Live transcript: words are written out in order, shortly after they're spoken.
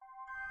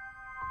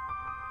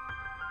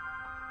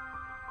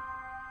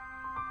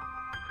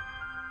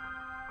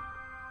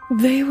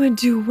They would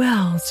do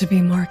well to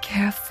be more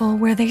careful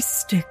where they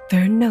stick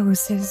their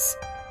noses.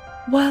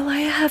 While I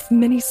have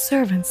many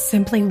servants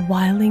simply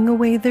whiling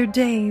away their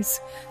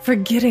days,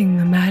 forgetting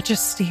the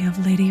majesty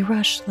of Lady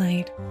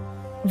Rushlight,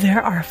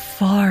 there are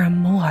far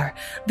more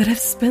that have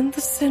spent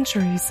the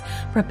centuries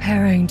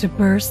preparing to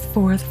burst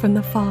forth from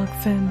the fog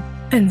fin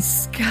and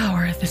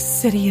scour the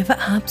city of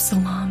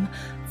Absalom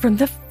from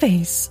the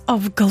face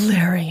of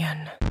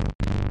Galarian.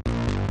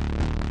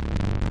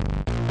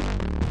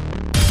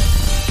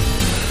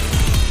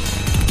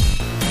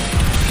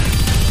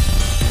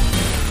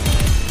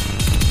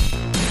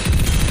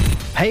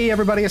 Hey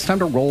everybody, it's time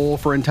to roll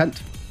for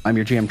intent. I'm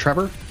your GM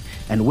Trevor,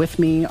 and with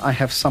me I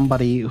have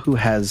somebody who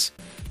has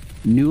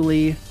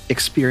newly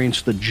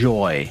experienced the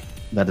joy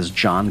that is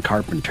John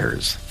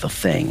Carpenter's The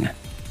Thing.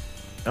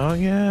 Oh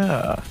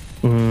yeah.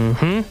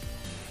 Mm-hmm.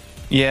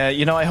 Yeah,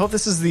 you know, I hope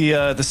this is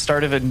the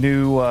start of a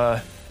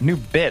new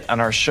bit on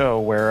our show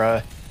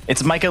where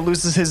it's Micah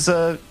loses his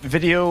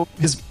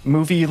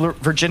movie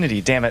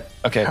virginity. Damn it.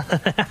 Okay.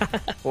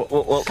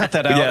 we'll cut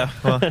that out. Yeah.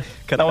 Well,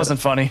 that wasn't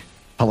funny.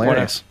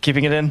 Hilarious.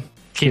 Keeping it in.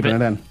 Keeping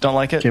it in. Don't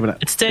like it? Keeping it.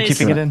 It stays.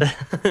 Keeping it in.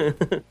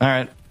 All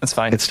right, that's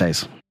fine. It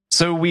stays.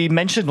 So we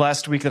mentioned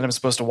last week that I'm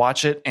supposed to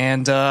watch it,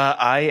 and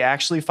I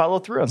actually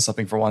followed through on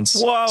something for once.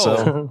 Whoa!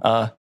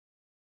 So,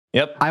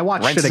 yep. I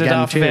watched Rented it again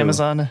off too. of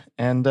Amazon.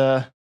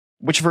 And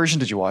which version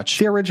did you watch?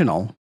 The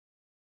original.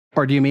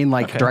 Or do you mean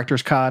like Okay.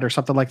 director's cut or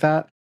something like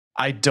that?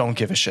 I don't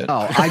give a shit.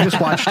 Oh, I just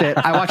watched it.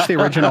 I watched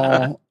the original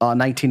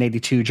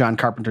 1982 John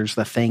Carpenter's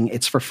The Thing.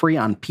 It's for free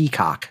on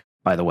Peacock,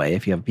 by the way,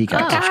 if you have a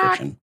Peacock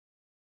subscription.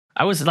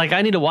 I was like,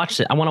 I need to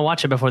watch it. I want to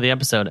watch it before the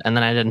episode, and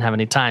then I didn't have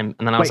any time,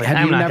 and then I was Wait, like, have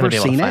I'm you not never going to be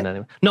able to seen find it?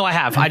 it. No, I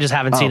have. I just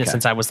haven't seen it okay.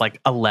 since I was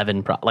like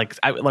 11.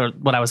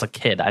 When I was a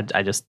kid.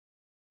 I just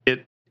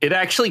It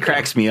actually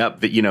cracks me up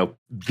that, you know,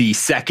 the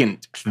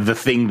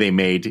thing they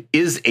made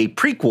is a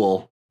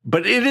prequel,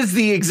 but it is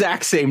the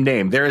exact same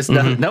name. There is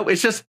no,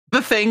 it's just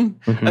The Thing.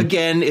 Mhm.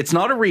 Again, it's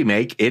not a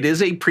remake. It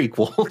is a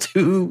prequel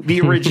to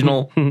the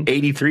original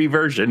 83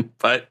 version,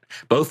 but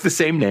both the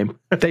same name.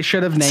 They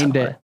should have named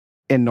it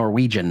in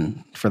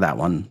Norwegian for that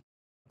one.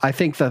 I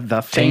think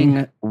the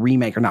Thing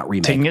remake, or not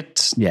remake.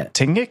 Tingit? Yeah.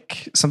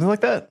 Tingik? Something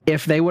like that?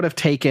 If they would have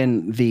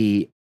taken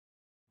the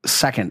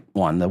second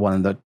one, the one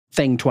in the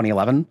Thing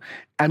 2011,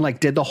 and like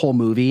did the whole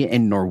movie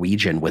in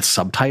Norwegian with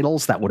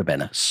subtitles, that would have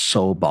been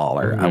so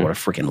baller. I would have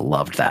freaking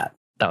loved that.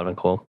 that would have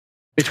been cool.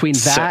 Between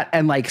that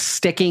and like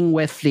sticking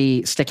with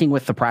the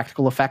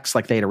practical effects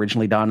like they had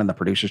originally done and the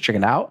producers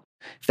chickened out,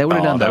 if they would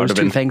have done that those would have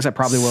two been things, that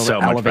probably would so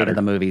have much elevated better.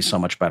 the movie so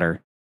much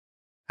better.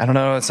 I don't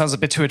know. It sounds a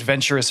bit too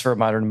adventurous for a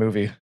modern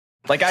movie.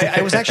 Like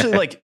I was actually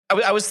like,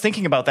 I was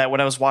thinking about that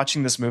when I was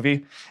watching this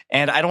movie,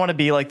 and I don't want to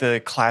be like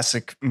the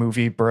classic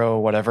movie bro,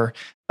 whatever,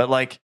 but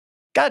like,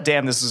 God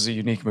damn, this is a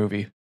unique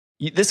movie.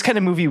 This kind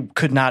of movie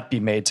could not be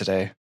made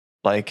today.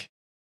 Like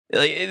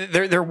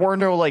there were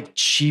no like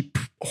cheap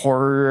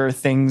horror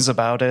things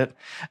about it.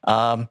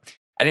 I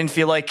didn't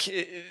feel like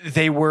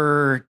they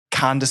were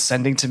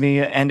condescending to me,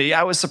 and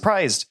I was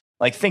surprised,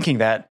 like thinking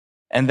that.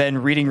 And then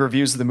reading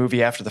reviews of the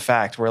movie after the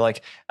fact, where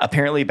like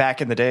apparently back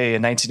in the day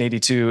in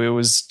 1982, it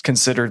was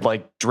considered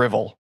like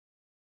drivel.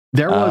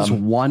 There was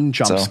one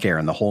jump so- scare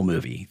in the whole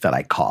movie that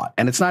I caught,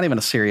 and it's not even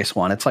a serious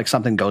one. It's like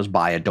something goes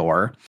by a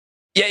door.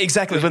 Yeah,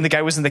 exactly. When the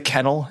guy was in the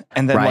kennel,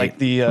 and then Right. like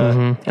the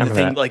Mhm. the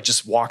thing like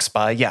just walks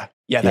by. Yeah,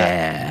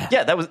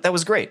 that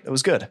was great. That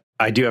was good.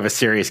 I do have a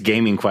serious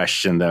gaming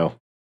question, though.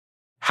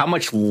 How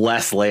much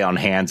less lay on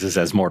hands is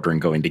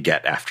Esmordran going to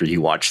get after you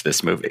watch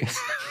this movie?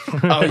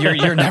 Oh,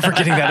 you're never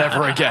getting that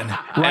ever again.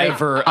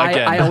 Ever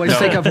again. I always No,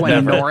 think of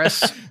when never.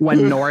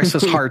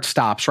 Norris's heart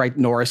stops, right?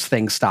 Norris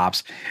thing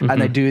stops,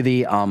 and they do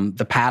the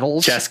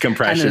paddles, Chest and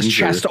compressions. his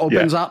chest or-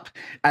 opens up,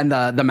 and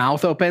the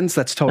mouth opens.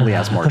 That's totally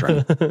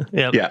Asmordran.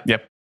 Yep. Yeah.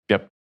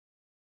 Yep.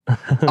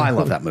 I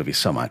love that movie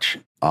so much.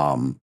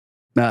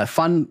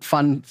 Fun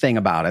thing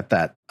about it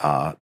that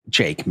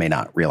Jake may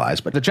not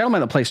realize, but the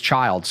gentleman that plays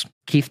Childs,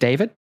 Keith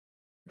David,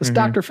 is Mhm.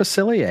 Dr.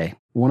 Facilier,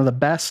 one of the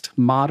best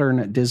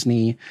modern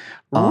Disney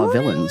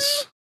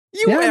villains.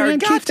 You Yeah, are man,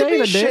 got Keith to be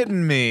David, dude.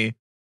 shitting me.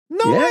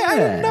 No, I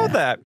didn't know Yeah.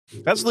 that.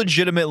 That's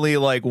legitimately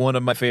like one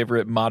of my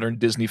favorite modern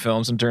Disney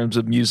films in terms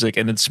of music,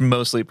 and it's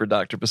mostly for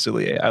Dr.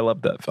 Facilier. I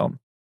love that film.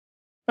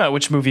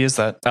 Which movie is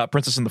that?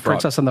 Princess and the Frog.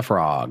 Princess and the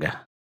Frog.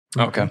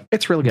 Okay.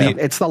 It's really good.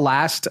 It's the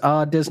last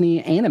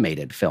Disney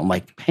animated film,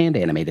 like hand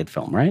animated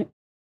film, right?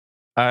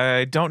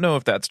 I don't know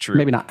if that's true.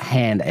 Maybe not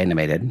hand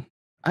animated.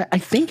 I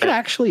think it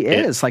actually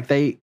is. Like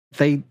they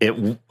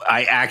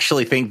I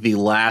actually think the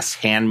last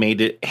hand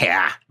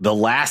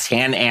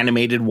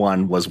animated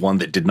one was one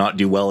that did not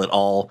do well at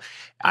all.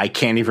 I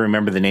can't even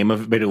remember the name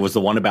of it, but it was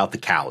the one about the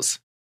cows.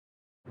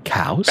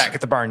 cows. Back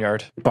at the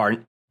barnyard.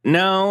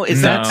 No,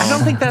 is No. that? I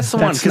don't think that's the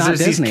one, That's because not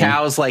there's Disney. these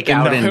cows like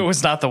out No, in. it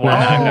was not the one. Oh,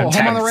 I'm Home on the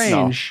Texas.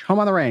 Range. Home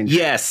on the Range.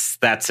 Yes,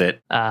 that's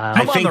it. I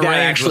Home on think the that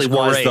Range actually was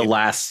was great. the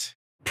last.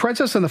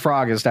 Princess and the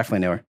Frog is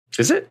definitely newer.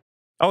 Is it?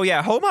 Oh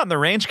yeah, Home on the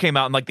Range came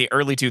out in like the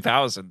early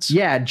 2000s.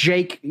 Yeah,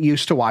 Jake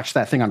used to watch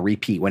that thing on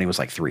repeat when he was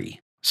like 3.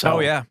 So Oh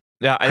yeah.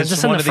 Yeah, Princess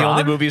it's and one the of the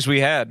only Frog? movies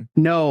we had.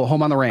 No,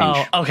 Home on the Range.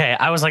 Oh, okay.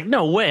 I was like,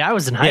 no way. I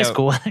was in high Yeah,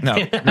 school. No,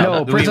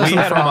 we Princess and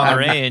the had them on the Frog.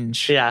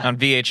 range Yeah. on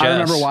VHS. I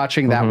remember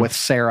watching that Mhm. with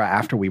Sarah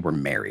after we were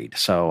married.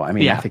 So, I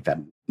mean, I Yeah. think that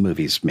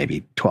movie's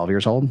maybe 12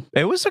 years old.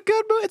 It was a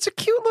good movie. It's a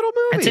cute little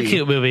movie. It's a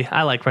cute movie.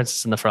 I like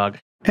Princess and the Frog.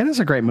 It is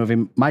a great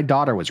movie. My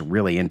daughter was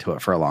really into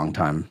it for a long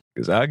time.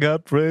 Because I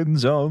got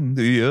friends on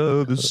the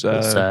other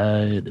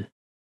side.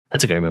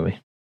 That's a great movie.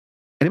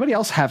 Anybody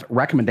else have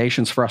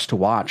recommendations for us to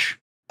watch?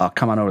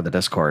 Come on over to the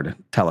Discord.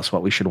 Tell us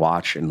what we should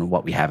watch and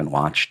what we haven't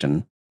watched.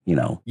 And, you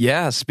know,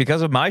 Yes,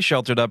 because of my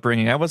sheltered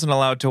upbringing, I wasn't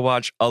allowed to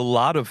watch a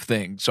lot of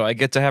things. So I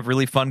get to have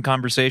really fun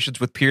conversations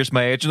with peers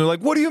my age. And they're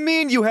like, what do you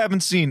mean you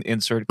haven't seen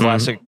insert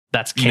classic,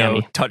 That's you know,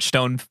 Cammy.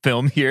 touchstone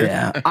film here?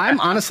 yeah, I'm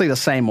honestly the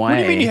same way. What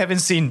do you mean you haven't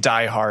seen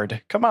Die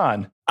Hard? Come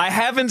on. I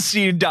haven't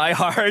seen Die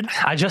Hard.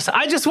 I just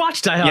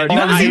watched Die Hard. you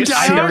haven't seen Are you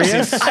Die Hard?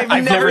 serious?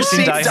 I've never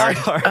seen Die Die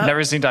Hard. Hard.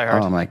 Never seen Die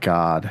Hard. Oh my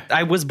God.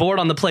 I was bored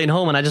on the plane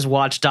home, and I just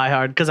watched Die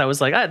Hard because I was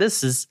like,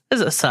 this is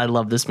I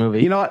love this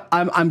movie. You know what?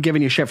 I'm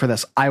giving you shit for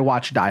this. I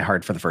watched Die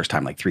Hard for the first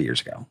time like 3 years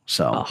ago.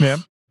 So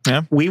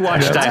Yeah. We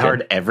watch Yeah, Die that's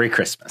Hard every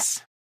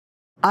Christmas.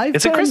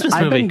 It's a Christmas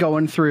I've movie. been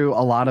going through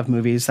a lot of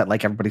movies that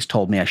like everybody's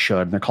told me I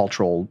should. And they're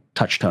cultural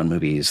touchstone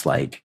movies.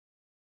 Like,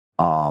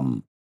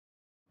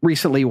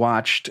 recently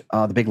watched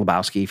The Big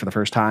Lebowski for the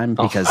first time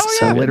because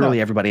literally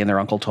everybody and their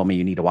uncle told me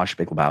you need to watch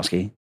The Big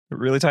Lebowski. It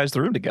really ties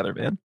the room together,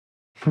 man.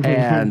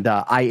 And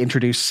I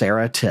introduced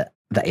Sarah to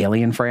the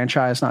Alien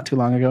franchise not too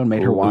long ago and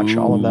made her watch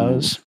all of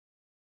those.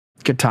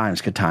 Good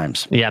times, good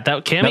times. Yeah,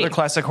 that Another Cammy.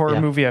 classic horror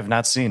movie I've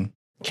not seen.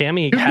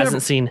 Cammy You've hasn't never-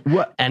 seen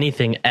What?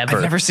 anything ever.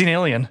 I've never seen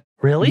Alien.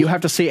 Really? You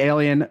have to see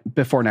Alien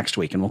before next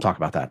week, and we'll talk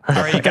about that. All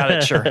right, you got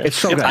it. Sure. It's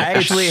so good. I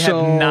actually It's have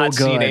so not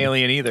seen good.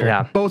 Alien either.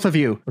 Yeah. Both of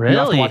you. You have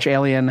Really? to watch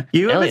Alien.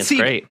 You haven't Alien's seen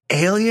great.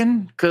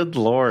 Alien? Good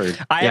Lord.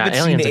 I Yeah, haven't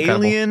seen Alien's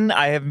incredible. Alien.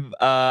 I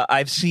have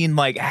I've seen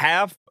like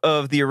half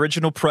of the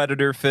original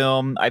Predator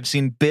film. I've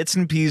seen bits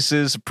and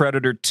pieces of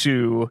Predator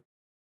 2,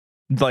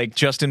 like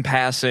just in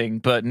passing,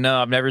 but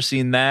no, I've never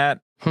seen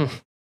that.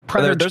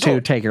 Predator There's 2,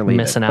 a- take or leave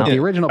Missing it. But out. the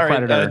original All right,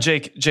 Predator.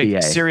 Jake,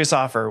 BA. serious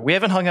offer. We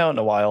haven't hung out in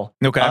a while.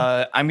 Okay.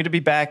 I'm going to be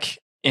back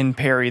in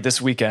Perry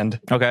this weekend.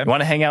 Okay. You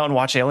want to hang out and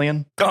watch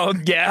Alien? Oh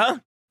yeah.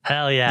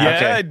 Hell yeah. Yeah,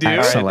 Okay. I do. All right,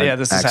 Excellent. yeah,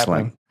 this is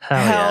Excellent.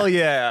 happening. Hell Hell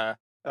yeah.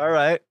 yeah. All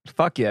right.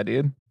 Fuck yeah,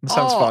 dude. That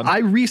sounds fun. I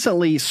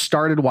recently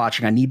started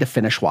watching. I need to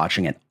finish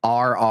watching it.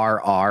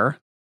 RRR.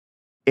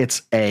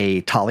 It's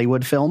a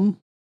Tollywood film.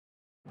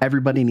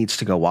 Everybody needs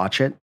to go watch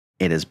it.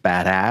 It is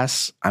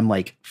badass. I'm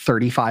like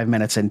 35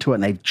 minutes into it,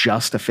 and they've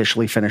just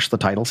officially finished the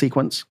title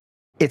sequence.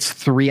 It's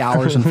 3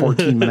 hours and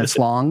 14 minutes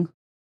long.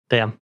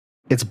 Damn.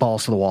 It's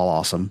balls to the wall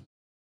awesome.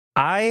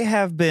 I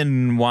have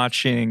been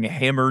watching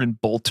Hammer and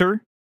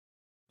Bolter,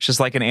 which is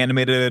like an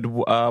animated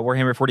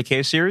Warhammer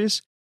 40K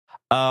series.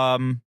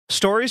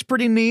 Story's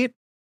pretty neat.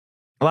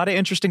 A lot of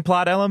interesting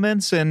plot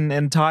elements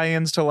and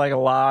tie-ins to like a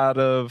lot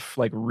of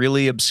like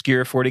really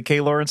obscure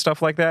 40K lore and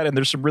stuff like that. And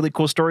there's some really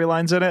cool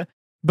storylines in it.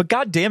 But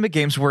God damn it,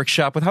 Games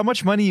Workshop, with how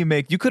much money you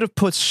make, you could have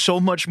put so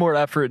much more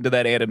effort into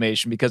that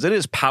animation because it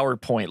is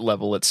PowerPoint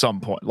level at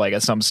some point. Like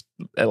at some it's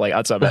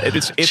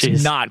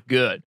Jeez. not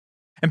good.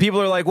 And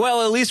people are like,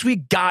 well, at least we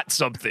got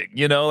something,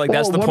 you know, like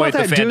that's the what point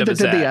about the that fandom dude that is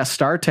did the at.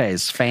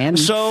 Astartes fan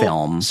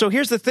film? So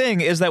here's the thing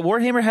is that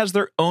Warhammer has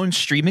their own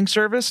streaming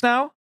service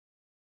now.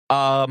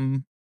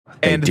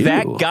 And do.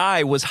 that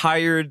guy was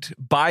hired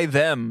by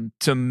them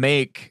to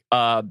make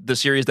the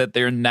series that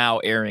they're now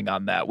airing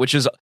on that, which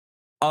is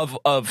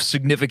of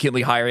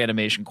significantly higher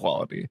animation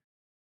quality.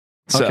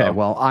 So, Okay,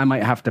 well, I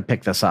might have to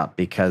pick this up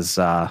because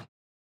while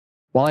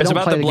I it's don't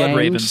about play the Blood games,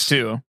 Ravens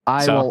too.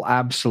 I So- will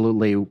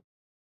absolutely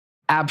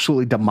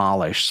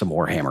demolish some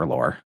Warhammer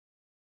lore.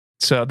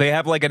 So they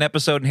have like an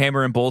episode in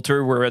Hammer and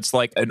Bolter where it's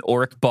like an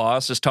orc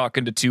boss is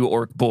talking to two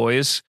orc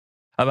boys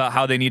about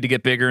how they need to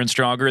get bigger and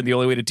stronger, and the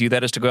only way to do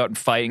that is to go out and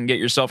fight and get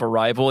yourself a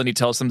rival. And he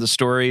tells them the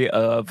story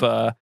of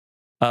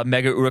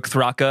Mega Uruk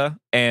Thraka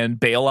and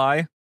Baali.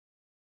 Do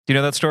you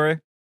know that story?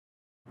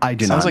 I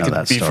do Sounds not like know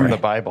it'd that be story. from the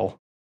Bible.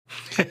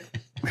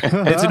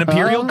 It's an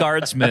Imperial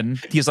guardsman.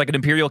 He's like an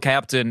Imperial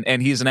captain,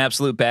 and he's an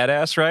absolute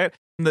badass, right?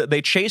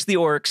 They chase the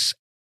orcs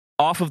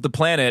off of the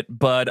planet,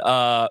 but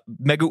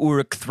Mega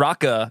Uruk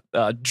Thraka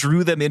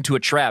drew them into a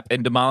trap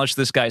and demolished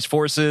this guy's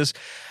forces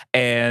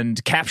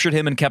and captured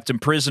him and kept him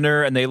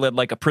prisoner, and they led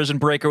like a prison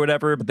break or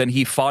whatever, but then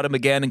he fought him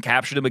again and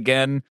captured him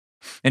again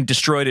and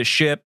destroyed his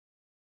ship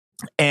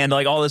and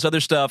like all this other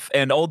stuff,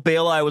 and old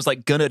Baali was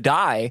like gonna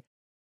die,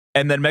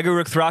 and then Mega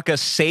Uruk Thraka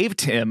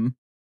saved him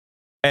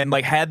and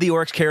like had the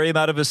orcs carry him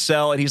out of his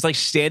cell, and he's like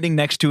standing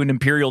next to an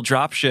Imperial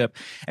dropship,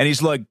 and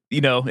he's like, you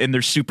know, in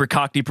their super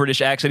cockney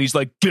British accent, he's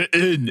like, get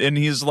in, and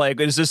he's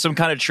like, is this some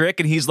kind of trick?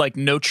 And he's like,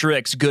 no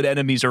tricks, good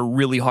enemies are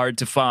really hard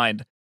to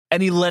find,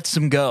 and he lets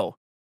him go.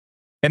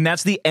 And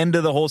that's the end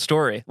of the whole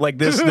story. Like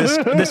this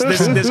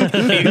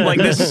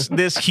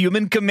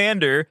human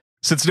commander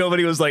Since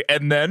nobody was like,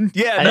 and then?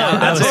 Yeah, I, no, I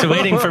that's was it.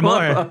 waiting for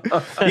more.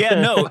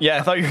 Yeah, no. Yeah,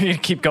 I thought you were going to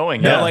keep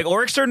going. Yeah, Yeah, like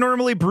orcs are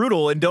normally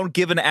brutal and don't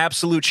give an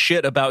absolute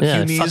shit about Yeah,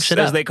 fuck humies, shit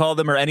as up. they call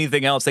them, or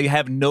anything else. They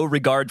have no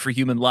regard for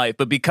human life.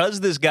 But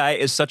because this guy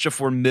is such a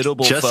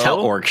formidable Just foe how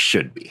orcs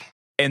should be.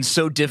 and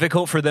so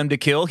difficult for them to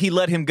kill, he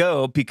let him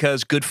go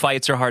because good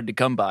fights are hard to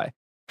come by.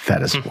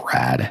 That is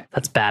rad.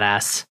 That's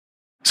badass.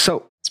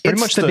 So it's pretty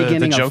much the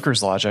beginning of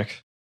Joker's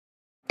logic.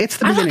 It's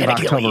the I'm not beginning of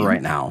gonna kill October you.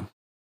 right now.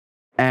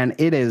 And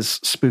it is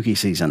spooky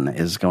season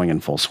is going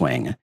in full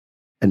swing.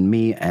 And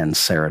me and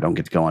Sarah don't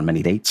get to go on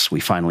many dates. We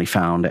finally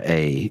found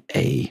a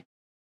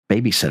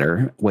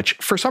babysitter, which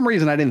for some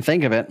reason I didn't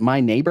think of it. My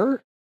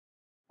neighbor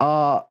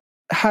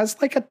has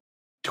like a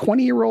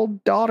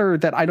 20-year-old daughter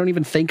that I don't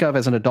even think of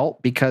as an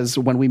adult, because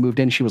when we moved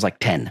in, she was like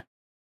 10.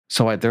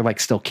 So they're like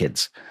still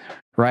kids,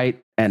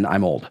 right? And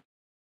I'm old.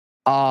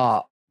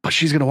 But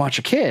she's going to watch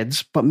the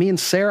kids. But me and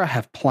Sarah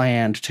have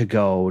planned to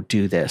go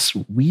do this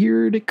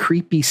weird,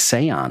 creepy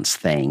seance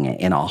thing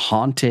in a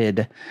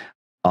haunted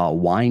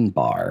wine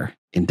bar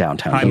in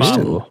downtown Hi,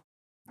 Houston. Mom.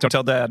 Don't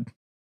tell Dad.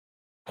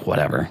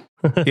 Whatever.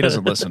 He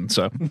doesn't listen.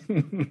 So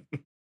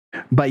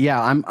But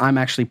yeah, I'm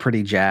actually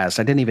pretty jazzed.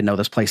 I didn't even know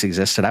this place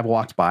existed. I've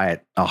walked by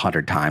it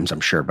 100 times,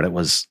 I'm sure, but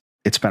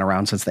it's been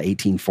around since the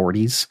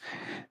 1840s.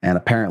 And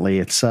apparently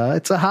it's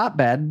a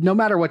hotbed. No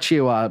matter what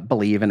you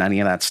believe in any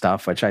of that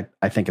stuff, which I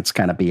think it's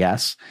kind of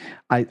BS.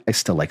 I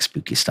still like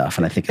spooky stuff,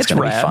 and I think it's going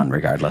to be rad. fun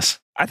regardless.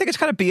 I think it's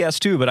kind of BS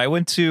too. But I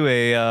went to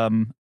a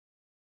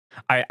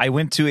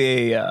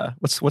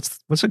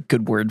what's a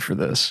good word for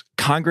this?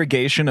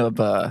 Congregation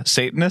of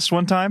Satanists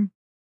one time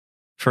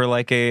for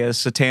like a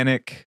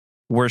satanic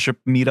worship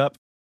meetup.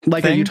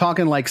 Like, thing? are you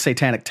talking like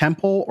Satanic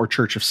Temple or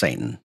Church of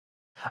Satan?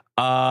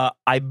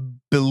 I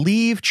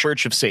believe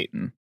Church of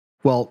Satan.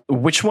 Well,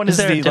 Which one Is is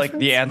there a the difference?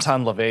 the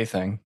Anton LaVey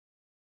thing?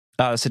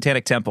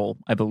 Satanic Temple,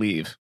 I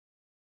believe.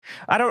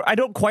 I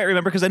don't quite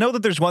remember, because I know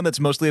that there's one that's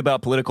mostly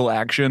about political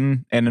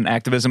action and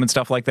activism and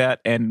stuff like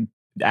that, and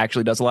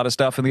actually does a lot of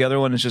stuff, and the other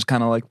one is just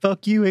kind of like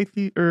fuck you,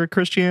 atheist or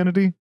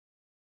Christianity.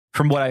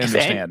 From what I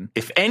understand,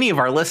 If any of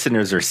our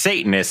listeners are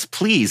Satanists,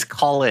 please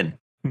call in.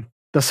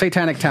 the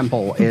Satanic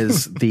Temple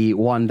is the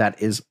one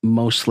that is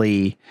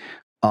mostly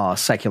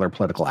secular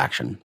political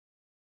action.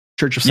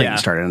 Church of Satan Yeah.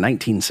 started in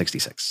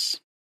 1966.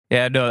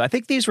 yeah, no, I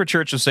think these were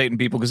Church of Satan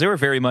people, because they were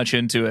very much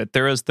into it.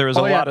 There was a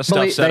lot of stuff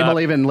Believe, set they up.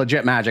 believe in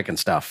legit magic and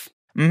stuff.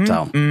 Mhm,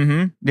 So.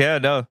 mhm. Yeah,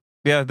 no.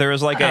 Yeah, there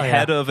was like a Oh, yeah.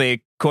 head of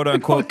a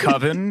quote-unquote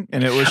coven,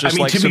 and it was just I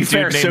mean, like to some be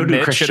fair, dude so named do Mitch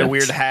in a Christians.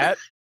 weird hat.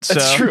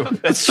 That's So- true.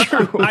 That's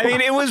true. I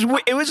mean, it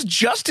was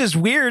just as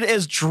weird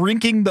as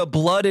drinking the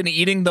blood and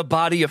eating the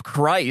body of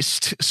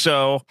Christ.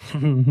 So,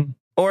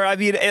 or I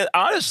mean,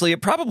 honestly,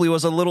 it probably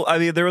was a little. I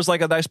mean, there was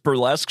like a nice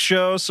burlesque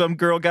show. Some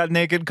girl got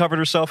naked, covered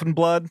herself in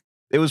blood.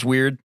 It was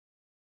weird.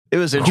 It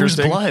was Whose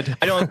interesting. blood?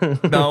 I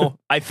don't know.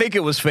 I think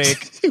it was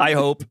fake. I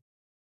hope.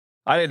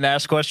 I didn't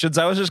ask questions.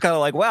 I was just kind of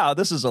like, wow,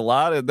 this is a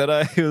lot. And then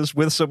I was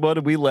with someone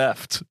and we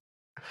left.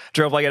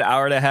 Drove like an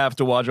hour and a half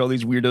to watch all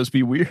these weirdos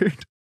be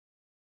weird.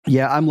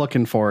 Yeah, I'm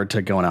looking forward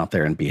to going out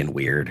there and being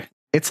weird.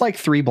 It's like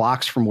 3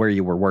 blocks from where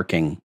you were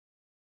working,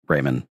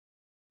 Raymond.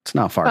 It's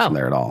not far Oh. from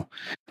there at all.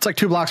 It's like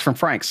 2 blocks from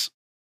Frank's.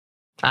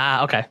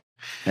 Okay.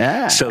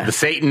 Yeah. So the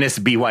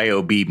Satanist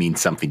BYOB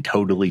means something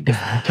totally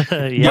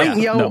different. Yeah. Bring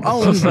your no.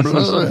 own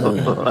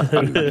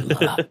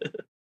blood.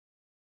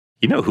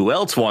 You know who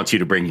else wants you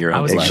to bring your I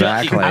own was blood?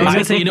 Exactly. I was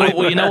gonna say, you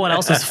know what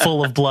else is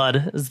full of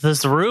blood? Is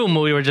this room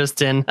we were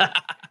just in.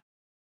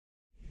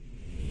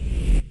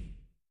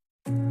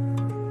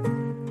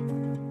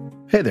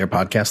 Hey there,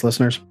 podcast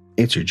listeners.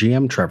 It's your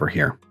GM, Trevor,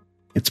 here.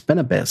 It's been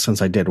a bit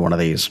since I did one of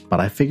these, but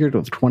I figured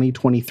with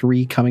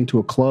 2023 coming to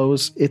a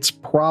close, it's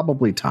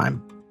probably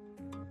time.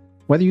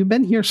 Whether you've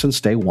been here since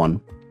day one,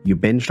 you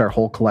binged our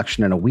whole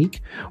collection in a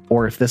week,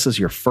 or if this is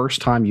your first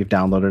time you've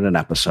downloaded an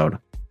episode,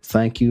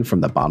 thank you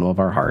from the bottom of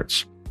our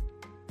hearts.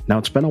 Now,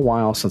 it's been a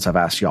while since I've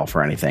asked y'all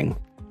for anything,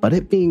 but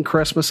it being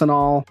Christmas and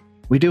all,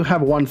 we do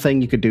have one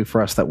thing you could do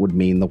for us that would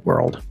mean the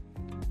world.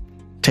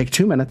 Take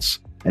 2 minutes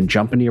and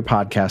jump into your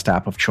podcast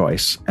app of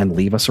choice and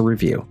leave us a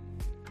review.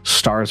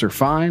 Stars are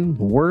fine,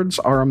 words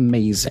are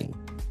amazing.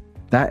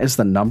 That is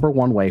the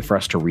 #1 way for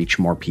us to reach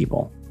more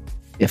people.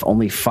 If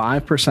only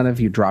 5% of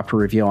you dropped a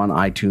review on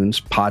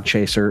iTunes,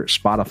 Podchaser,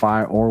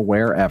 Spotify, or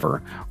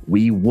wherever,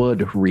 we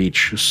would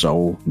reach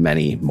so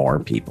many more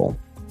people.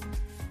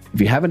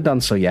 If you haven't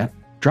done so yet,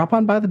 drop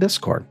on by the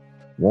Discord,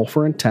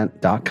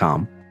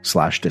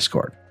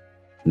 wolfforintent.com/Discord.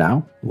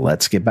 Now,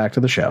 let's get back to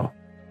the show.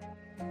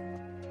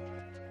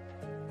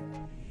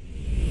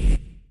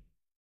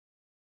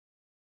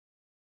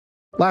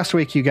 Last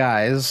week, you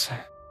guys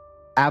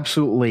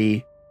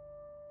absolutely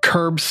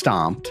curb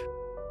stomped.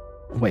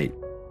 Wait,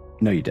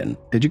 no, you didn't.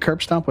 Did you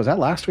curb stomp? Was that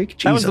last week?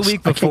 That was the Jesus,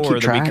 week I can't before keep that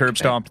we track. curb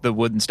stomped the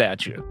wooden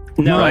statue.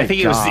 No, My I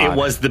think God. it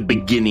was the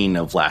beginning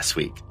of last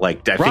week. Like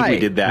I think we Right,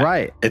 did that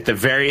right. at the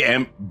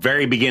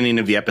very beginning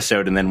of the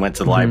episode, and then went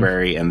to the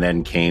library, and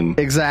then came.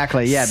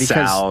 Exactly, yeah,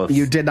 because South.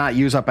 you did not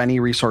use up any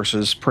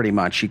resources pretty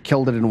much. You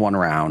killed it in one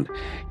round.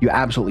 You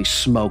absolutely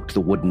smoked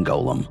the wooden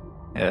golem.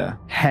 Yeah.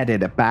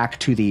 headed back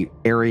to the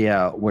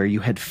area where you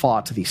had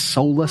fought the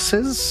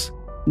Soluses,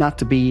 not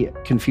to be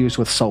confused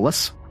with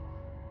Solus,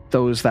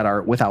 those that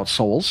are without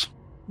souls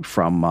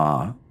from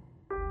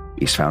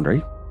East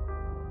Foundry.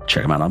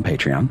 Check them out on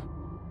Patreon.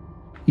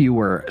 You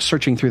were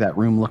searching through that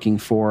room looking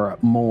for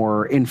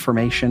more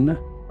information,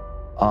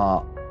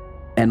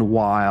 and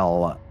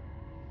while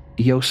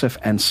Yosef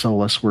and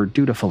Solus were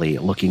dutifully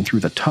looking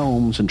through the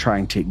tomes and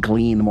trying to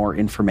glean more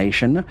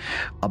information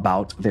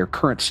about their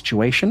current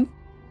situation,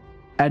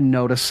 and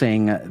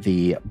noticing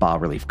the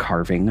bas-relief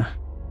carving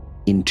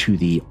into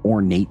the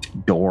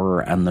ornate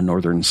door on the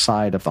northern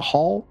side of the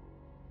hall,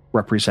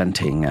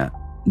 representing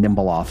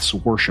Nimbaloth's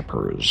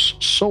worshippers'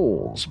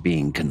 souls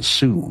being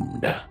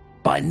consumed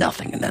by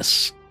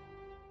nothingness.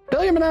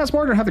 Billiam and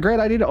Asmorgan have the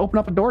great idea to open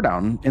up a door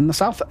down in the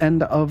south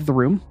end of the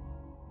room,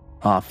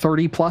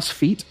 30 plus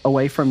feet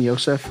away from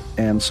Yosef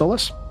and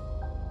Solus,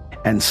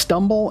 and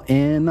stumble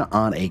in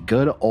on a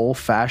good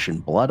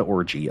old-fashioned blood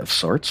orgy of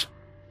sorts.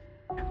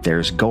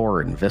 There's gore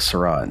and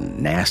viscera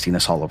and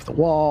nastiness all over the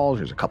walls.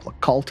 There's a couple of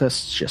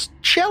cultists just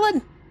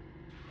chilling.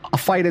 A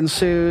fight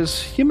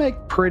ensues. You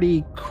make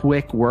pretty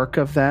quick work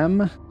of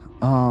them.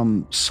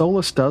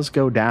 Solus does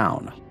go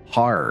down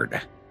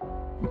hard.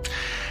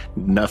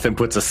 Nothing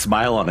puts a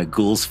smile on a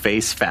ghoul's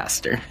face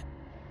faster.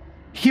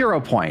 Hero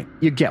point.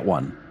 You get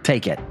one.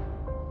 Take it.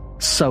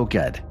 So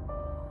good.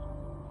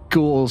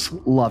 Ghouls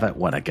love it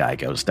when a guy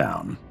goes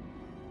down.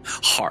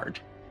 Hard.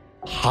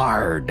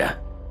 Hard.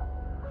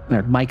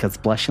 Micah's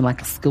blushing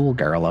like a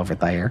schoolgirl over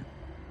there.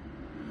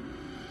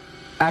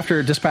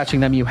 After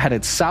dispatching them, you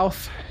headed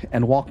south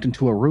and walked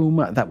into a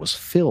room that was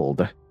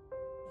filled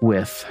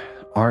with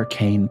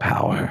arcane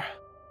power.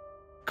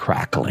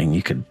 Crackling,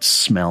 you could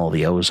smell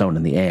the ozone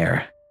in the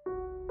air.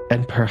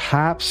 And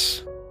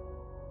perhaps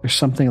there's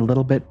something a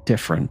little bit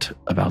different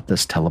about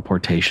this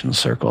teleportation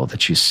circle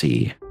that you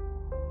see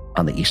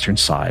on the eastern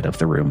side of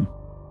the room.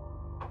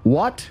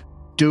 What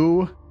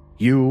do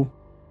you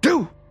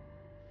do?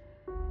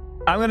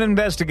 I'm going to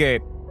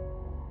investigate.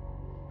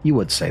 You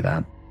would say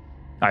that.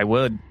 I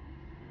would.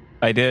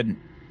 I did.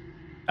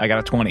 I got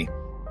a 20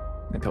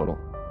 in total.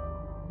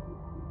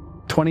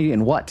 20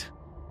 in what?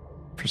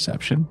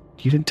 Perception.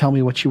 You didn't tell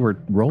me what you were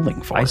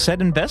rolling for. I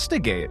said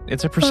investigate.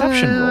 It's a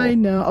perception roll. I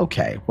know.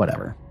 Okay,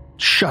 whatever.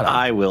 Shut up.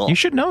 I will You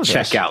should know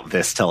check this. out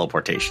this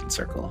teleportation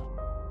circle.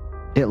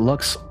 It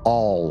looks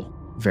all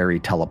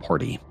very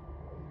teleporty.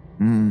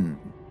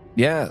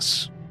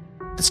 Yes.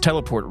 This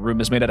teleport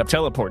room is made out of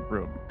teleport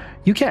room.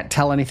 You can't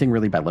tell anything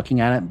really by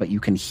looking at it, but you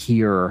can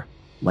hear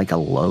like a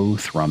low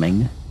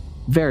thrumming,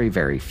 very,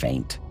 very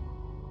faint,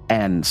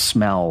 and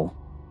smell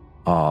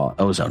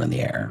ozone in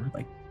the air,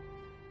 like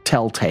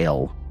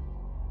telltale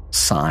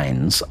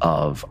signs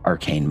of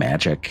arcane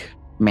magic.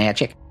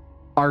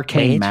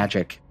 Arcane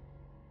magic.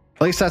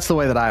 At least that's the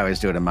way that I always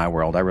do it in my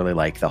world. I really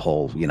like the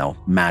whole,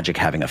 magic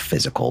having a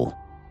physical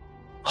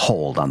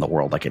hold on the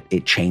world. Like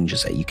it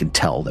changes it. You can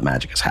tell that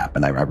magic has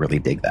happened. I really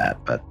dig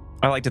that. But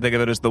I like to think of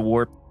it as the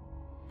warp.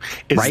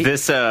 Is Right?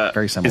 this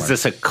Very similar. is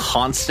this a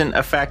constant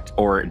effect,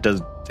 or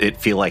does it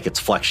feel like it's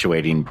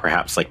fluctuating?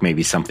 Perhaps like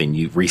maybe something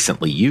you've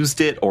recently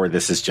used it, or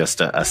this is just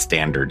a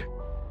standard give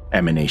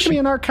emanation? me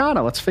an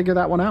arcana. Let's figure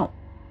that one out.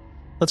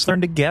 Let's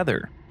learn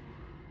together.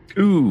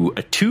 Ooh,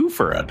 a 2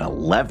 for an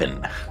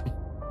 11.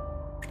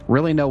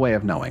 Really no way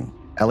of knowing.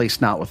 At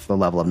least not with the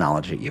level of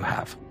knowledge that you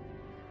have.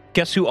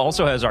 Guess who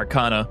also has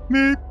Arcana? Me.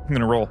 I'm going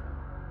to roll.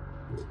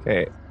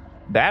 Okay.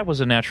 That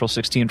was a natural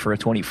 16 for a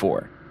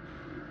 24.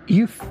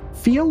 You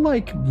feel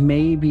like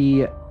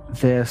maybe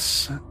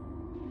this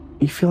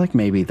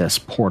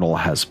portal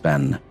has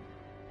been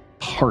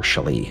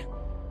partially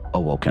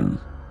awoken.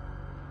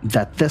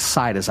 That this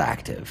side is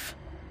active,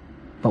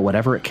 but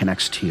whatever it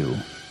connects to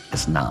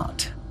is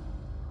not.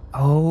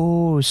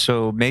 Oh,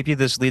 so maybe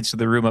this leads to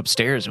the room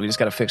upstairs. We just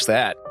got to fix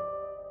that.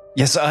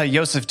 Yes,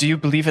 Yosef, do you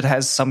believe it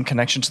has some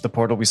connection to the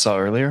portal we saw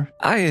earlier?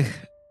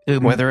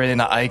 Whether Whether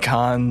in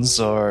icons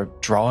or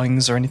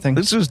drawings or anything?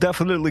 this is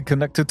definitely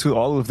connected to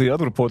all of the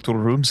other portal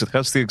rooms. It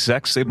has the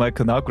exact same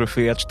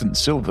iconography etched in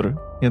silver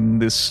in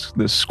this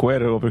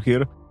square over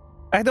here.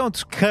 I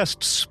don't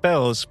cast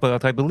spells,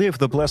 but I believe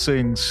the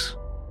blessings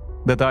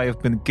that I have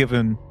been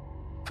given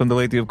from the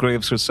Lady of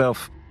Graves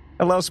herself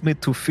allows me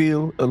to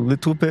feel a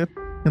little bit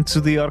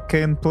into the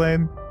arcane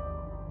plane.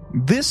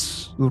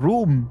 This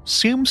room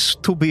seems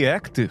to be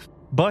active,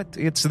 but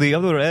it's the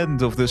other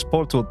end of this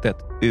portal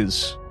that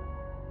is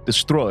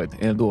destroyed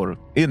and or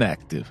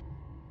inactive.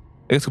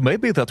 It may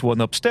be that one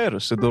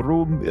upstairs in the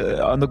room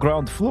on the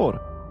ground floor.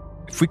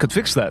 If we could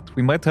fix that,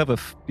 we might have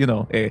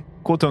a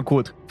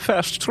quote-unquote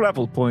fast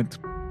travel point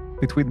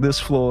between this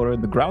floor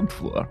and the ground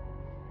floor.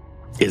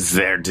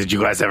 Did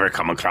you guys ever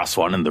come across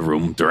one in the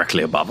room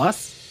directly above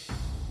us?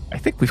 I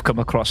think we've come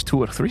across 2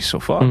 or 3 so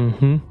far.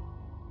 Mm-hmm.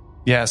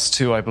 Yes,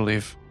 2, I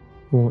believe.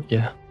 Well,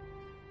 yeah.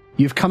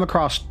 You've come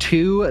across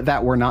 2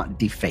 that were not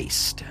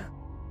defaced.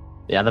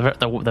 Yeah,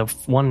 the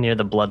one near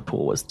the blood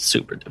pool was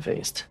super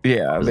defaced.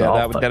 Yeah, was all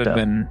that fucked had up.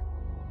 been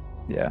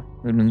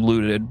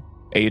looted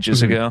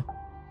ages ago.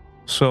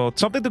 So it's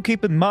something to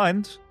keep in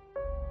mind.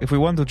 if we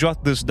want to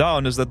jot this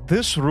down, is that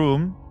this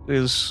room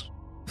is,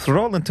 for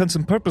all intents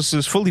and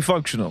purposes, fully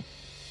functional.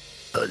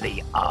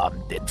 Fully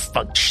armed and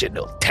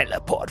functional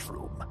teleport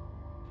room.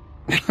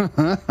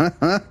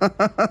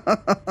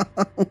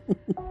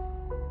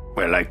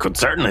 Well, I could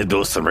certainly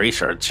do some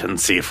research and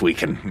see if we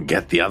can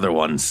get the other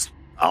ones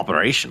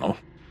operational.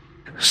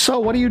 So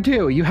what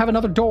do? You have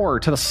another door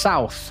to the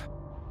south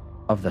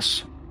of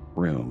this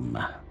room.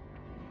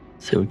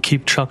 So we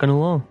keep trucking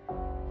along.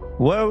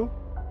 Well,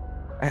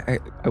 I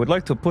would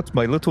like to put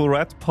my little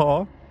rat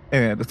paw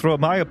and throw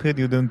my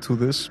opinion into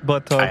this,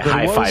 but I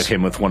high-five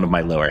him with one of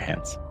my lower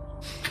hands.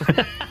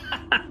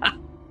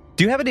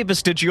 Do you have any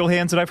vestigial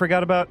hands that I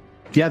forgot about?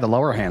 Yeah, the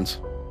lower hands.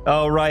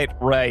 Oh, right.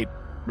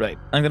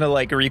 I'm gonna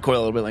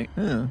recoil a little bit,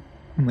 and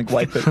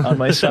wipe it on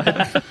my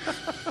side.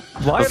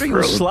 Why are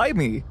you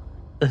slimy?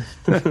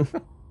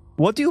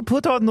 What do you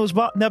put on those?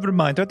 Never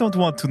mind. I don't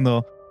want to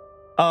know.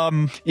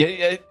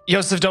 Yeah,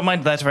 Joseph, don't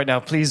mind that right now.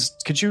 Please,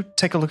 could you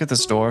take a look at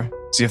this door?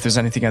 See if there's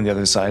anything on the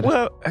other side.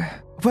 Well,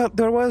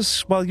 there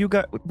was. Well, you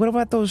got. What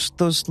about those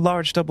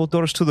large double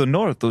doors to the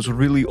north? Those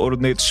really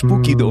ornate,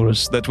 spooky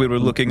doors that we were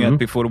looking at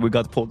before we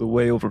got pulled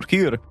away over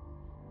here.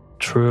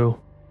 True.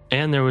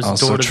 And there was a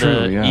door to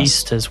the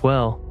east as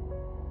well.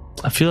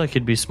 I feel like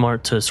it'd be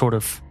smart to sort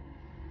of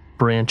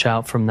branch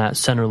out from that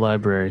center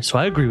library. So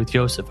I agree with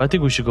Joseph. I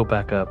think we should go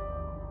back up.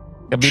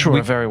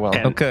 Sure, very well.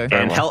 Okay.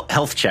 And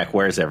health check,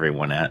 where's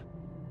everyone at?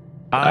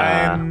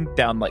 I'm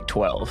down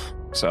 12,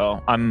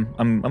 so I'm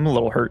a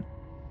little hurt.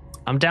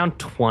 I'm down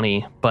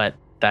 20, but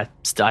I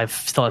still have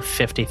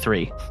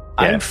 53. Yeah.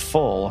 I'm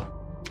full.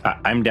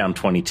 I'm down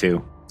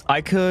 22.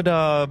 I could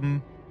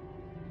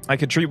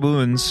treat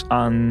wounds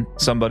on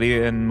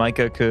somebody, and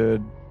Micah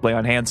could lay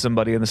on hands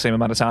somebody in the same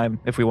amount of time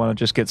if we want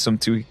to just get some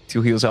two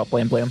heals out.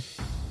 Blam blam.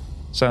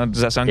 So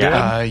does that sound good?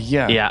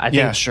 Yeah. I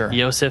think sure.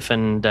 Joseph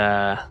and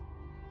I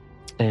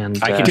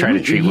can try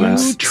to treat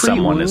wounds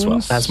someone as well.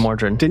 That's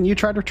Mordrin. Didn't you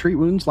try to treat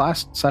wounds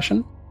last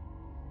session?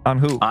 On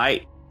who?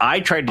 I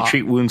tried to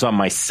treat wounds on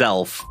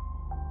myself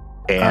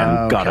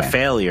and got a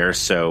failure,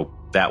 so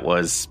that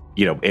was,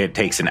 it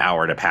takes an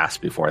hour to pass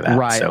before that.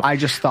 Right. So I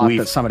just thought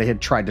that somebody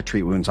had tried to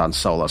treat wounds on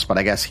Solus, but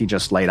I guess he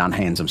just laid on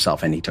hands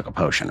himself and he took a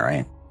potion,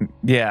 right?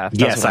 Yeah.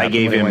 Yes, I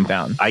gave him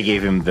down. I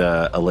gave him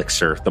the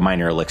elixir, the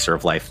minor elixir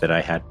of life that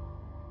I had.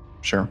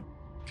 Sure.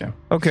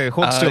 Okay,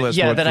 hold still.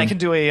 Then I can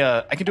do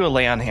a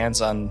lay on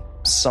hands on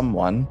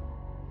someone.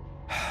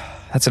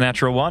 That's a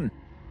natural one.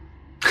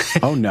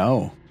 Oh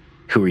no.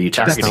 Who are you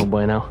That's targeting? no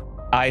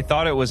bueno. I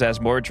thought it was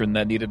Asmordran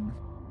that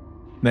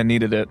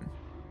needed it.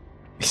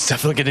 He's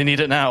definitely going to need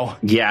it now.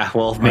 Yeah,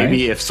 well,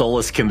 maybe if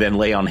Solus can then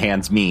lay on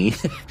hands me,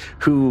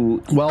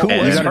 who you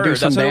is gotta hurt? do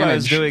some That's what I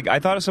was damage. doing. I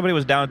thought somebody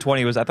was down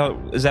 20. Is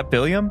that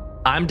Billiam?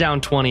 I'm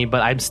down 20,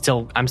 but I'm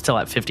still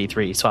at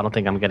 53, so I don't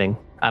think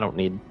I don't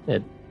need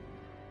it.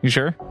 You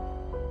sure?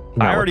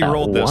 Not I already with that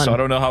rolled this, one. so I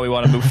don't know how we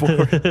want to move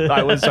forward.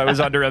 I was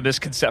under a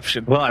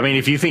misconception. Well, I mean,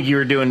 if you think you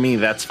were doing me,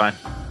 that's fine.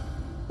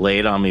 Lay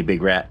it on me,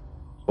 big rat.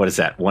 What is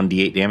that?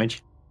 1d8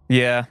 damage?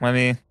 Yeah, let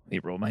me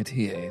roll my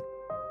D8.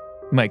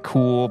 My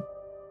cool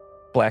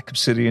black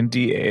obsidian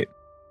D8.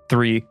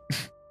 3.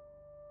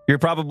 You're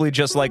probably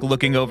just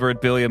looking over at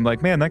Billiam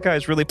man, that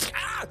guy's really...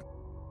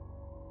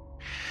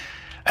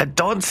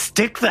 Don't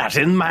stick that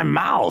in my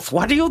mouth.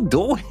 What are you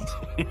doing?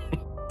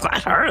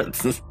 That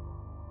hurts.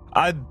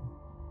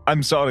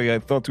 I'm sorry. I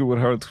thought you would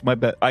hurt. My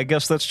bad. I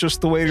guess that's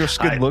just the way your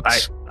skin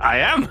looks. I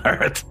am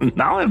hurt.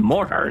 Now I'm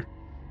more hurt.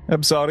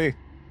 I'm sorry.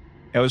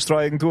 I was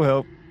trying to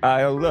help.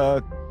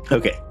 I'll.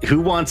 Okay.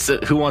 Who wants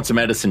a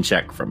medicine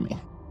check from me?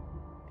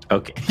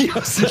 Okay.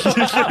 Yes. Of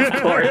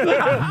course.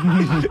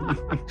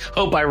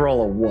 Hope I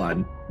roll a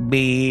 1.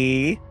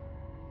 Me.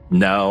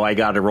 No, I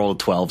got to roll a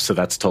 12, so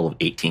that's a total of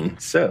 18.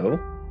 So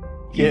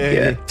you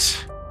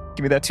get.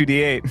 Give me that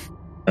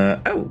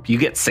 2d8. You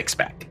get 6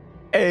 back.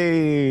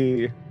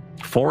 Hey.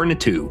 4 and a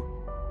 2.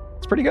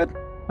 It's pretty good.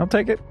 I'll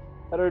take it.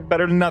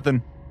 Better than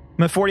nothing.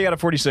 I'm at 40 out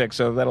of 46,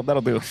 so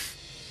that'll do.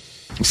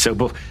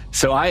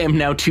 So I am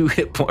now 3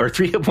 hit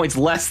points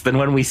less than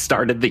when we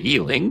started the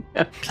healing.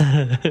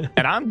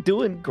 And I'm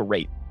doing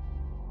great.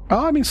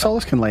 Oh, I mean,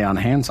 Solus can lay on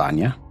hands on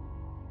you.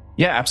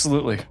 Yeah,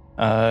 absolutely.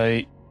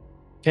 Okay,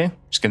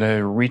 just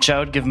gonna reach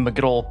out, give him a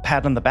good old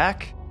pat on the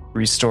back,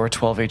 restore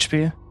 12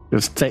 HP.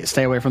 Just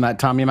stay away from that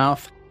Tommy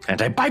mouth.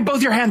 And I bite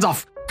both your hands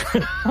off.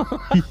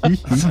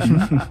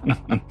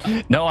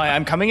 No,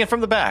 I'm coming in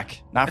from the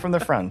back, not from the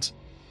front.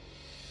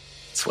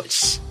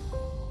 Switch.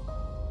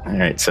 All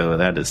right, so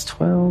that is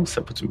 12. So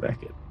that puts me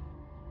back at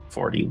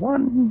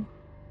 41.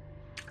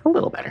 A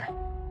little better.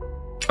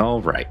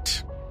 All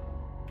right.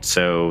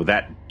 So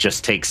that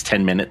just takes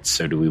 10 minutes.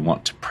 So do we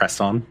want to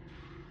press on?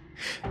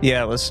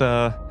 Yeah, let's.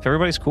 If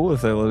everybody's cool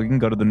with it, we can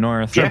go to the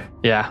north. Yeah,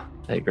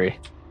 I agree.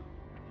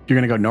 You're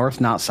going to go north,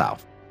 not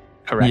south.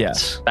 Correct.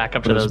 Yes. Back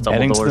up to those double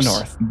heading doors. to the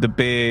north. The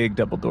big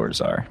double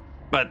doors are.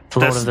 But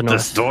Lord of the North.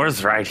 this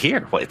door's right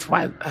here. Wait,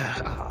 why?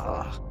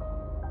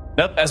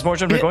 Nope, as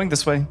Mordrin, we're going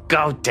this way.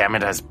 God damn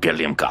it! As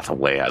Billiam got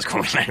away, I was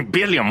going like,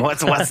 Billiam,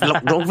 what's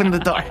look, open the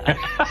door.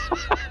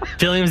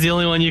 Billiam's the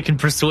only one you can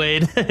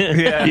persuade.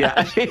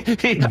 Yeah.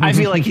 I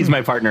feel like he's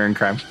my partner in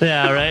crime.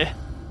 Yeah, right?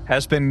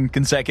 Has been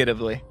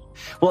consecutively.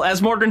 Well,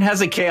 as Mordrin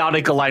has a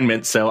chaotic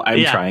alignment, so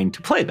I'm trying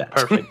to play that.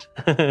 Perfect.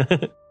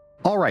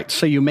 All right,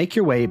 so you make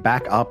your way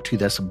back up to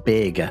this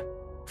big,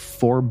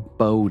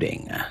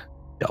 foreboding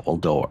double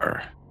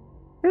door.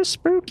 It's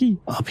spooky.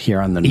 Up here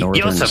on the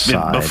northern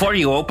side. Before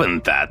you open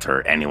that,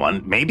 or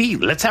anyone, maybe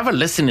let's have a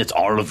listen at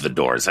all of the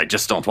doors. I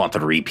just don't want a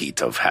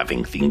repeat of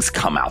having things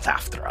come out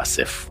after us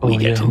if we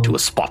get into a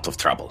spot of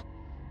trouble.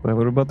 Well,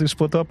 what about they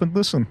split up and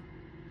listen?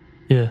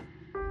 Yeah.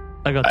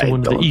 I got the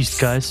one to the east,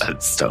 guys.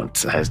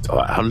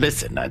 I'll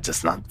listen. I'm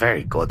just not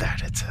very good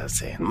at it.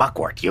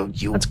 Muckwort, you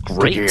That's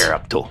great. Figure you're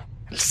up to.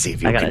 Let's see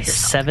if you I can got a hear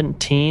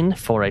 17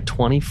 for a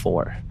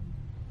 24.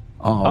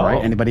 All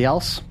right, anybody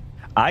else?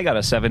 I got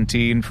a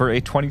 17 for a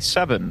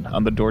 27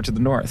 on the door to the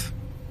north.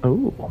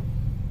 Ooh.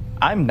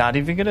 I'm not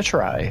even going to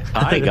try.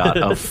 I got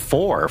a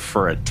 4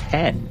 for a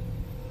 10.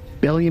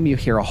 Billiam, you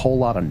hear a whole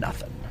lot of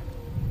nothing.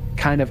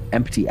 Kind of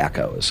empty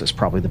echoes is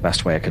probably the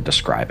best way I could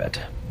describe it.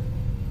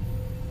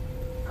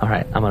 All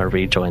right, I'm going to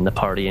rejoin the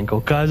party and go,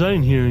 guys, I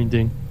didn't hear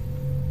anything.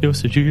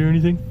 Yosef, did you hear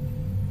anything?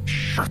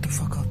 Shut the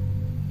fuck up.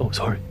 Oh,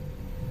 sorry.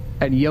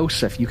 And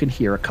Yosef, you can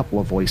hear a couple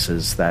of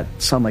voices that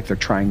sound like they're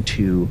trying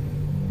to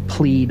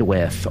plead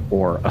with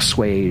or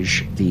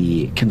assuage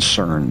the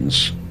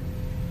concerns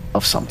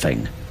of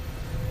something.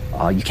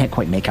 You can't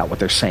quite make out what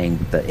they're saying,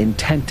 but the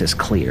intent is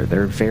clear.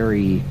 They're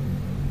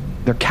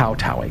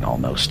kowtowing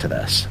almost to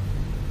this.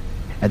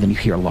 And then you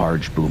hear a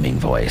large booming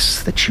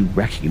voice that you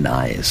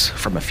recognize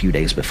from a few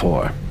days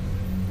before.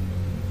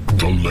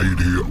 The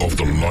Lady of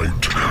the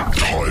Light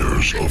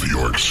tires of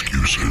your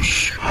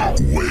excuses.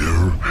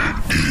 Where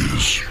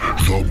is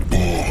the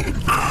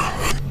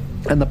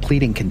book? And the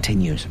pleading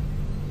continues.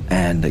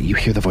 And you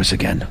hear the voice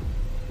again.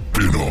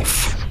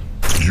 Enough.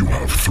 You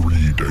have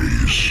 3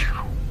 days.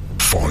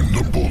 Find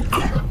the book,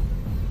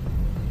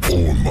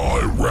 or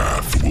my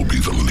wrath will be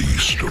the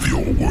least of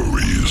your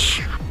worries.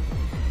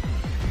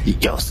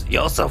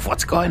 Yosef,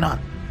 what's going on?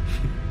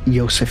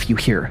 Yosef, you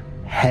hear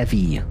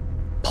heavy,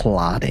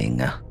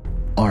 plodding,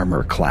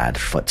 armor-clad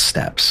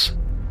footsteps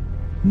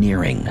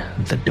nearing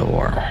the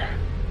door.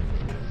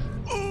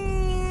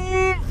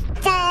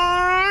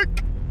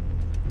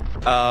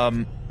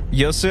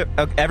 Yosef,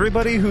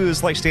 everybody who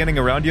is like standing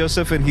around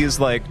Yosef and he's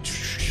like,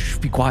 shh,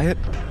 be quiet.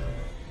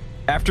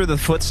 After the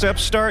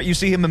footsteps start, you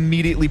see him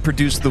immediately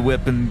produce the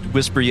whip and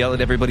whisper, yell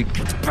at everybody,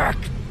 get back.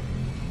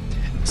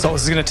 So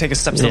is he going to take a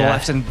step to the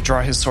left and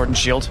draw his sword and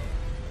shield?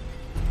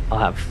 I'll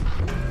have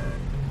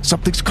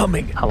something's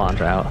coming.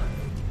 Halandra out.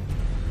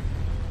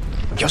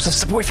 Yosef,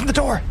 step away from the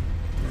door.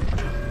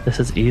 This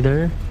is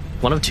either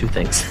one of two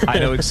things. I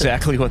know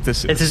exactly what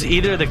this is. This is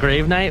either the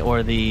Grave Knight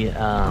or the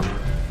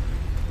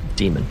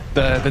demon.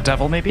 The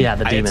devil, maybe? Yeah,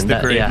 the demon. It's the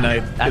Grave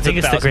Knight. I think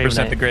it's the Grave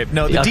Knight. The Grave.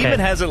 No, the demon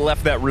hasn't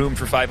left that room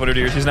for 500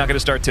 years. He's not going to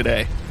start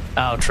today.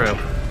 Oh, true.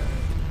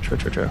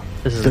 True.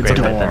 This is The the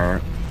Grave Knight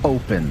door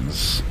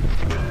opens.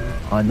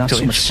 Not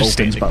so much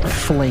opens, but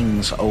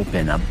flings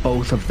open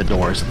both of the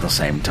doors at the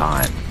same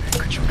time.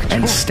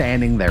 And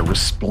standing there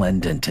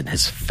resplendent in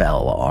his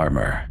fell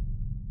armor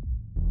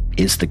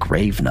is the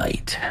Grave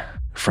Knight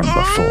from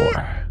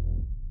before.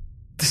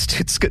 This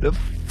dude's gonna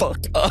fuck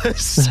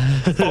us.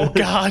 Oh,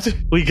 God.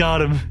 We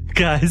got him,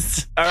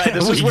 guys. All right,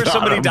 this is where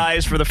somebody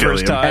dies for the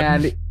first time.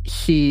 And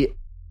he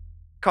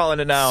calling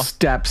it now.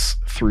 Steps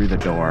through the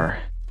door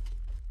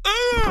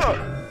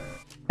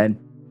and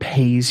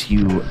pays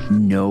you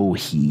no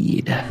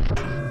heed.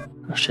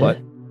 Oh, shit. What?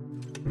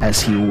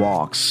 As he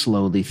walks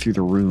slowly through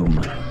the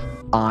room,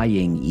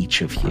 eyeing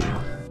each of you,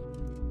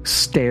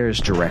 stares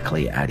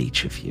directly at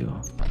each of you.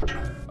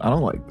 I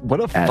don't like. What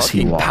a as he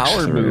fucking walks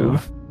power through,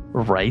 move.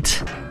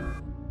 Right.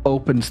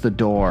 Opens the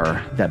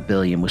door that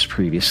Billiam was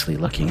previously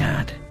looking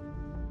at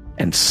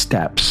and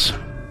steps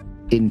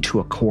into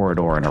a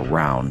corridor and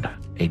around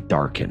a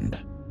darkened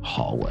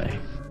hallway.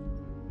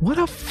 What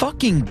a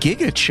fucking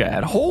Giga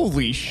Chad.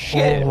 Holy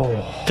shit.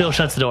 Oh. Phil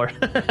shuts the door.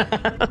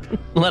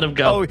 Let him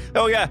go.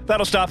 Oh yeah,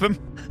 that'll stop him.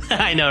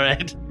 I know,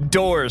 right?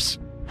 Doors.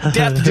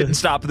 Death didn't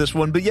stop this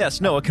one, but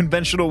yes, no, a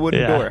conventional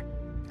wooden door.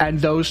 And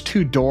those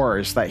two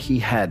doors that he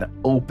had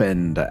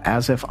opened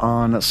as if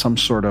on some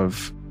sort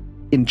of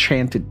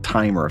enchanted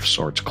timer of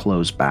sorts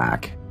close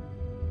back.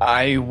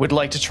 I would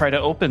like to try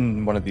to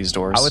open one of these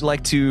doors. I would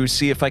like to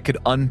see if I could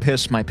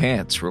unpiss my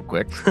pants real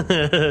quick.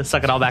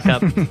 Suck it all back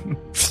up.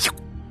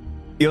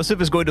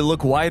 Yosef is going to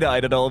look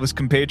wide-eyed at all of his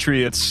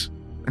compatriots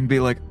and be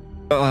like,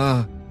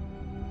 I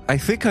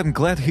think I'm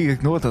glad he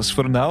ignored us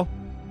for now.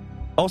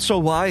 Also,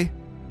 why?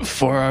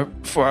 For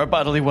our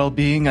bodily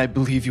well-being, I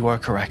believe you are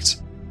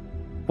correct.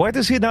 Why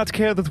does he not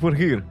care that we're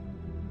here?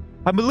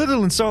 I'm a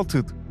little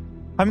insulted.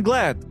 I'm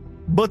glad,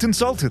 but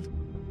insulted.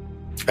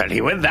 Well,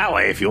 he went that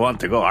way if you want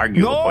to go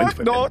argue a point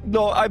with him.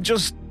 No, I'm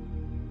just...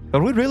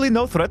 Are we really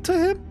no threat to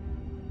him?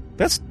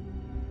 That's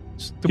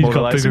He's got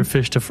demoralizing. bigger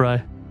fish to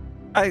fry.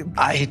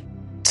 I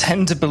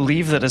tend to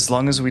believe that as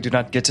long as we do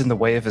not get in the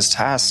way of his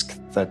task,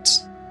 that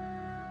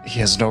he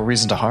has no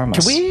reason to harm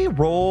us. Can we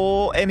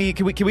roll any?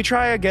 Can we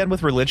try again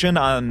with religion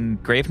on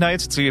Grave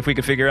Knights and see if we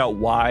can figure out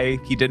why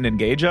he didn't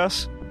engage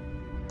us?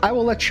 I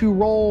will let you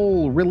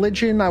roll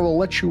religion, I will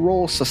let you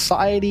roll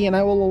society, and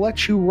I will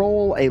let you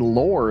roll a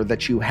lore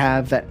that you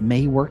have that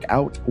may work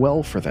out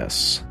well for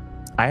this.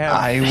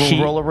 I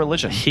will roll a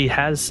religion.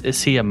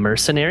 Is he a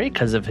mercenary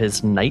because of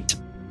his knight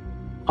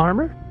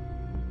armor?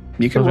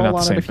 You can roll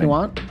on it if you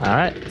want. All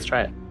right, let's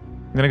try it.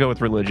 I'm going to go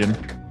with religion.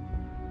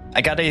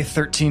 I got a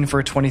 13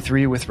 for a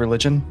 23 with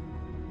religion.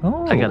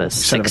 Oh, I got a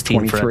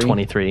 16 for a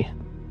 23.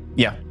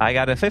 Yeah. I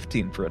got a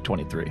 15 for a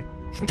 23.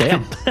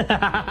 Damn.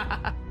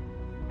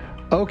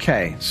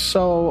 Okay,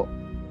 so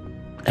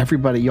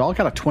everybody, you all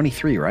got a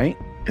 23, right?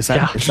 Is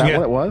that what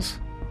it was?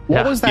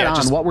 What was that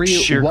on? What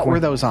were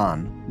those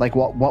on? Like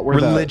what were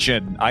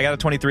religion? I got a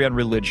 23 on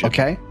religion.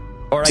 Okay.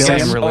 Or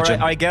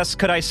I guess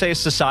could I say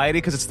society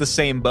because it's the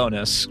same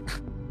bonus?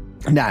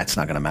 Nah, it's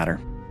not going to matter.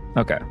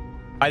 Okay.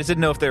 I just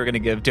didn't know if they were going to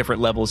give different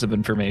levels of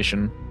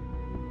information.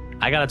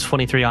 I got a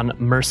 23 on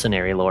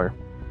mercenary lore.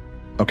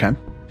 Okay.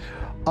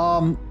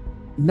 None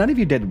of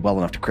you did well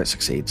enough to crit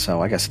succeed,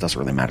 so I guess it doesn't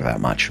really matter that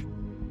much.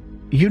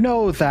 You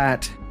know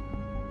that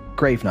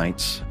Grave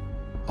Knights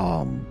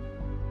are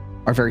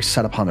very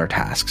set upon their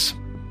tasks.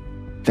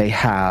 They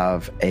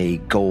have a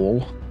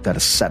goal that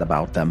is set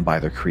about them by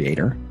their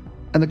creator,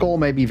 and the goal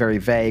may be very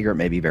vague or it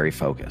may be very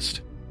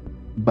focused,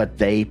 but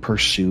they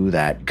pursue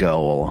that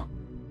goal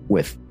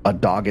with a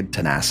dogged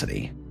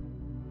tenacity,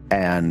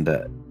 and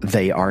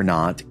they are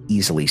not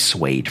easily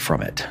swayed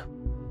from it.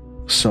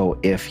 So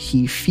if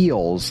he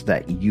feels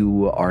that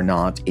you are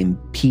not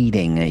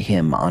impeding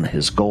him on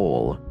his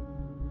goal,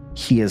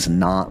 he is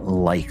not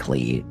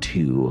likely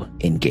to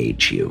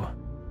engage you.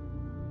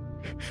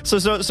 So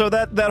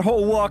that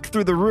whole walk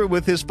through the room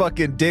with his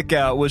fucking dick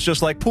out was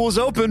just like, pool's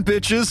open,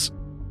 bitches.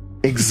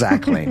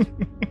 Exactly.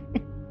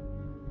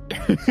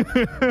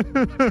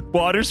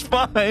 Water's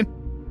fine.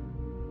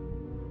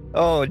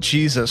 Oh,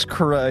 Jesus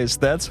Christ.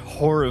 That's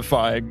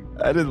horrifying.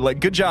 I didn't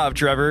good job,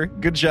 Trevor.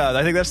 Good job.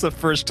 I think that's the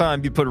first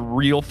time you put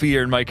real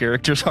fear in my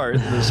character's heart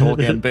in this whole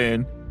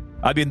campaign.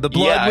 I mean, the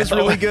blood was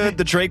really good.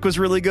 The Drake was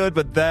really good,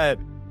 but that...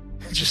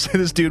 Just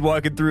this dude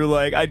walking through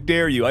like, I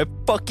dare you. I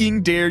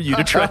fucking dare you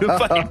to try to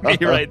fight me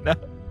right now.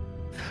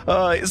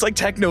 It's like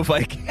techno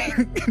Viking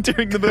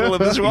during the middle of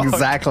this walk.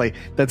 Exactly.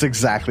 That's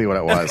exactly what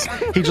it was.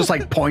 He just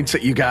like points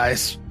at you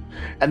guys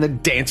and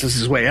then dances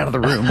his way out of the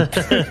room.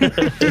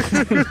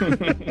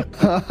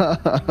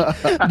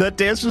 That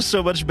dance was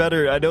so much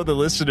better. I know the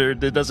listener,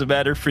 it doesn't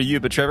matter for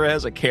you, but Trevor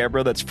has a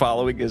camera that's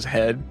following his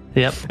head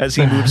as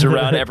he moves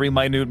around every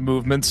minute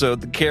movement. So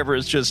the camera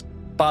is just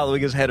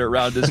following his head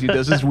around as he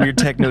does his weird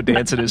techno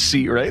dance in his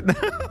seat right now.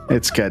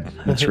 It's good.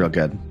 It's real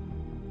good.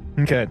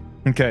 Okay.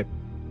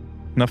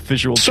 Enough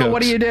visual jokes. So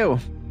what do you do?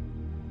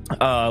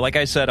 Like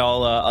I said,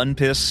 I'll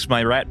unpiss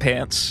my rat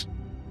pants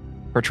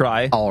or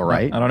try. All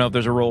right. I don't know if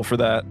there's a roll for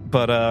that,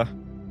 but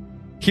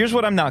here's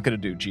what I'm not going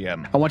to do,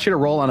 GM. I want you to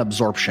roll on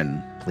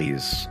absorption,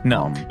 please.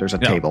 No. There's a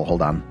table.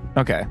 Hold on.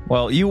 Okay.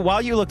 Well,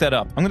 while you look that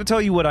up, I'm going to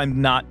tell you what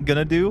I'm not going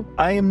to do.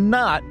 I am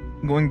not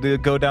going to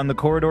go down the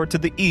corridor to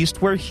the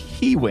east where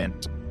he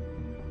went.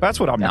 That's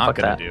what I'm not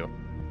going to do.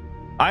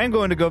 I am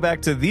going to go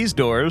back to these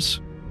doors.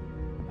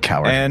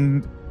 Coward.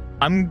 And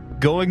I'm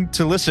going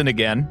to listen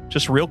again,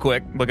 just real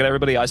quick. Look at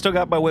everybody. I still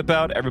got my whip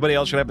out. Everybody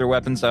else should have their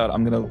weapons out.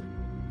 I'm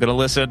gonna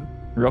listen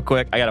real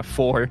quick. I got a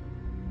 4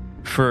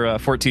 for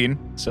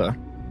 14. So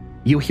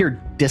you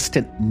hear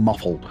distant,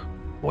 muffled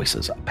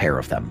voices, a pair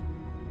of them,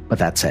 but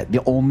that's it.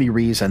 The only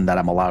reason that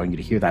I'm allowing you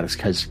to hear that is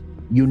because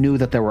you knew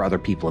that there were other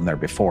people in there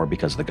before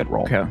because of the good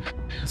roll. Okay.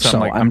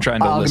 So I'm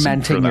trying to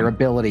augmenting your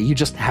ability. You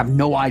just have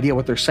no idea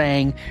what they're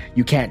saying.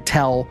 You can't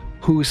tell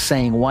who's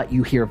saying what.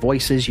 You hear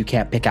voices. You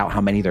can't pick out how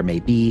many there may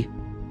be.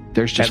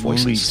 There's just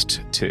voices. At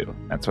least 2.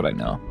 That's what I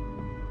know.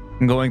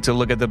 I'm going to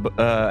look at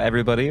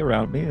everybody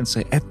around me and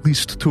say, at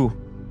least 2.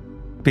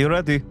 Be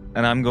ready.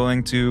 And I'm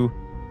going to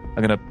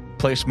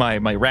place my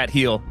rat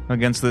heel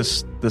against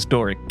this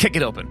door and kick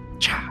it open.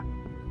 Cha.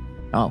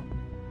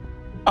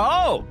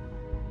 Oh!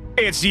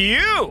 It's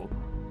you!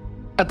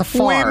 At the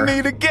far we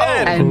meet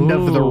again. End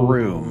of the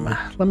room.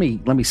 Let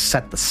me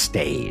set the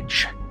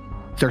stage.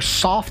 There's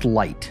soft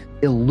light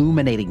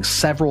illuminating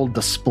several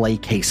display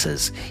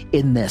cases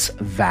in this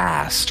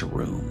vast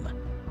room.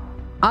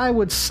 I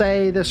would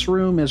say this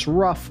room is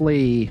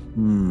roughly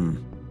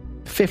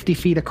 50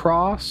 feet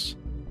across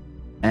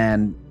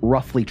and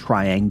roughly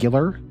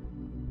triangular,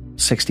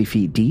 60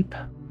 feet deep.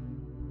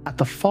 At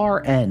the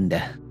far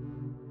end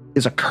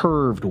is a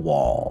curved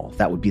wall.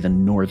 That would be the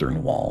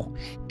northern wall.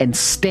 And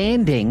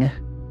standing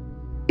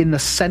in the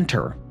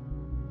center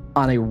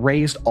on a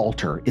raised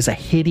altar is a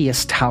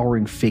hideous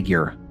towering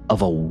figure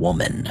of a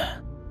woman.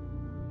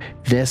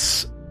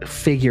 This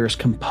figure is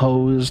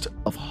composed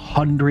of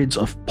hundreds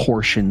of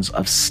portions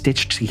of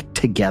stitched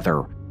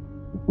together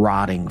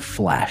rotting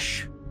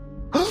flesh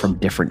from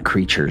different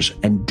creatures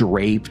and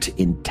draped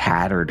in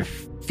tattered,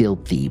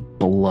 filthy,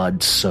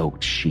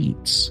 blood-soaked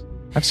sheets.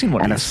 I've seen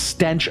one and of a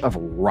stench of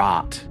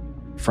rot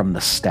from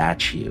the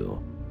statue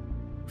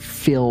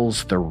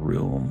fills the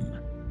room.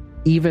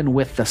 Even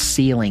with the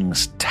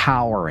ceilings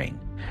towering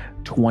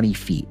 20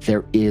 feet,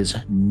 there is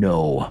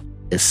no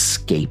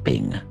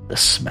escaping the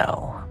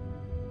smell.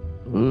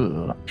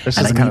 Ooh, this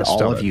and is I the kind need of all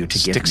stuff of you to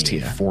give sticks me to a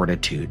you.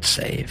 fortitude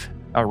save.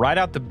 Right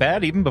out the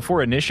bat, even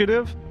before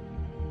initiative?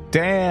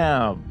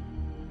 Damn.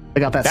 I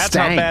got that That's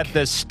stank. how bad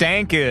the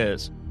stank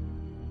is.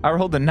 I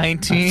rolled a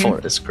 19. 4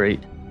 is great.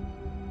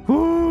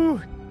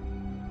 Woo.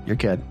 You're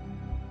good.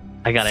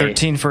 I got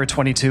 13 for a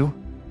 22.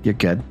 You're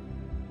good.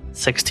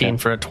 16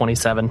 for a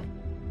 27.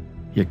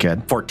 You're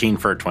good. 14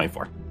 for a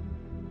 24.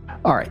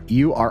 All right,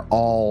 you are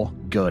all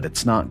good.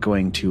 It's not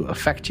going to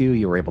affect you.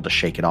 You were able to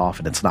shake it off,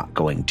 and it's not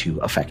going to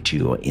affect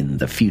you in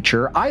the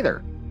future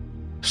either.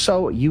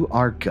 So you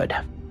are good.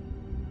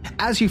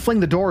 As you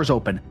fling the doors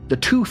open, the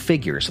two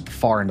figures at the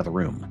far end of the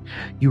room,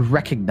 you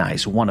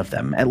recognize one of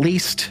them, at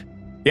least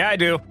Yeah, I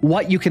do.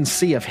 what you can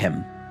see of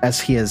him as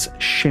he is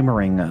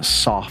shimmering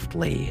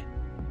softly,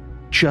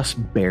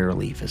 just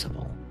barely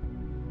visible.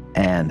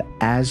 And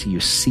as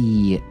you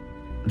see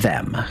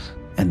them,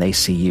 and they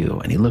see you,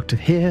 and he looked at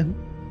him,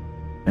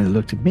 and he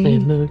looked at me. He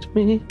looked at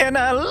me. And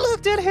I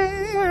looked at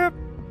him.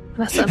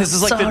 And I said, This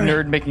is like the "Sorry."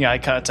 nerd making eye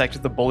contact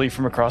with the bully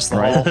from across the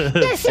hall.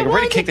 Like, we're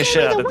gonna kick the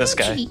shit out of this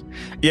guy.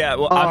 Yeah,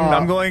 well,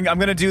 I'm going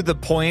to do the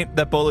point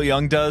that Bolo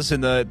Young does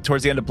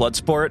towards the end of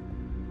Bloodsport.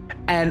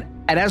 And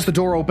as the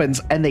door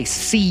opens and they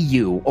see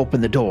you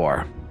open the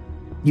door,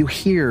 you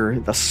hear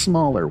the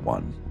smaller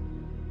one.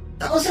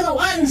 Those are the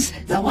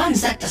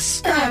ones that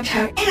disturbed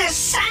her inner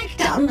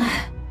sanctum.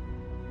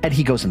 And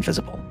he goes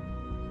invisible.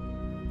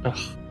 Ugh,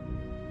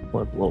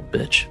 what a little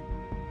bitch.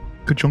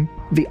 Ka-chung.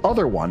 The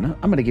other one,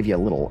 I'm going to give you a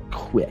little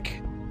quick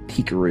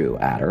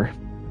peekaroo at her.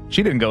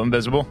 She didn't go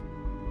invisible.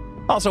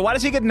 Also, why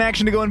does he get an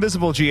action to go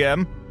invisible,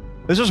 GM?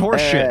 This is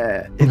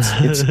horseshit.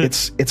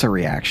 It's a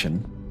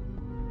reaction.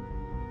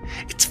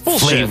 It's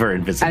flavor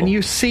invisible. And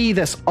you see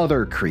this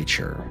other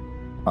creature.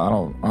 I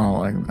don't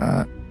like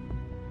that.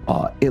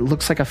 It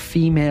looks like a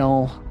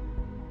female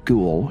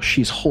ghoul.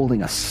 She's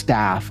holding a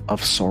staff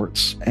of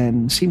sorts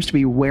and seems to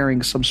be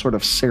wearing some sort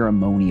of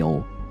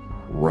ceremonial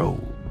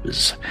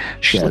robes.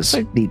 She has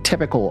the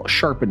typical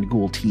sharpened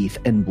ghoul teeth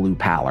and blue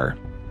pallor.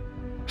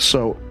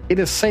 So it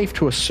is safe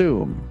to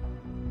assume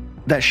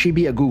that she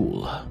be a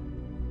ghoul.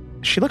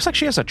 She looks like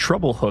she has a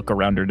trouble hook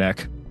around her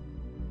neck.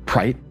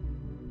 Right?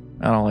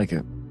 I don't like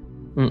it.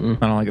 Mm-mm.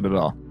 I don't like it at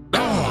all.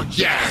 Oh,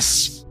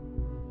 yes.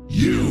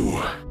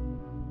 You.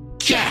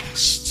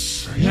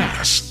 Guests.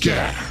 Yes,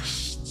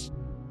 guests.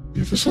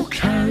 If it's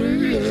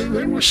okay,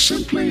 they were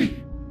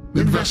simply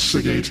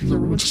investigating the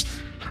ruins.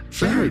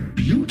 Very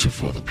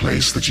beautiful, the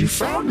place that you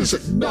found, is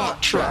it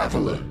not,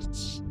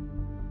 travelers?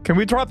 Can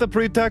we drop the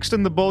pretext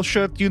and the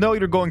bullshit? You know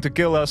you're going to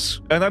kill us,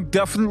 and I'm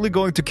definitely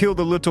going to kill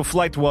the little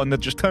flight one that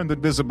just turned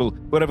invisible,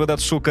 whatever that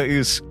suka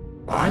is.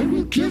 I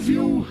will give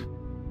you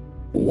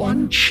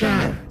one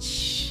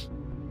chance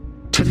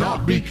to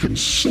not be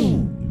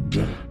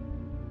consumed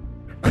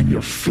and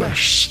your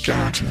flesh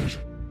scattered.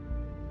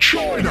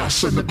 Join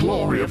us in the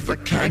glory of the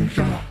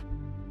Kanka.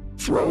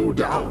 Throw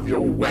down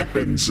your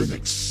weapons and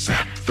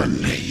accept the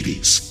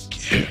lady's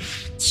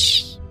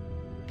gifts.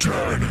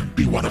 Turn and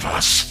be one of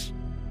us.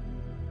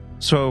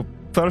 So,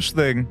 first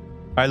thing,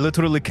 I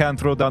literally can't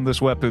throw down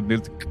this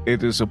weapon.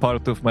 It is a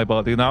part of my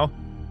body now.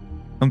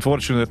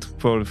 Unfortunate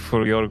for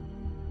your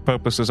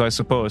purposes, I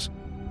suppose.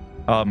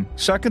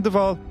 Second of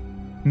all,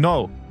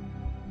 no.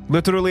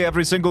 Literally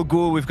every single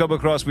ghoul we've come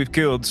across, we've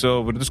killed,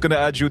 so we're just going to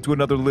add you to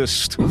another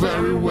list.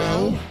 Very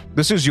well.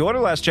 This is your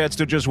last chance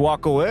to just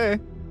walk away.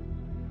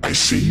 I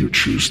see you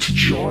choose to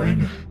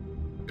join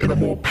in a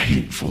more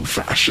painful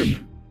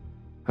fashion.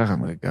 Oh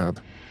my god.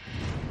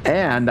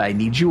 And I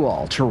need you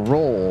all to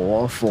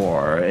roll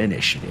for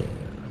initiative.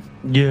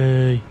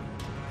 Yay.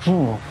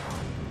 Oh,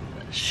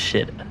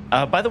 shit.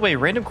 By the way,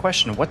 random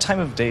question. What time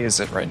of day is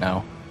it right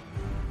now?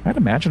 I'd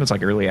imagine it's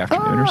like early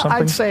afternoon or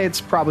something. I'd say it's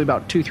probably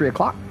about 2-3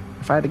 o'clock,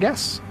 if I had to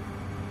guess.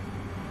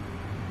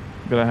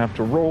 I'm gonna have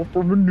to roll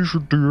for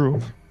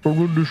initiative.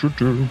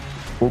 Got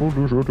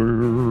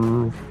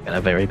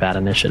a very bad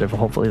initiative.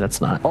 Hopefully that's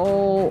not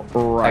All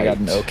right. I got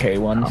an okay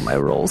one. how my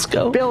rolls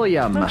go.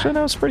 Billiam, Actually,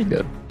 no, it's pretty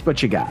good.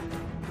 what you got?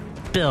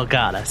 Bill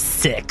got a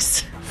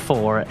 6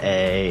 for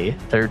a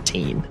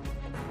 13.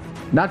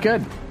 Not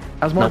good.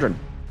 How's Mordrin?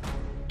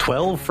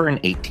 12 for an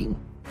 18.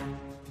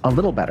 A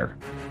little better.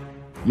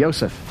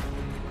 Yosef,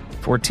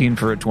 14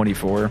 for a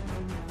 24.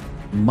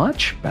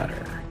 much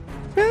better.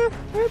 Yeah,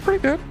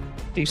 pretty good.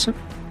 Decent.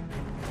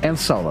 And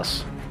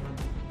Solus,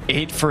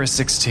 8 for a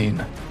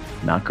 16.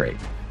 not great.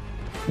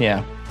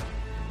 Yeah.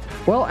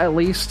 Well, at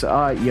least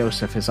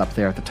Yosef is up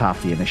there at the top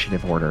of the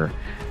initiative order.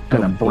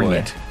 Gonna bring boy.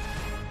 it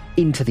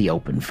into the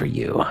open for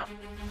you.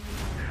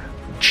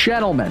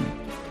 Gentlemen,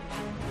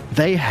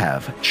 they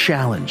have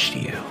challenged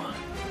you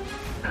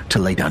to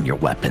lay down your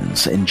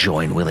weapons and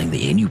join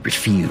willingly, and you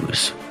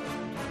refuse.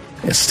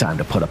 It's time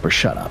to put up or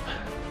shut up.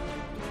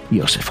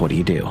 Yosef, what do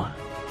you do?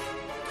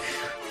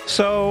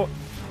 So,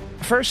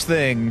 first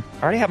thing,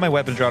 I already have my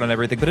weapon drawn and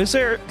everything, but is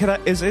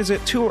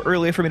it too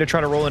early for me to try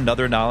to roll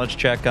another knowledge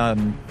check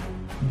on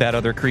that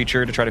other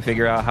creature to try to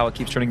figure out how it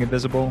keeps turning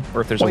invisible,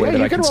 or if there's a way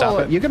that I can stop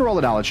it? You can roll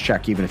a knowledge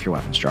check even if your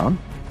weapon's drawn.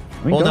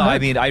 I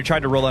mean, I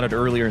tried to roll on it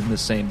earlier in the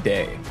same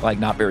day, like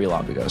not very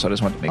long ago, so I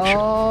just wanted to make sure.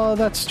 Oh,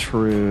 that's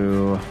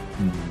true.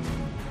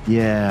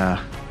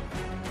 Yeah.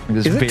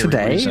 Is it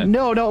today? Recent.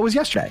 No, it was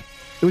yesterday.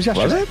 It was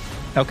yesterday. Was it?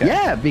 Okay.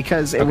 Yeah,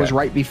 because it was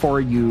right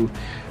before you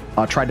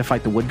tried to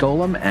fight the wood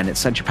golem, and it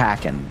sent you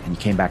packing, and you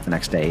came back the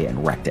next day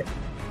and wrecked it.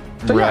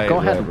 So go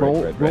ahead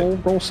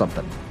and roll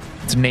something.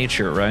 It's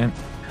nature, right?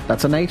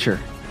 That's a nature.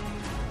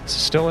 It's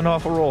still an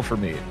awful roll for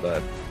me,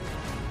 but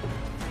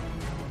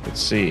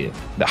let's see.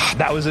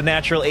 That was a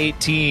natural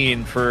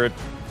 18 for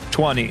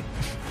 20.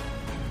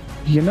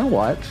 You know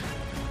what?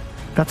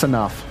 That's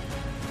enough.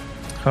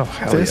 Oh,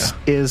 hell This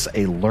is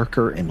a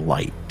lurker in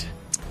light.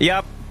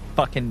 Yep.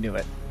 Fucking knew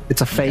it.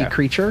 It's a fey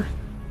creature.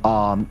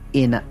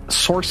 In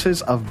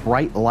sources of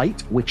bright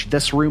light, which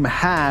this room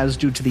has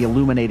due to the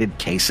illuminated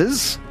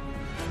cases,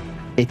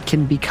 it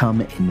can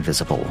become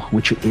invisible,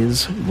 which it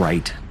is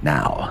right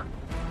now.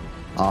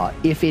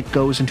 If it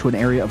goes into an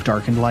area of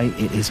darkened light,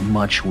 it is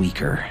much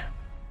weaker.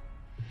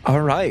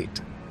 All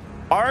right.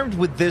 Armed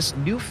with this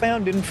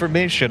newfound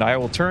information, I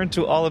will turn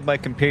to all of my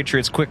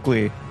compatriots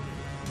quickly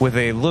with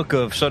a look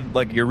of sudden,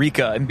 like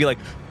eureka, and be like,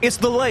 "It's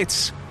the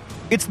lights!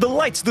 It's the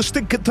lights! The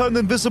stick can turn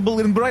invisible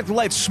in bright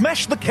light!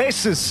 Smash the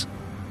cases!"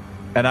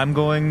 And I'm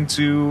going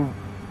to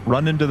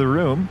run into the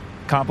room,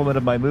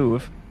 complimented my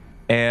move,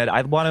 and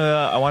I want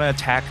to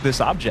attack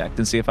this object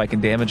and see if I can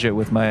damage it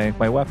with my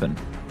weapon.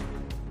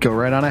 Go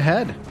right on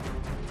ahead.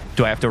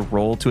 Do I have to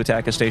roll to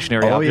attack a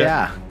stationary object? Oh,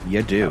 yeah,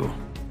 you do.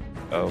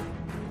 Oh.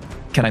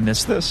 Can I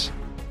miss this?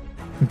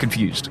 I'm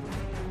confused.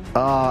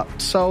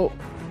 So,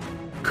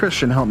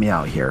 Christian, help me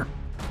out here.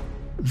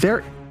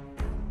 There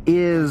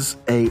is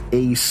a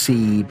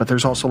AC, but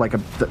there's also like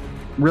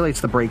really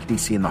it's the break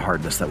DC and the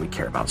hardness that we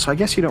care about. So I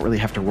guess you don't really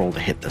have to roll to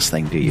hit this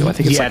thing, do you? I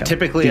think it's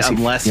typically DC,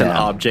 unless an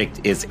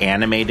object is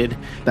animated.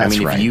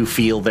 If you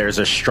feel there's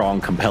a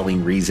strong,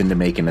 compelling reason to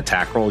make an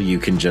attack roll, you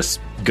can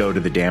just go to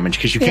the damage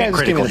because you can't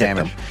critical hit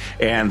them.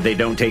 And they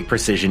don't take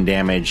precision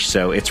damage,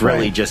 so it's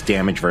really just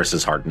damage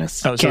versus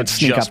hardness. Oh, so can't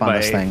sneak up on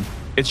this thing.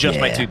 It's just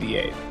my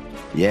 2d8.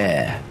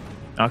 Yeah.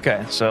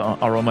 Okay, so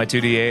I'll roll my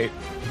 2d8.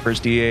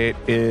 First d8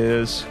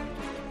 is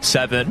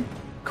 7.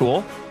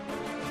 Cool.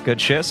 Good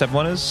shit. Second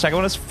one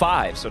is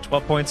 5. So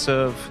 12 points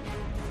of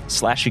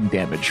slashing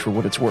damage for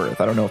what it's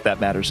worth. I don't know if that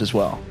matters as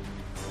well.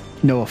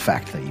 No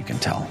effect that you can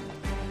tell.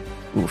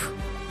 Oof.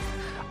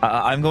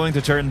 I'm going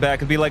to turn back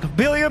and be like,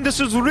 "William, this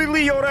is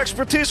really your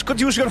expertise. Could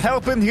use your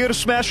help in here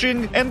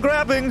smashing and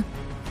grabbing."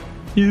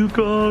 You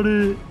got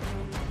it.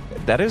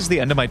 That is the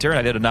end of my turn.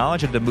 I did a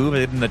knowledge, I did a move, I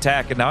did an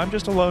attack, and now I'm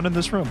just alone in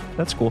this room.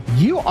 That's cool.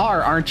 You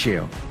are, aren't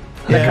you?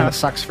 Yeah. That kind of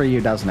sucks for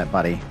you, doesn't it,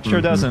 buddy?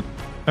 Sure doesn't.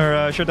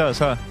 Or sure does,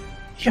 huh?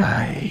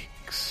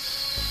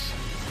 Yikes.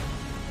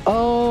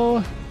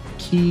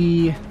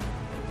 Okie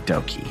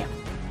dokie.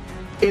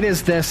 It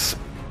is this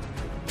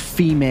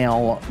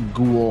female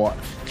ghoul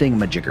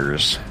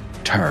thingamajigger's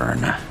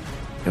turn.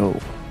 Oh.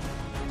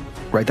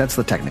 Right, that's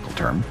the technical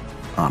term.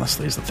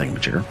 Honestly, is the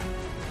thingamajigger.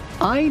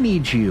 I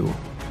need you,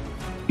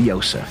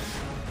 Yosef,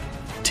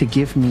 to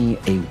give me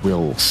a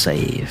will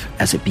save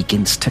as it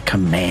begins to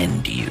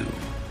command you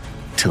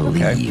to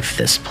leave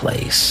this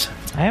place.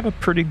 I have a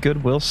pretty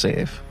good will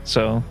save,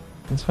 so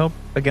let's hope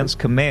against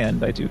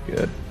command I do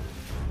good.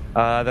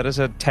 That is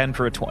a 10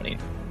 for a 20.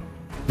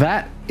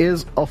 That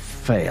is a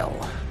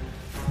fail.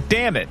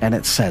 Damn it. And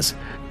it says,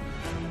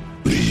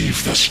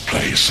 "Leave this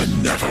place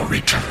and never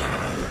return."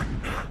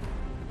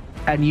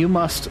 And you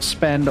must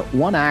spend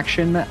one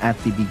action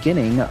at the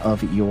beginning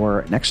of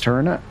your next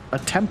turn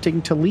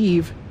attempting to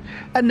leave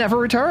and never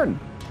return.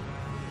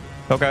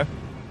 Okay.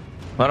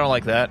 I don't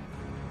like that.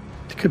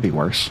 It could be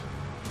worse.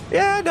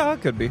 Yeah, no,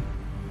 it could be.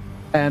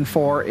 And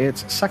for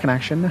its second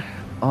action,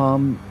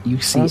 you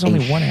see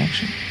only one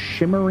action.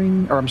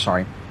 Shimmering, or I'm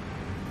sorry,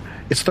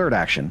 its third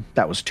action.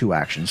 That was 2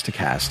 actions to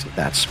cast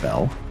that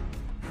spell.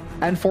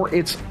 And for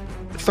its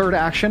third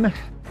action,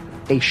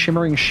 a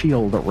shimmering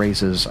shield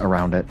raises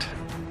around it.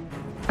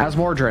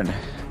 Asmordran,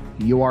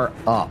 you are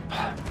up.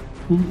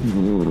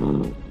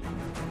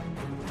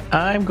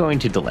 I'm going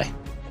to delay.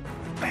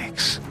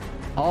 Thanks.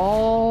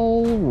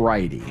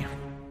 Alrighty.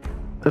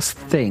 This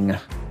thing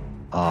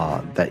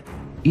that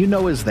you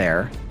know is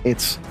there,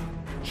 it's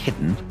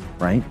hidden,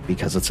 right?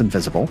 Because it's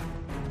invisible,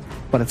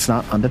 but it's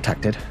not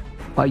undetected.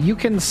 You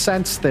can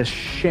sense this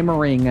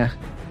shimmering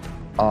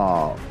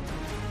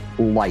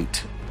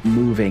light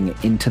moving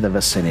into the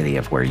vicinity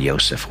of where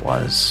Yosef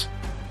was.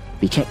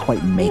 You can't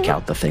quite make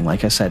out the thing.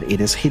 Like I said,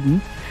 it is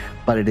hidden,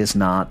 but it is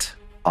not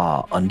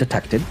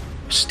undetected.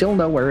 Still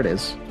know where it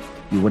is.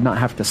 You would not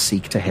have to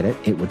seek to hit it.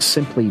 It would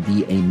simply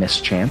be a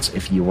mischance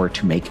if you were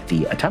to make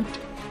the attempt.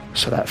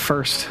 So that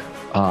first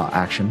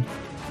action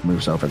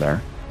moves over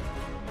there.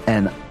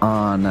 And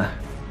on... you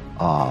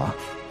know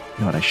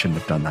what? I shouldn't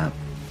have done that.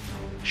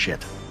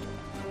 Shit.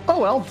 Oh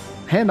well.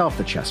 Hand off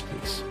the chess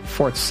piece.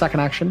 For its second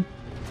action,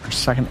 or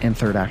second and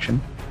third action,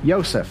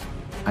 Yosef,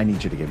 I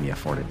need you to give me a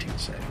fortitude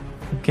save.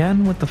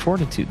 Again with the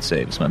fortitude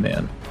saves, my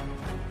man.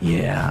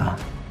 Yeah.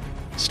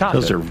 Stop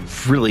Those it. are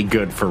really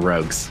good for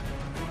rogues.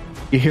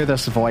 You hear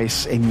this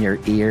voice in your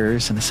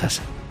ears, and it says,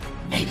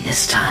 Maybe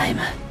this time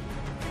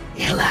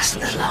it'll last a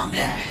little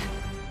longer.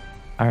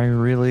 I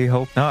really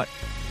hope not.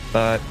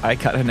 But I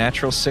got a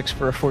natural 6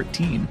 for a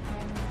 14.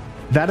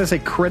 that is a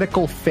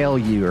critical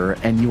failure,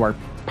 and you are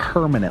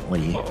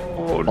permanently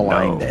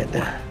blinded.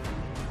 No.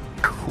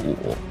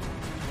 Cool.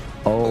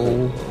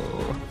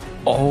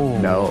 Oh,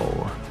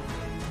 no.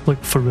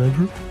 Like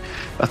forever?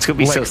 That's going to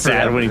be so Like sad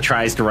forever. when he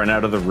tries to run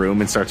out of the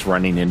room and starts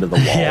running into the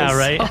walls. Yeah,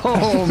 right?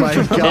 Oh, my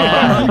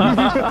God.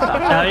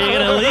 How are you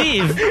going to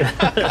leave?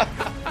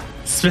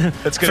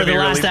 That's For gonna the be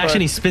last really action,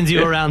 fun. he spins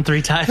you around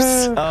 3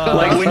 times.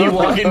 Like when you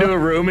walk into a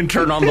room and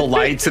turn on the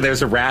lights and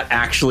there's a rat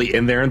actually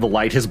in there and the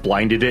light has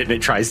blinded it and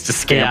it tries to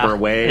scamper Yeah.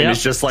 away and Yep.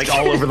 it's just like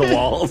all over the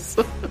walls.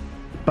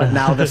 But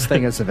now this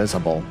thing is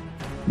invisible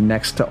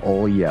next to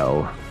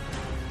Olyo.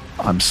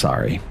 I'm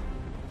sorry.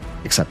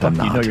 Except I'm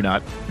not. You know you're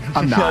not.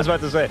 I'm not. I was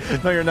about to say,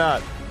 no, you're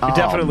not. You're Oh,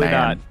 definitely man.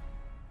 not.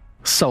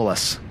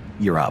 Solus,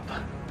 you're up.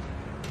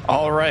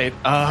 All right.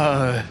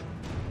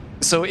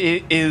 So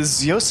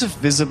is Yosef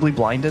visibly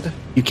blinded?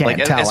 You can't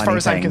like, tell as far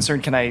as I'm anything.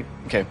 concerned, can I?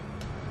 Okay.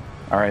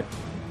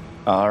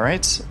 All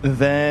right.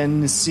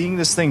 Then seeing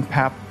this thing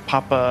pop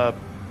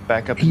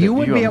back up. You into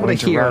would view, be I'm able to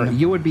going hear. run.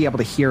 You would be able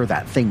to hear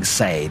that thing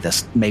say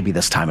this. Maybe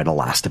this time it'll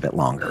last a bit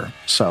longer.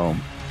 So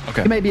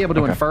Okay. you may be able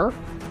to Okay. infer.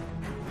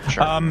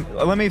 Sure.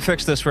 Let me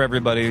fix this for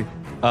everybody.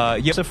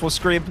 Yosef will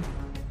scream,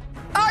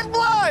 I'm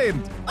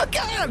blind!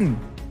 Again!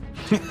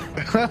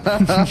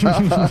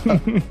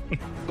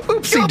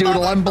 Oopsie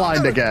doodle, I'm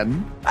blind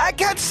again. I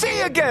can't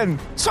see again!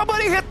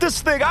 Somebody hit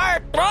this thing!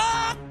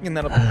 And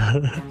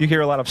then you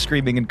hear a lot of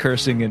screaming and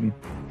cursing and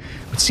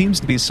what seems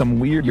to be some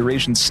weird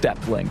Eurasian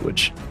steppe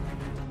language.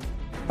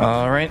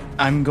 All right.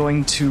 I'm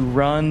going to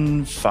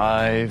run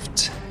 5,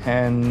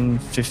 10,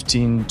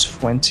 15,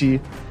 20,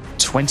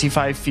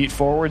 25 feet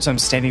forward. So I'm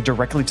standing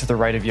directly to the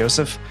right of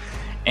Yosef.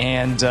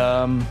 And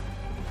I'm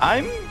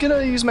going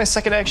to use my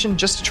second action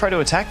just to try to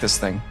attack this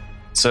thing.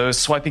 So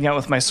swiping out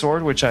with my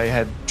sword, which I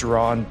had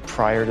drawn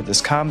prior to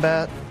this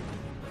combat.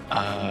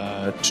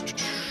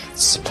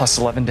 It's plus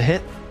 11 to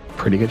hit.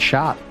 Pretty good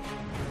shot.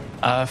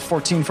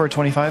 14 for a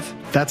 25.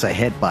 That's a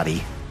hit,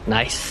 buddy.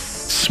 Nice.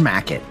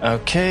 Smack it.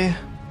 Okay.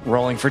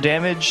 Rolling for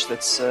damage.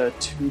 That's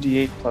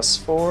 2d8 plus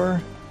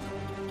 4.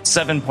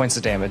 7 points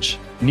of damage.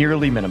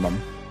 Nearly minimum.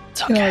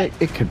 It's You know, okay.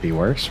 it could be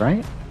worse,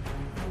 right?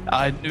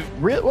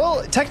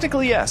 Well,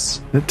 technically,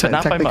 yes. Te- But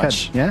not by technically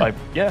much. could, yeah.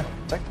 Yeah,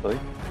 technically.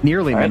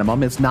 Nearly All right.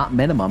 minimum is not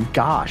minimum.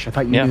 Gosh, I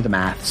thought you Yeah. knew the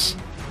maths.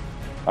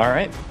 All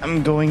right.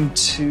 I'm going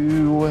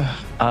to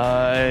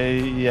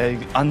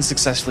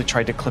unsuccessfully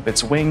try to clip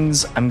its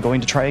wings. I'm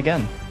going to try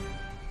again.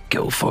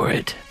 Go for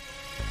it.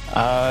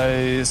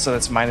 So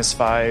that's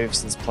 -5,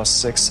 so that's plus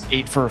 6.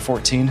 8 for a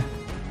 14.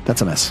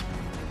 That's a miss.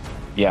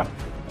 Yeah.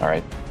 All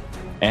right.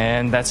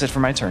 And that's it for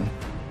my turn.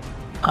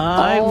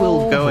 I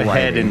will go Alrighty.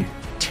 ahead and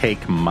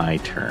take my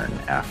turn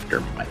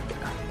after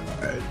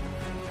Micah.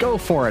 Go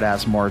for it,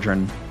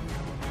 Asmordran.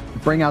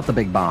 Bring out the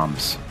big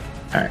bombs.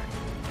 All right.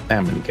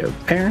 I'm going to go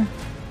there.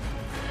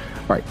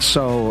 All right,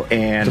 so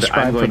And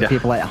describe I'm for going the to-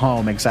 people at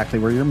home exactly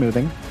where you're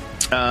moving.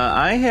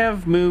 I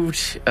have moved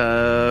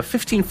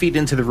 15 feet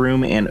into the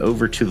room and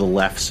over to the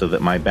left so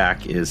that my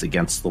back is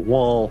against the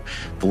wall.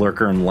 The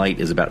lurker in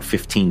light is about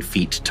 15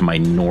 feet to my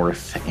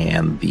north,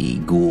 and the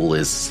ghoul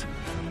would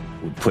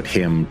put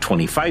him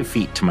 25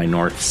 feet to my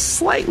north,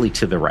 slightly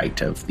to the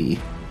right of the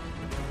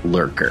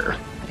lurker.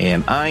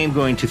 And I am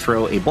going to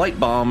throw a blight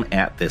bomb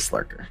at this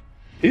lurker.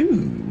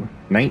 Ooh,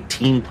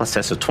 19 plus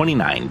that, so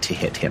 29 to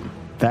hit him.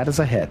 That is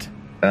a hit.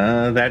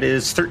 That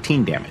is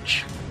 13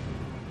 damage.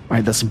 All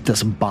right, this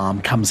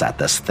bomb comes at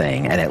this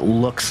thing, and it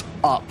looks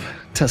up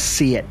to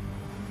see it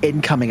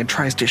incoming and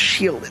tries to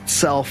shield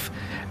itself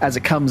as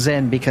it comes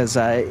in because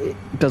it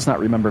does not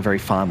remember very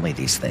fondly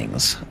these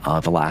things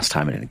the last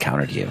time it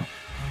encountered you.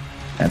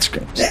 That's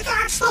good.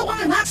 That's the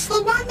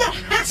one that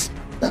has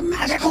the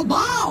magical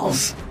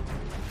balls.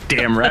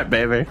 Damn right,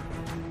 baby.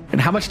 And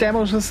how much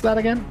damage was that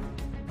again?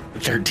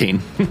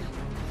 13.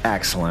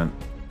 Excellent.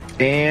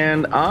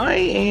 And I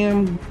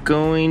am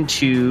going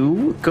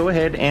to go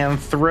ahead and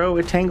throw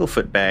a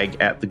Tanglefoot bag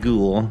at the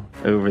ghoul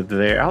over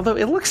there. Although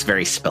it looks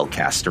very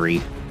spellcastery.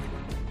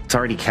 It's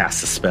already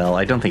cast a spell.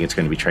 I don't think it's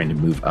going to be trying to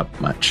move up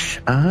much.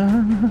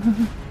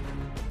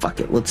 Fuck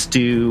it. Let's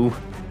do...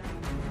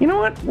 You know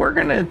what? We're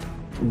going to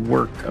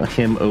work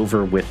him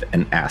over with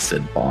an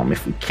acid bomb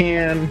if we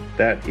can.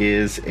 That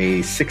is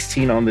a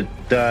 16 on the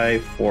die,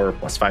 4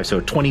 plus 5,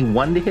 so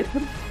 21 to hit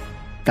him.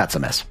 That's a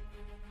miss.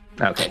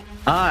 Okay.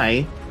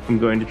 I am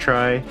going to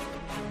try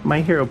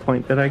my hero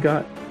point that I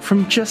got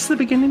from just the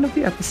beginning of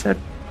the episode.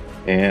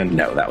 And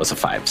no, that was a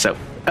 5, so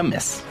a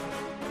miss.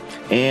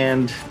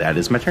 And that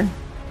is my turn.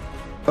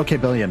 Okay,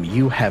 Billiam,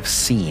 you have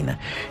seen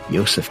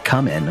Yosef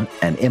come in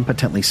and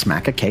impotently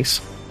smack a case.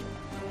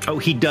 Oh,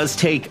 he does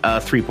take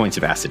 3 points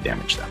of acid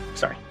damage, though.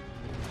 Sorry.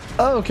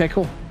 Oh, okay,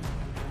 cool.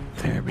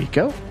 There we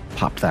go.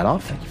 Popped that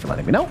off. Thank you for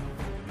letting me know.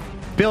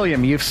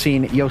 Billiam, you've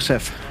seen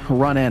Yosef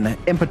run in,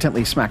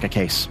 impotently smack a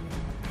case.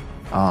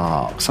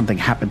 something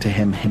happened to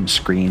him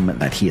scream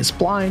that he is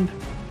blind,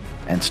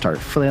 and start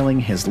flailing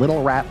his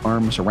little rat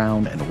arms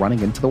around and running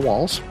into the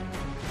walls.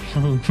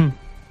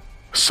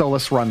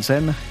 Solus runs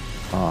in,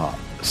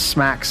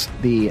 smacks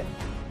the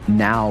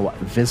now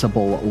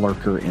visible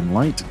lurker in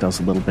light, does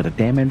a little bit of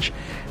damage,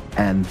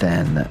 and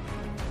then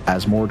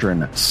as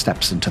Mordrin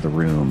steps into the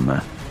room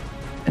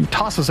and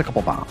tosses a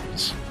couple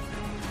bombs.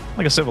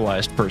 Like a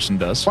civilized person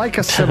does. Like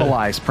a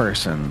civilized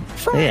person.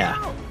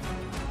 Yeah.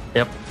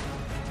 Yep.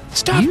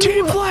 Stop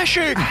team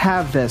flashing!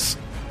 Have this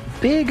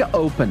big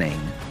opening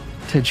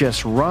to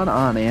just run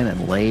on in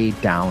and lay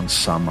down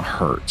some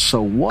hurt.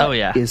 So what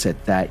is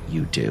it that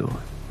you do?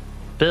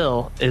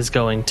 Bill is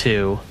going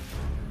to,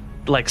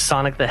 like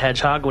Sonic the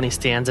Hedgehog when he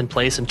stands in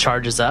place and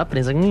charges up, and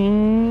he's like...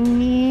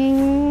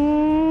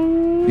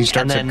 He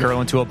starts to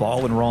curl into a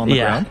ball and roll on the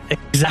ground?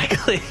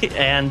 Exactly.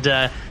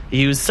 And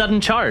use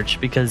sudden charge,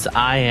 because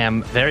I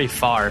am very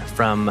far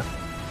from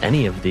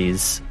any of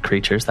these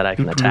creatures that I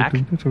can attack.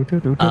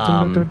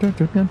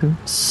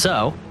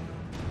 So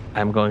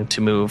I'm going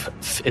to move.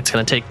 It's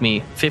going to take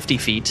me 50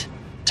 feet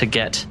to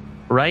get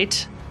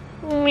right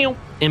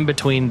in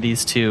between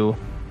these two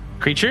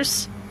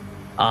creatures.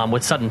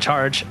 With sudden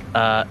charge,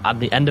 at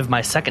the end of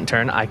my second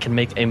turn, I can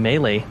make a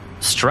melee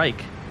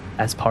strike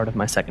as part of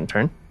my second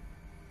turn.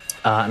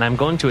 And I'm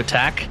going to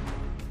attack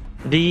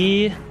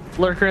the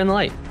lurker in the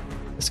light.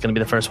 It's going to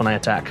be the first one I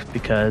attack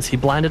because he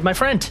blinded my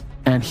friend.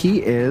 And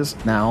he is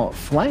now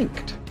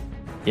flanked.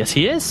 Yes,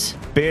 he is.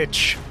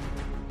 Bitch.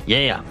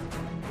 Yeah.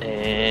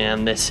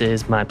 And this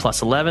is my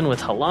plus 11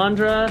 with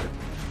Halandra.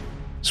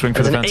 Swing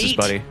for the fences,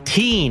 buddy.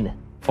 18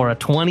 for a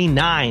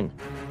 29.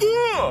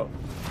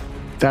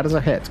 That is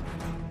a hit.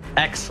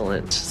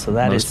 Excellent. So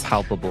that Most is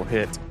palpable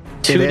hit.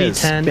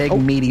 2d10. Big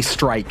meaty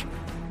strike.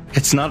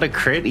 It's not a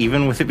crit,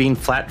 even with it being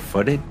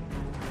flat-footed?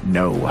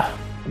 No.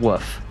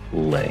 Woof.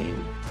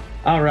 Lame.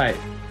 All right.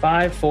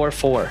 5, 4,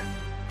 4.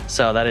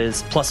 So that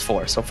is plus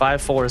 4. So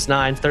 5, 4 is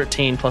 9,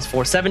 13 plus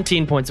 4,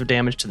 17 points of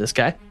damage to this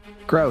guy.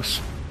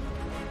 Gross.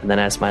 And then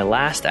as my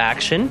last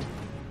action,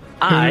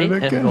 I am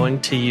going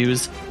to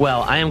use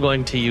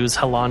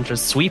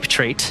Halandra's sweep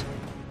trait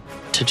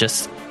to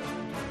just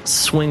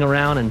swing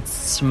around and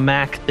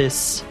smack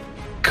this.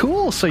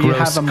 Cool. So you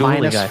have a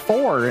minus guy.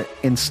 4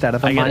 instead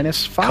of a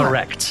minus 5.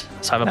 Correct.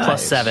 So I have a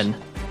plus 7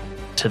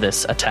 to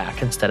this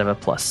attack instead of a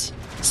plus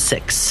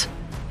 6.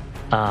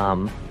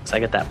 So I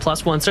get that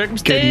plus 1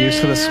 circumstance. Good use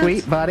for the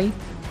sweep, buddy.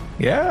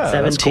 Yeah.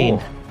 17. That's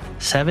cool.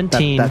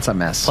 17. That's a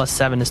mess. Plus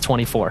 7 is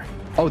 24.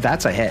 Oh,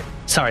 that's a hit.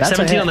 Sorry, that's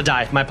 17 on the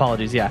die. My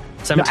apologies. Yeah.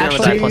 17 on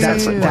the die plus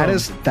 7.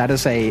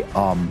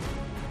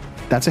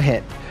 That's a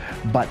hit.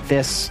 But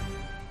this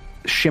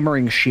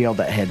shimmering shield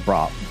that had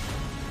brought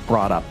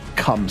up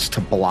comes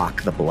to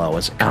block the blow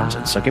as it comes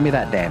in. So give me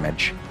that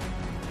damage.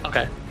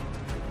 Okay.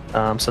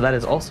 So that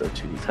is also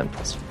 2d10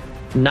 plus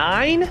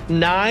 9,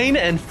 9,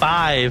 and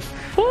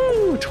 5.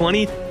 Woo!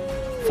 20.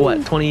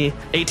 What? 20.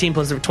 18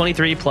 plus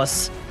 23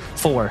 plus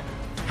 4.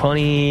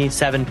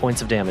 27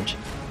 points of damage.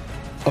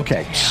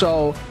 Okay,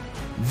 so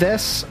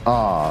this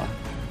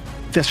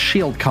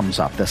shield comes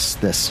up.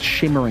 This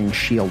shimmering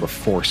shield of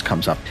force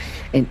comes up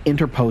and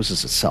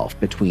interposes itself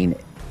between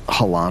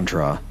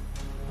Halandra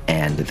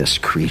and this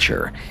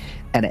creature.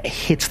 And it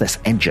hits this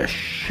and just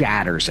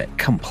shatters it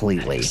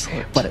completely.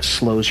 Excellent. But it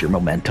slows your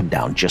momentum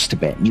down just a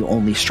bit. And you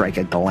only strike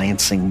a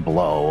glancing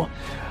blow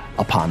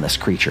upon this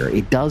creature.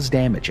 It does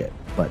damage it,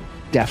 but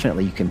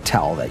definitely you can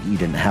tell that you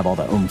didn't have all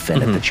the oomph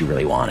in it that you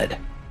really wanted.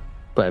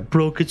 But I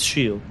broke its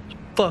shield.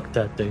 Fuck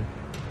that thing.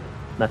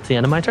 That's the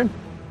end of my turn.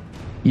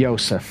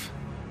 Yosef,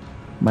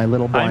 my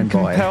little blind boy.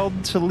 I'm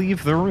compelled to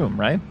leave the room,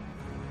 right?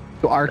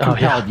 You are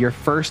compelled. Your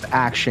first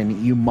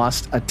action, you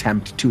must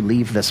attempt to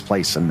leave this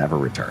place and never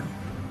return.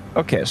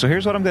 Okay, so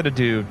here's what I'm going to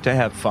do to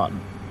have fun.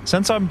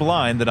 Since I'm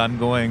blind, then I'm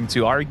going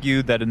to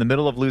argue that in the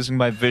middle of losing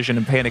my vision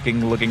and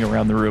panicking looking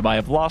around the room, I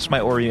have lost my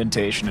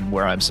orientation and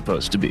where I'm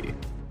supposed to be.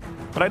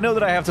 But I know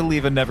that I have to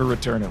leave and never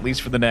return, at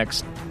least for the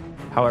next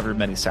however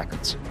many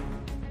seconds.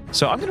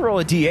 So I'm going to roll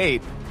a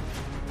d8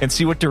 and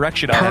see what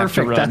direction I have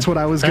to run. Perfect. That's what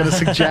I was going to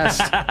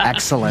suggest.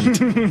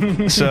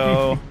 Excellent.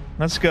 So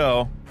let's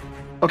go.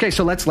 Okay,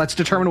 so let's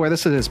determine where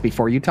this is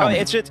before you tell me.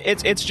 It's just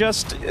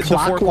the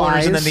four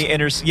corners and then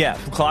the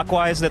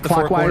clockwise that the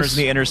four corners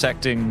and the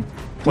intersecting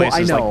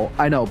places. Well,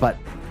 I know, but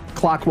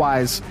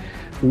clockwise,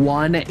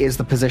 1 is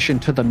the position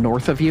to the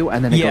north of you,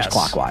 and then it goes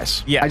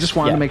clockwise. Yeah, I just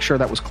wanted to make sure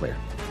that was clear.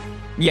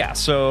 Yeah,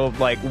 so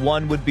like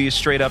 1 would be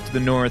straight up to the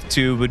north,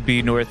 2 would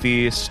be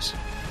northeast.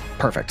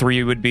 Perfect.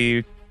 3 would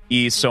be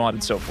east, so on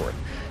and so forth.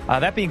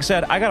 That being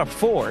said, I got a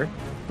 4,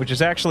 which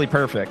is actually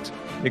perfect,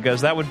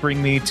 because that would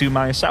bring me to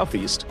my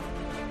southeast.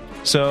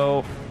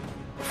 So,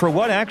 for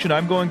one action,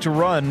 I'm going to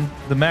run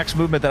the max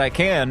movement that I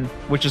can,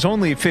 which is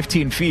only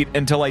 15 feet,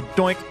 until I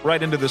doink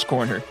right into this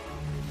corner.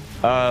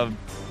 I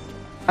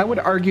would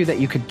argue that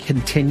you could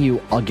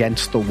continue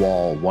against the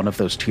wall one of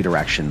those two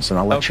directions, and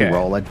I'll let you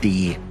roll a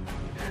D.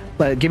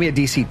 But give me a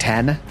DC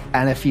 10,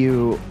 and if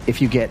you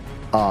get,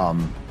 a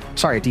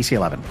DC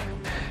 11.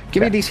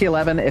 Give me a DC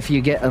 11. If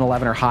you get an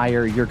 11 or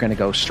higher, you're going to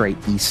go straight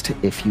east.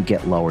 If you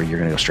get lower, you're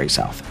going to go straight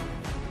south.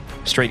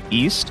 Straight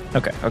east?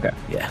 Okay.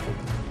 Yeah.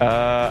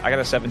 I got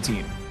a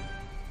 17.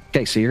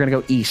 Okay, so you're going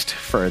to go east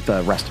for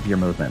the rest of your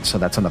movement. So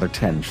that's another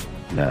 10.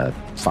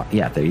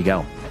 Yeah, there you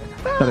go.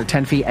 Another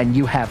 10 feet, and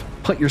you have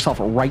put yourself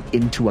right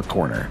into a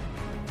corner.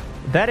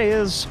 That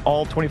is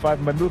all 25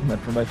 of my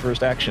movement for my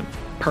first action.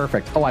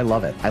 Perfect. Oh, I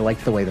love it. I like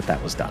the way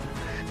that was done.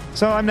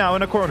 So I'm now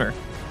in a corner.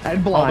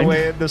 And blind. All the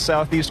way in the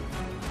southeast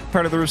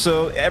part of the room.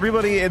 So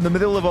everybody in the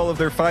middle of all of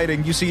their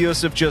fighting, you see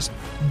Yosef just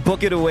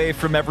book it away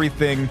from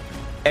everything,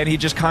 and he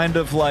just kind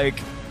of like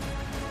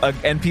an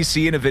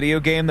NPC in a video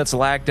game that's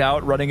lagged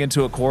out running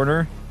into a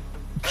corner.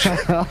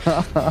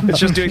 It's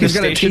just doing a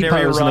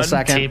stationary run. In a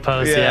second.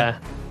 T-pose, yeah.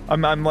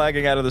 I'm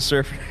lagging out of the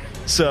server.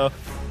 So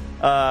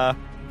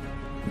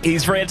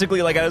he's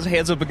frantically like got his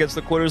hands up against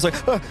the corner. He's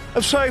like,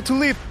 I'm trying to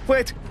leave.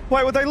 Wait,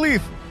 why would I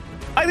leave?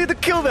 I need to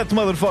kill that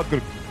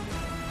motherfucker.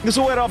 This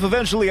will wear off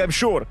eventually, I'm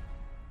sure.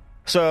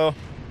 So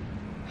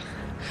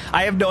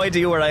I have no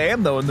idea where I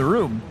am though in the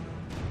room.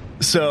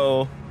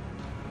 So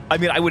I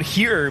mean, I would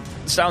hear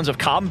sounds of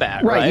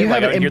combat, right? You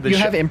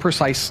have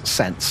imprecise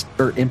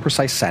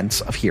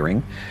sense of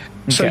hearing,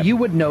 so you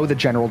would know the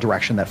general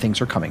direction that things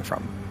are coming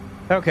from.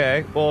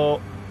 Okay, well,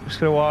 I'm just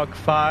gonna walk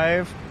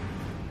 5,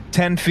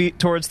 10 feet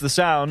towards the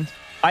sound.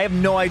 I have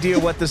no idea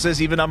what this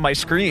is even on my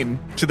screen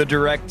to the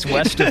direct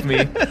west of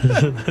me.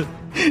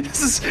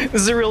 This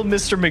is a real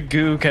Mr.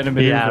 Magoo kind of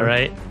maneuver. Yeah,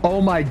 right?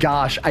 Oh my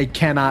gosh, I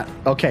cannot.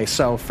 Okay,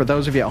 so for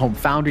those of you at home,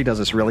 Foundry does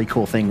this really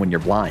cool thing when you're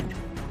blind,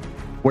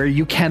 where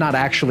you cannot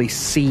actually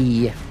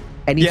see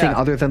anything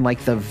other than like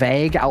the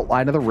vague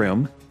outline of the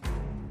room.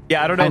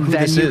 Yeah, I don't know and who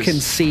then this you is. can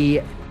see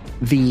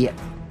the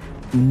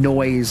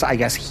noise, I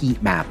guess,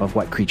 heat map of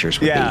what creatures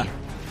would be.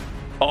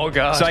 Oh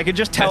god! So I can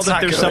just tell that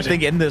there's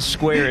something in this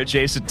square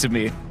adjacent to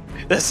me.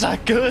 That's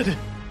not good.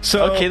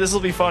 So okay, this will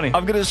be funny.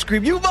 I'm gonna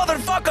scream, "You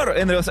motherfucker!"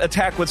 and then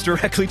attack what's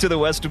directly to the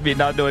west of me,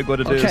 not knowing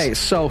what it is. Okay,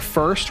 so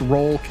first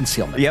roll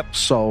concealment. Yep.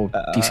 So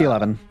DC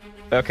 11.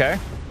 Okay.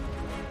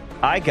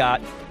 I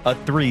got a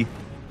 3.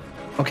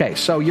 Okay,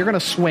 so you're gonna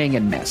swing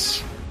and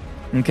miss.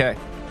 Okay.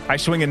 I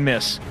swing and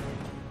miss.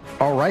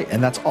 All right,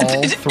 and that's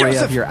all 3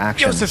 of your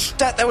actions. Joseph,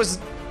 that was.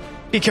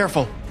 Be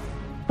careful.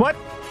 What?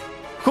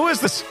 Who is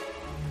this?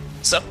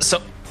 So,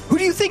 who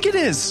do you think it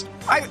is?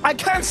 I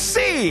can't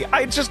see.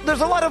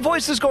 There's a lot of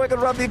voices going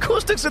around. The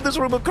acoustics in this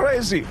room are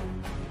crazy.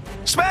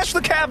 Smash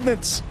the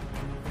cabinets.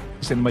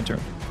 It's in my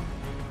turn.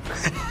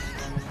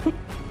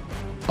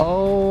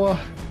 Oh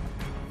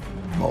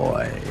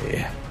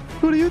boy.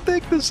 Who do you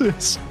think this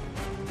is?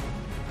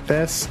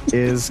 This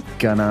is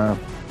gonna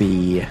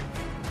be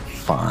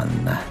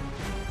fun.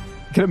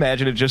 I can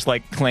imagine it just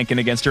like clanking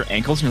against your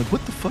ankles and you're like,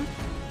 what the fuck?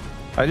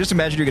 I just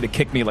imagine you're gonna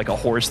kick me like a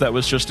horse that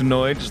was just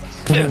annoyed. Just,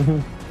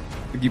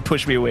 you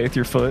push me away with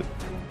your foot.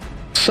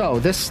 So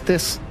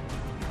this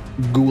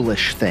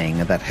ghoulish thing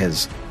that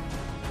has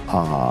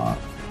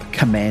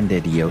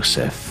commanded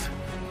Yosef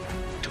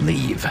to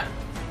leave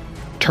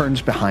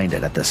turns behind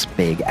it at this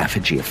big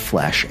effigy of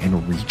flesh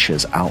and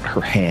reaches out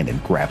her hand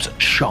and grabs a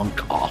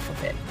chunk off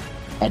of it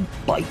and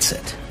bites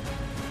it.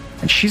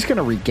 And she's going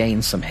to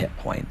regain some hit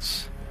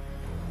points.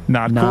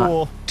 Not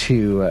cool.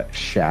 Too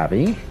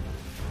shabby.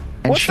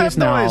 And What's she's that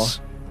noise?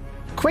 now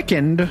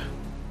quickened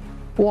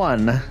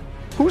 1.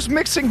 Who's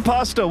mixing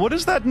pasta? What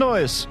is that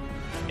noise?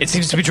 It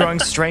seems to be drawing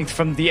strength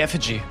from the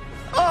effigy.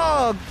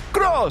 Oh,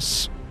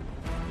 gross.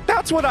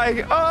 That's what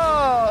I...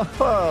 Oh,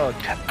 fuck.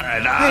 All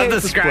right, I'll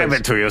describe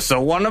it to you.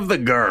 So one of the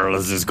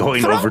girls is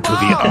going over to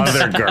the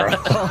other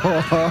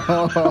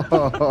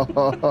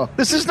girl.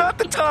 This is not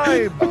the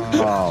time.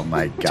 Oh,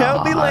 my God.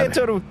 Tell me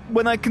later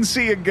when I can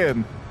see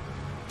again.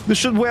 This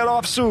should wear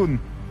off soon.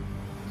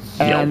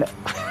 And...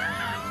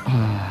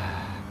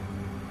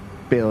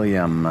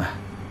 Billiam.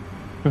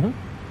 Mm-hmm.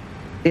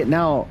 It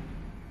now...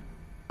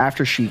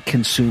 After she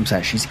consumes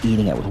that, she's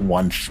eating it with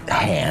one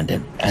hand,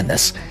 and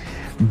this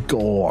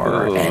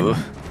gore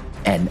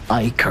and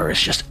ichor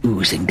is just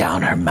oozing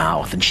down her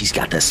mouth, and she's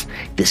got this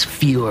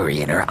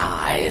fury in her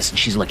eyes, and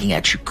she's looking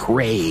at you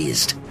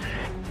crazed.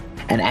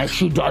 And as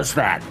she does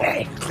that,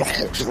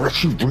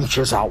 she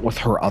reaches out with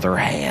her other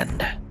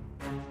hand.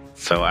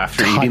 So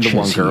after eating the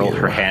one girl,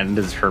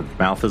 her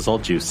mouth is all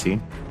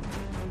juicy.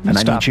 And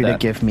I need you to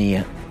give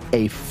me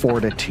a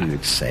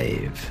fortitude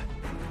save.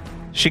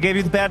 She gave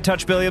you the bad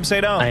touch, Billiam.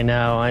 Say no. I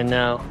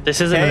know. This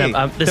isn't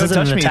this isn't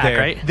touch an me attack, there.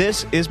 right?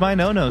 This is my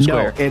no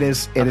square. No, it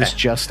is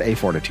just a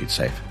fortitude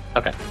save.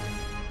 Okay.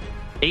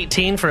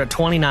 18 for a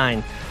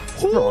 29.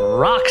 Rolling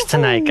rocks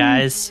tonight,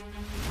 guys.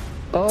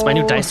 It's my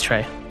new dice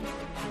tray.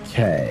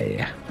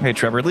 Okay. Hey,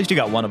 Trevor, at least you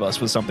got one of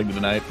us with something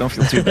tonight. Don't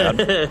feel too bad.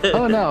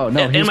 Oh, no.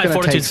 And my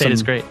fortitude save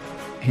is great.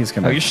 He's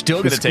gonna. You're still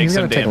going to take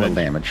some damage. Take a little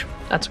damage.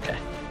 damage. That's okay.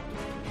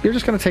 You're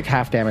just going to take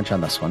half damage on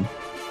this one.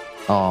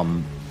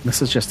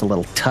 This is just a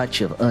little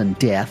touch of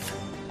undeath.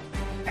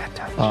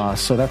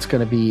 So that's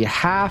going to be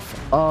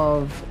half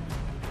of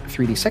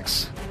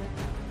 3d6.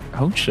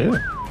 Oh, shit.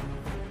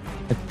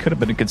 It could have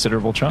been a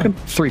considerable chunk.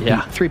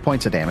 3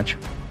 points of damage.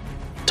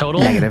 Total?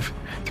 Negative.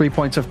 3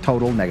 points of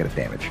total negative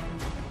damage.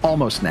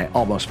 Almost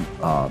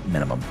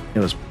minimum. It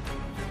was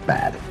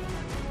bad.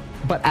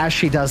 But as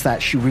she does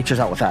that, she reaches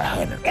out with that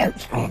hand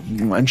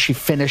and she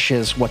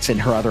finishes what's in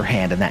her other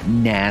hand, and that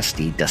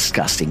nasty,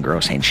 disgusting,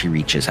 gross hand. She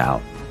reaches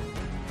out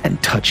and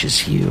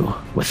touches you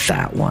with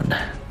that one.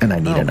 And I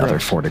need another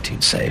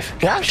fortitude save.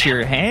 Wash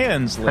your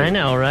hands, Luke. I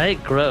know,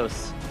 right?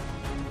 Gross.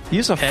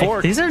 Use a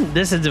fork.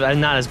 This is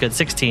not as good.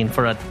 16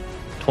 for a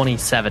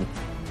 27.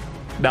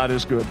 Not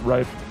as good,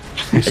 right?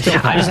 I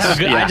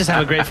just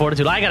have a great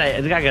fortitude. I got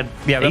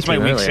yeah, that's my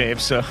weak earlier.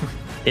 save. So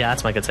yeah,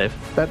 that's my good save.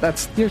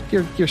 That's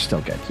you're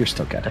still good. You're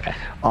still good. Okay.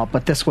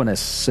 But this one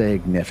is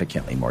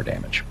significantly more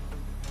damage.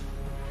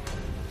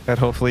 that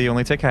hopefully you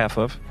only take half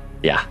of.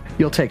 Yeah.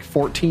 You'll take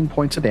 14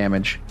 points of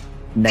damage,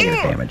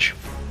 negative damage.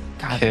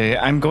 Okay,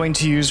 I'm going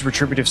to use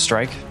Retributive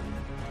Strike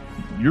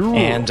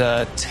and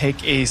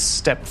take a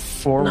step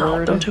forward.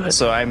 No, don't do it.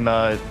 So I'm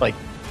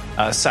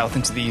south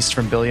into the east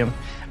from Billiam.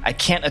 I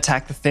can't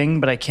attack the thing,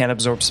 but I can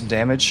absorb some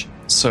damage.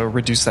 So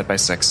reduce that by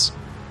 6.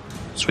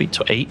 Sweet.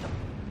 So 8.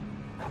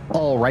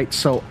 All right.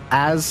 So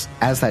as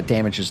that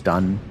damage is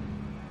done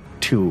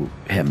to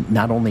him,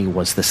 not only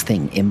was this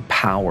thing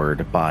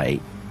empowered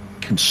by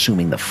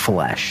consuming the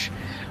flesh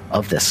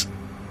of this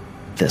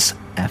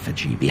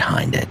effigy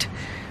behind it,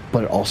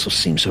 but it also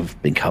seems to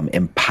have become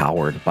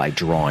empowered by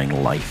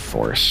drawing life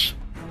force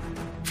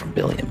from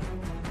Billiam.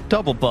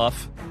 Double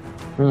buff.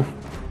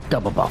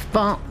 Double buff.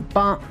 Bump,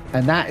 bump.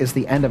 And that is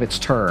the end of its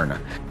turn.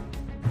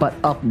 But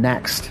up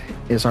next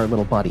is our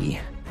little buddy,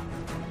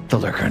 the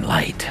Lurker in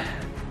Light.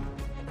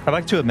 I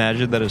like to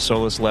imagine that as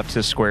Solus left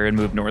his square and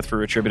moved north for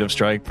Retributive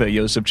Strike, that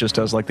Yosef just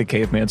does like the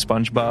caveman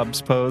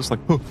SpongeBob's pose, like,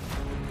 oh.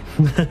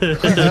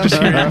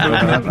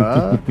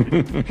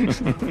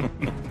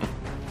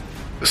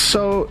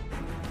 So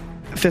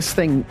this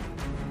thing,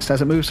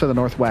 as it moves to the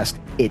northwest,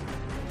 it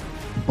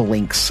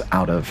blinks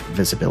out of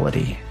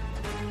visibility.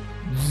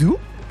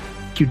 Zoop.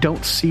 You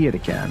don't see it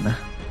again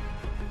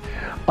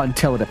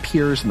until it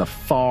appears in the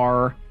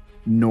far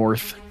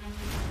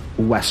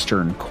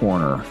northwestern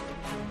corner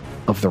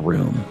of the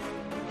room.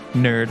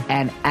 Nerd.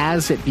 And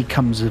as it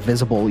becomes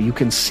visible, you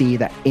can see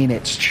that in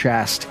its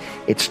chest,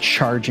 it's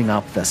charging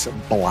up this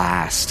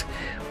blast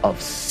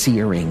of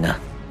searing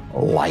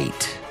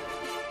light.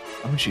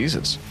 Oh,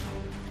 Jesus.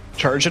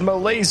 Charging my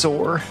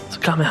laser.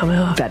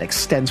 Kamehameha. That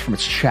extends from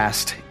its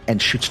chest and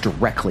shoots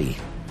directly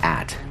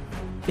at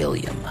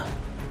Billiam.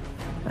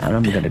 And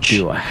I'm going to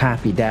do a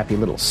happy-dappy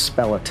little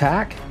spell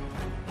attack.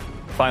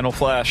 Final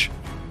flash.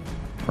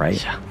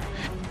 Right? Yeah.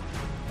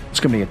 It's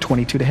going to be a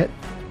 22 to hit.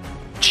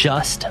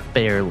 Just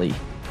barely.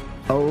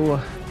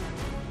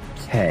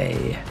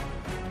 Okay.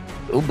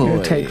 Oh, boy. You're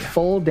going to take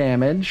full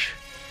damage.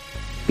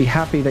 Be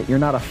happy that you're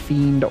not a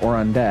fiend or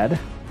undead.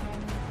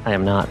 I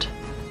am not.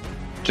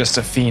 Just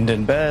a fiend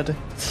in bed.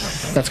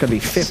 That's going to be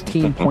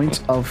 15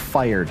 points of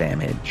fire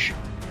damage.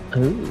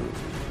 Ooh.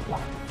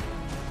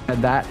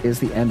 And that is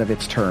the end of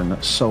its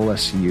turn.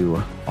 Solus,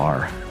 you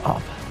are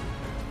up.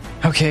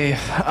 Okay,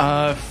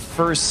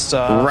 first...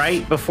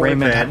 right before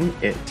Raymond then,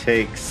 it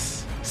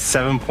takes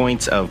 7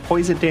 points of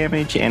poison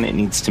damage, and it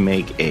needs to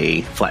make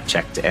a flat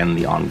check to end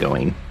the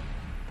ongoing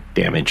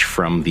damage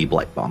from the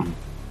Blight Bomb.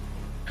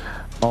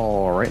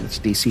 All right, it's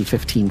DC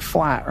 15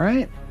 flat,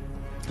 right?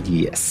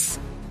 Yes.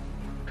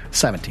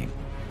 17.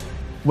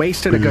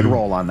 Wasted a good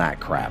roll on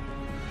that crap.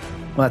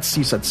 Well, that's,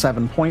 you said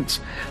 7 points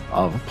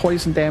of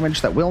poison damage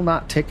that will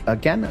not tick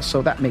again,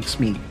 so that makes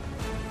me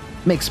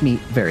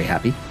very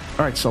happy.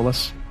 All right,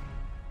 Solus.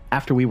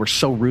 After we were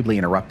so rudely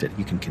interrupted,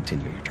 you can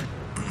continue your turn.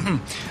 All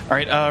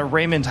right,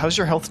 Raymond, how's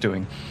your health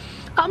doing?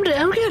 I'm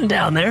getting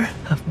down there.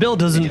 Bill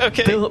doesn't.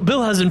 Okay.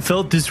 Bill hasn't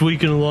felt this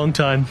weak in a long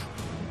time.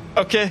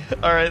 Okay,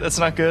 all right, that's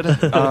not good.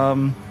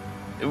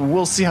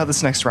 We'll see how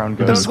this next round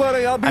goes. Don't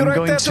worry, I'll be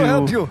right there to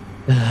help you.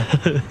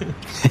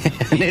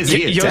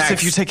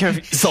 Yosef, you take care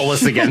of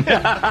Solus again.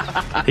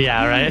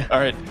 Yeah, right? All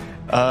right.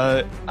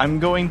 I'm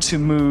going to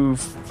move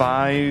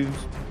 5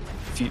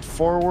 feet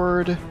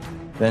forward,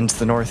 then to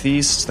the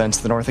northeast, then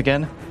to the north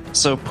again.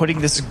 So putting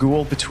this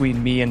ghoul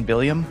between me and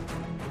Billiam.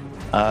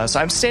 So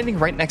I'm standing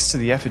right next to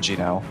the effigy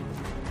now.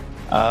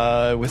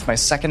 With my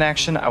second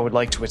action, I would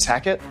like to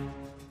attack it.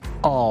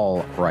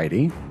 All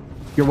righty.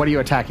 What are you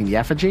attacking? The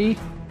effigy?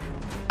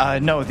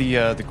 No,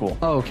 the ghoul.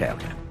 Oh, okay.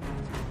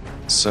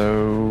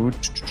 So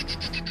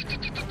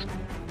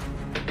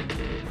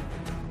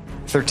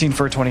 13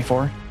 for a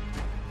 24.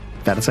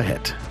 That is a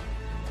hit.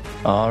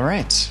 All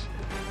right.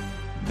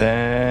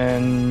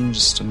 Then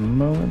just a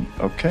moment.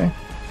 Okay.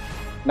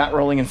 Not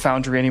rolling in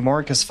Foundry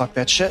anymore because fuck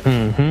that shit.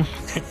 Mm-hmm.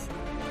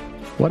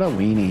 What a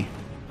weenie.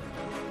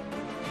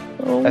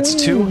 That's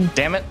 2.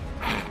 Damn it.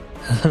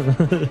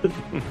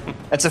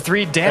 That's a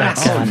 3. Damn it.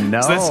 Oh,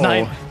 no. So that's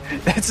 9.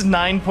 That's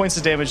 9 points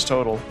of damage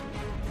total.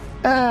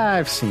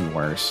 I've seen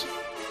worse.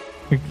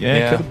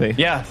 Yeah, it could be.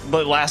 Yeah,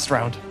 but last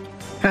round.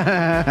 All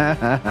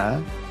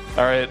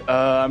right,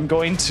 I'm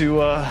going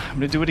to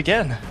do it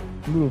again.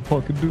 I'm gonna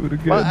fucking do it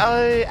again. Well,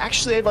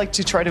 I'd like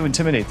to try to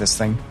intimidate this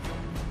thing.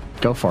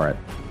 Go for it.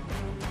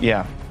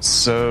 Yeah.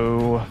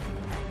 So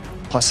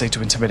 +8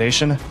 to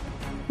intimidation.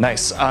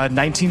 Nice.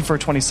 19 for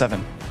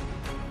 27.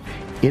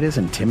 It is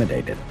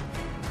intimidated.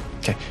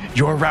 Okay.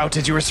 You're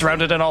routed. You are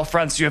surrounded on all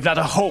fronts. You have not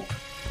a hope.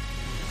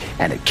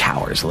 And it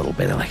cowers a little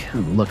bit. It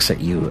looks at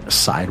you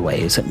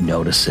sideways. It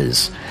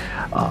notices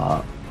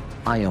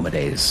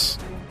Iomede's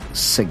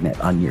signet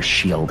on your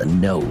shield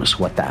and knows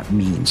what that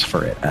means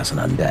for it as an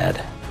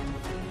undead.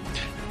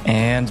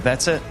 And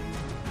that's it.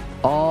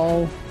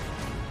 All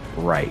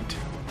right.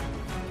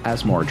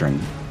 Asmordran,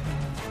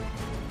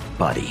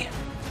 buddy.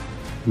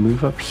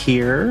 Move up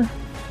here.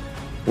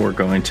 We're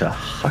going to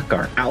huck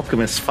our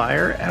alchemist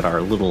fire at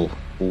our little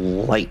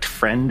light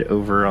friend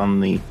over on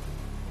the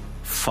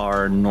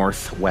far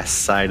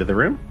northwest side of the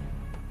room.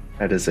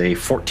 That is a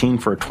 14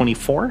 for a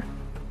 24.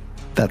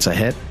 That's a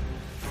hit.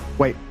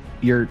 Wait,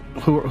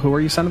 who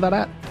are you sending that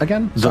at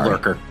again? The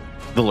lurker.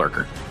 The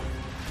lurker.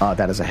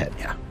 That is a hit,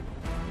 yeah.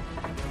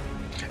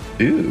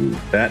 Ooh,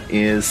 that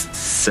is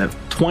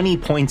 20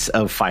 points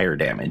of fire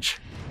damage.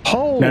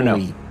 Holy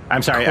No.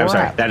 I'm sorry.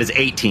 crap. That is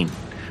 18.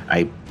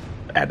 I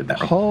added that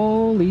wrong.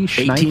 Holy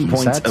shnikes. 18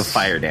 points of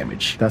fire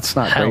damage. That's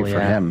not Hell great for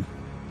yeah. him.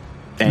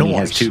 And he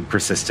has 2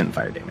 persistent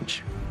fire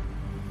damage.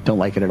 Don't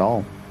like it at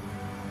all.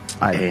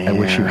 I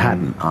wish you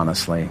hadn't,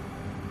 honestly.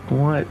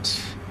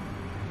 What?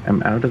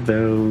 I'm out of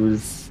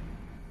those.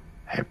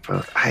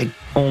 I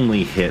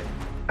only hit.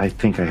 I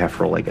think I have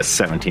to roll like a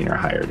 17 or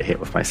higher to hit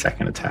with my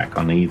second attack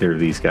on either of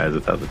these guys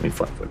without them being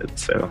flat-footed.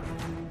 So,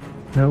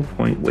 no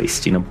point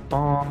wasting a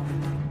bomb.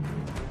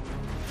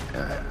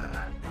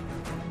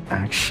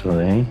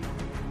 Actually,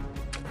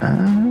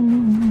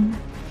 I'm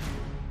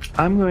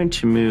going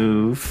to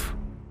move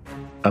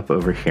up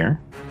over here,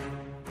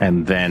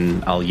 and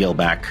then I'll yell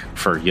back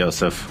for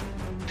Yosef.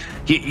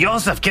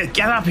 Yosef, get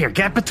up here.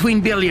 Get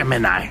between William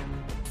and I.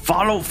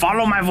 Follow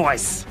my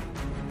voice.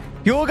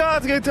 You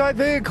got it, I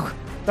think.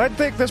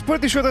 That's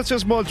pretty sure that's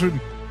just Asmordran.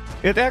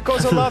 It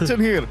echoes a lot in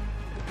here.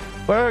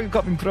 Where are you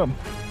coming from?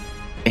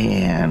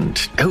 And,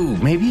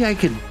 maybe I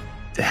could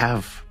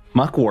have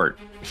Muckwort.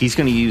 He's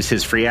going to use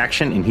his free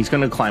action, and he's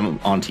going to climb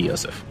onto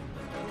Yosef.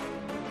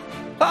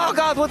 Oh,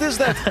 God, what is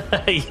that?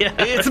 Yeah.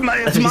 It's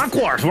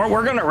Muckwort.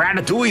 We're going to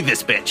ratatouille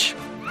this bitch.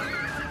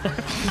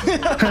 It's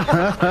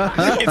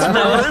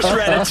reverse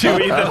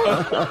Ratatouille,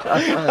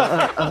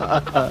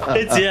 though.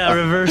 It's,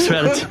 reverse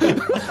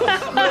Ratatouille.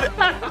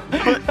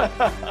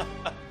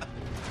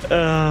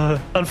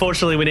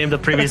 Unfortunately, we named the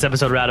previous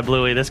episode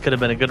Ratatouille. This could have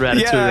been a good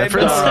Ratatouille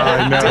reference.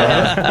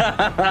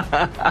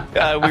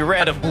 We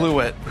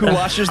Ratatouille it. Who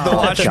washes the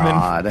Watchmen?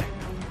 God.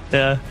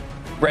 Yeah.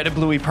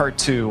 Ratatouille Part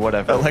 2,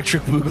 whatever.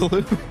 Electric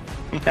Boogaloo.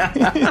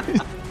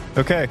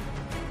 Okay.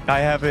 I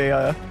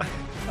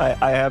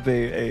have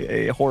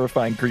a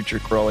horrifying creature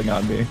crawling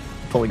on me,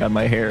 pulling on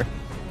my hair.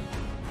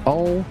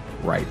 All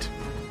right.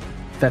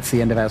 That's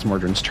the end of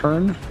Asmordran's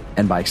turn,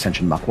 and by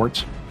extension,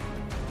 Muckwort's.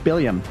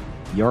 Billiam,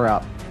 you're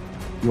up.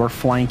 You're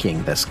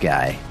flanking this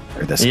guy,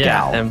 or this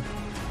gal.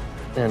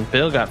 And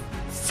Bill got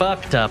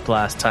fucked up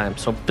last time,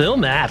 so Bill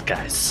mad,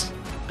 guys.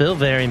 Bill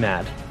very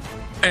mad.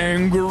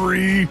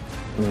 Angry.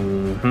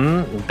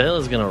 Bill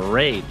is going to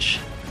rage,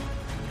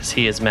 because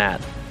he is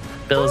mad.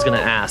 Bill is going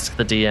to ask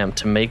the DM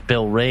to make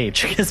Bill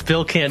rage because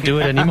Bill can't do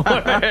it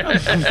anymore.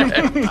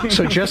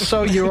 So just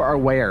so you are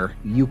aware,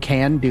 you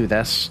can do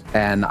this,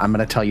 and I'm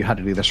going to tell you how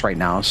to do this right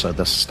now so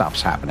this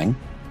stops happening.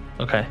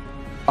 Okay.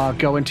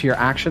 Go into your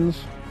actions.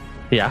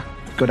 Yeah.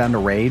 Go down to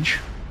rage.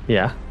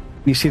 Yeah.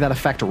 You see that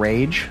effect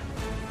rage?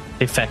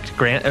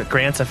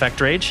 Grants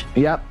effect rage?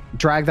 Yep.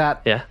 Drag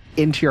that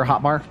into your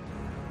hotbar.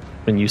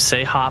 When you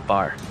say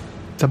hotbar.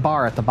 It's a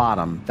bar at the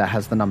bottom that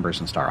has the numbers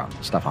and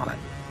stuff on it.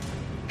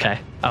 Okay.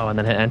 Oh, and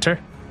then hit enter?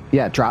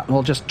 Yeah,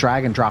 we'll just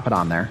drag and drop it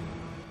on there.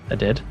 I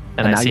did.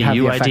 And I see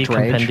UID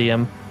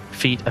compendium,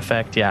 feat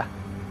effect, yeah.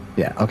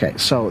 Yeah, okay.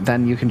 So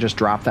then you can just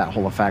drop that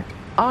whole effect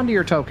onto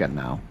your token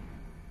now.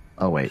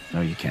 Oh, wait.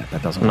 No, you can't.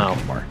 That doesn't work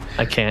anymore.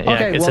 I can't. Yeah,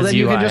 okay, well, then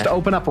you can just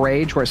open up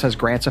Rage where it says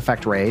Grants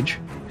Effect Rage.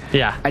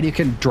 Yeah. And you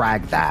can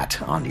drag that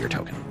onto your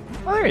token.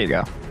 Oh, there you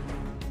go.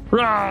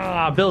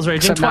 Rah! Bill's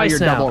raging twice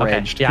now. You're double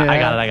raged. Yeah, I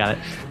got it.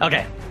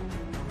 Okay.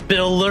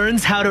 Bill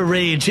learns how to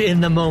rage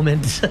in the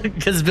moment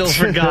because Bill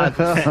forgot.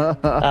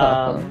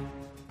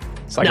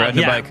 It's like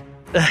riding a bike.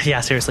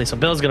 Yeah, seriously. So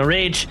Bill's gonna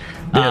rage.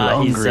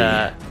 Bill he's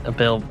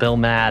Bill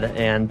mad,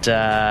 and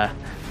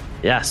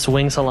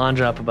swings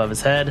Halandra up above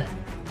his head.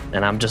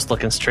 And I'm just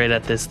looking straight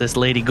at this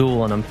lady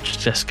ghoul, and I'm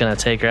just gonna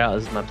take her out.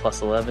 This is my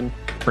plus 11.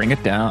 Bring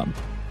it down.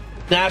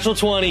 Natural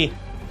 20.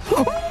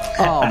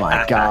 Oh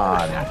my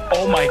god.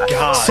 Oh my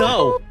god.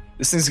 So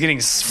this thing's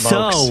getting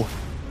smoked. So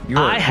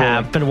I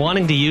have been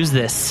wanting to use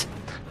this.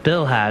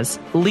 Bill has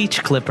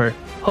Leech Clipper.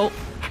 Oh.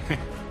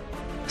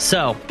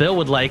 So Bill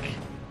would like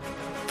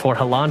for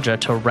Halandra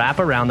to wrap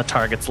around the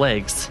target's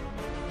legs,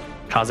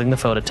 causing the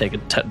foe to take a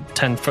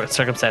 10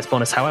 circumstance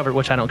bonus, however,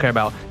 which I don't care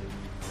about,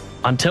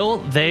 until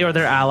they or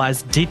their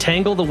allies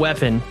detangle the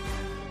weapon,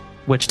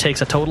 which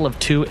takes a total of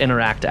 2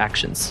 interact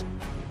actions.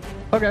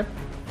 Okay.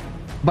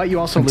 But you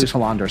also lose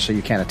Halandra, so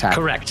you can't attack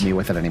me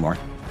with it anymore.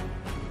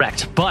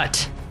 Correct.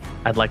 But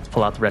I'd like to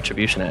pull out the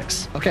Retribution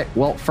Axe. Okay,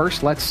 well,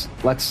 first let's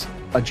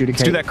adjudicate.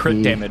 Let's do that crit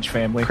the damage,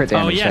 family. Crit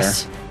damage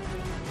yes.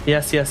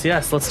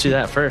 Yes. Let's do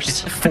that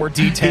first.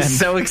 4d10. He's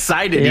so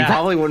excited. Yeah. He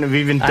probably wouldn't have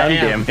even done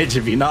damage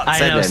if you not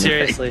said anything.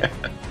 Seriously.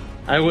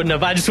 I wouldn't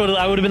have.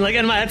 I would have been like,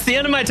 that's the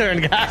end of my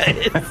turn,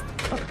 guys.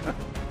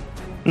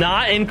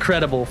 Not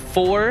incredible.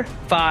 4,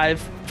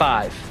 5,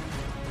 5.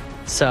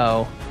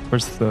 So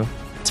Where's the...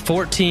 it's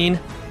 14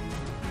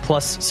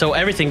 plus. So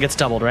everything gets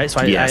doubled, right?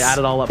 So I add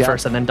it all up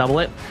first and then double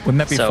it. Wouldn't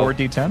that be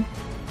 4d10?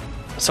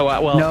 So,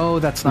 no,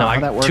 that's not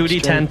how that works.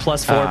 2d10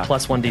 plus 4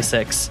 plus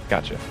 1d6.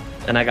 Gotcha.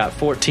 And I got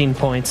 14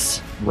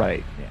 points.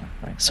 Right. Yeah.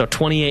 Right. So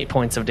 28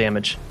 points of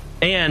damage.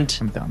 And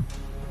I'm done.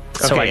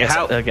 so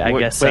okay, I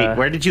guess. Wait,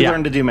 where did you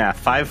learn to do math?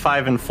 5,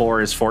 5, and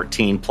 4 is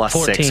 14 plus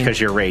 14. 6 because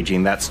you're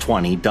raging. That's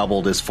 20.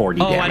 Doubled is 40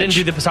 damage. I didn't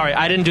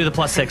do the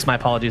plus 6. My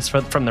apologies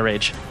from the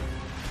rage.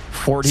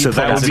 40. So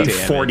that would be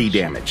damage. 40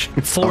 damage.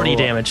 40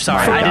 damage.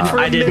 Sorry,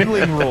 I did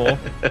middling roll.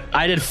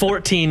 I did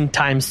 14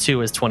 times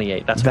 2 is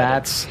 28.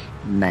 That's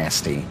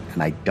nasty,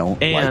 and I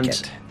don't like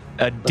it.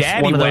 A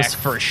daddy whack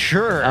for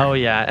sure. Oh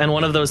yeah, and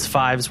one of those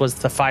 5s was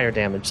the fire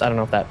damage. I don't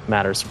know if that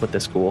matters with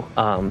this ghoul,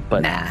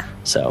 but nah.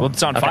 So well,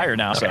 it's on fire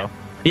now. So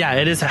yeah,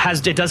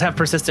 it does have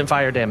persistent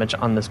fire damage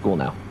on this ghoul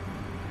now.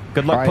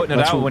 Good luck putting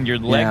it out when your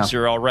legs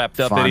are all wrapped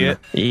up, idiot.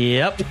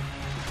 Yep.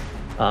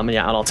 And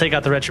I'll take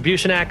out the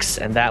Retribution Axe,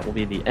 and that will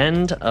be the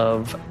end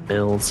of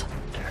Bill's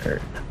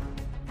turn.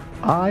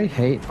 I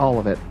hate all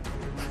of it.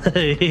 That's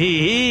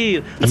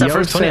the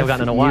first 20 I've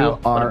gotten in a while.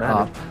 You are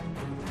up.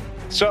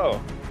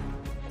 So,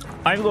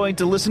 I'm going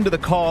to listen to the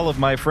call of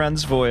my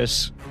friend's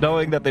voice,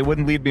 knowing that they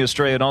wouldn't lead me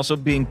astray, and also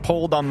being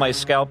pulled on my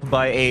scalp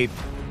by a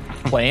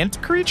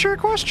plant creature?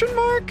 Question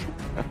mark.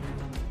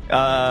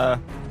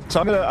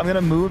 So I'm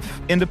gonna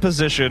move into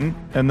position,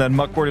 and then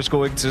Muckboard is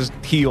going to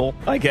heal,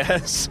 I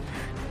guess.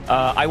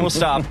 I will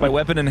stop, my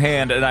weapon in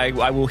hand, and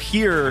I will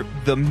hear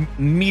the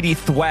meaty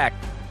thwack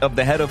of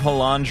the head of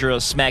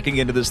Halandra smacking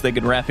into this thing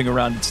and wrapping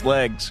around its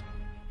legs.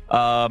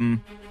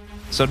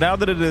 So now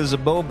that it is a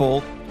bow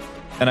bolt,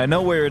 and I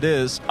know where it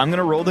is, I'm going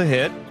to roll the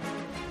hit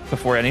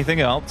before anything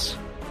else.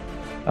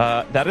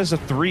 That is a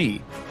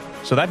 3.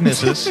 So that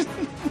misses.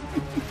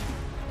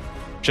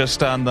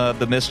 Just on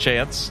the miss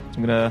chance.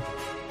 I'm gonna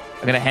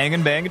hang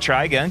and bang and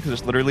try again, because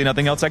there's literally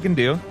nothing else I can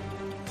do.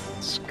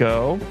 Let's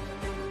go.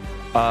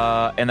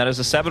 And that is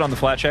a 7 on the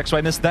flat check, so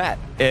I missed that.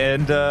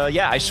 And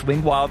I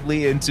swing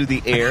wildly into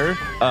the air,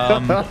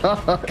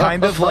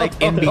 kind of like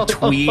in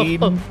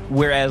between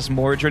where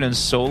Asmordran and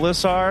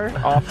Solus are,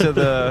 off to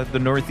the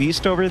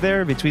northeast over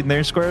there, between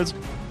their squares.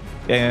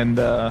 And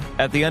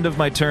at the end of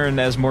my turn,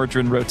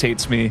 Asmordran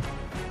rotates me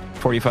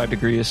 45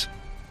 degrees.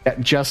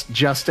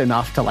 Just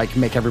enough to like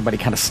make everybody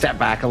kind of step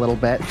back a little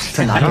bit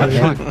to not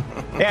get hit.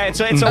 Yeah, it's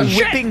a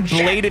whipping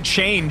bladed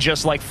chain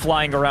just like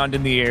flying around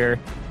in the air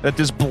that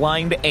this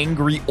blind,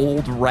 angry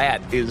old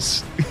rat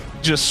is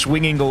just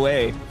swinging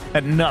away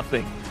at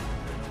nothing.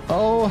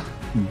 Oh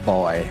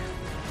boy,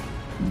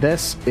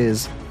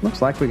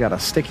 looks like we got a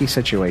sticky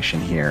situation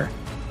here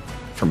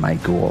for my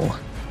ghoul.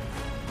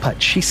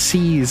 But she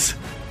sees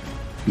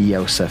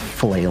Yosef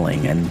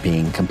flailing and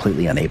being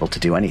completely unable to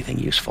do anything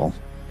useful.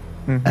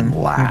 And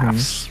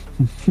laughs.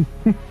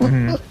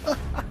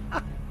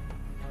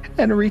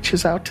 And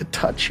reaches out to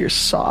touch your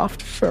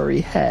soft,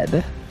 furry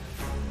head.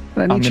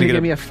 And I need you to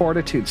give me a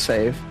fortitude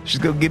save. She's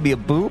going to give me a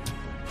boop?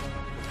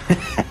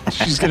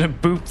 She's going to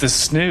boop the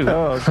snoot.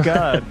 Oh,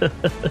 God.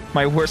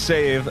 My worst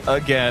save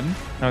again.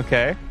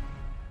 Okay.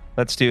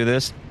 Let's do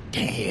this.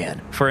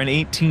 Dan. For an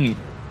 18.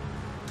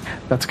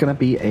 That's going to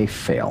be a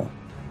fail.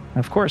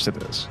 Of course it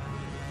is.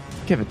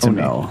 Give it to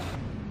me. No.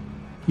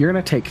 You're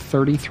going to take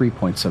 33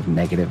 points of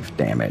negative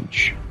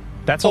damage.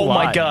 That's a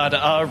lot. Oh my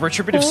God.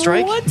 Retributive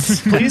strike,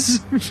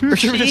 please.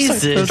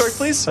 Retributive strike,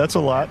 please. That's a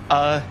lot.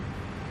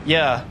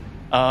 Yeah.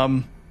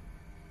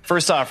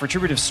 First off,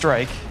 retributive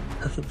strike.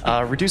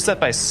 Reduce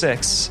that by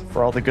 6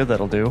 for all the good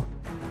that'll do.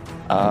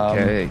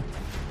 Okay.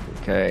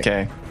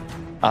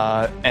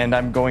 And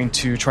I'm going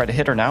to try to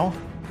hit her now.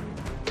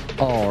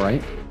 All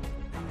right.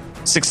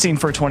 16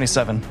 for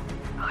 27.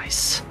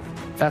 Nice.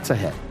 That's a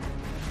hit.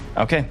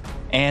 Okay.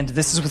 And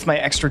this is with my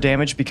extra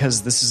damage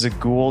because this is a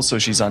ghoul, so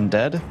she's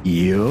undead.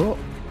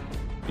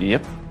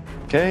 Yep.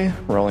 Okay.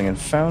 Rolling in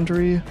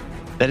Foundry.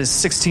 That is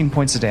 16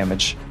 points of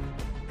damage.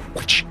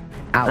 Ouch.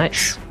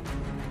 Nice.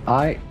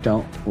 I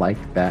don't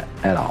like that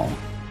at all.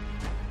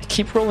 I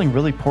keep rolling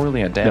really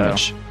poorly on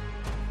damage. No.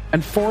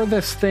 And for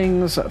this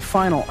thing's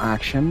final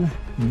action,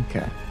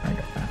 okay, I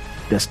got that.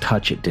 This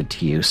touch it did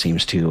to you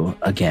seems to,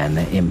 again,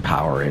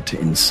 empower it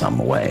in some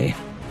way.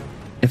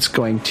 It's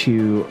going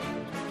to,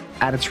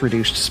 at its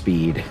reduced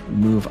speed,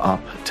 move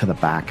up to the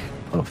back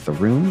of the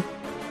room.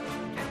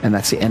 And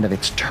that's the end of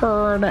its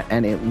turn,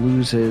 and it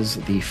loses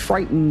the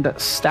frightened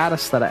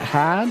status that it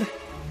had.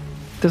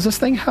 Does this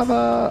thing have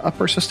a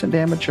persistent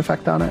damage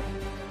effect on it?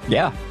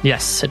 Yeah.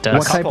 Yes, it does.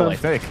 What type of? I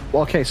think.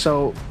 Well, okay,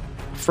 so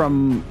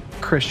from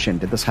Christian,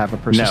 did this have a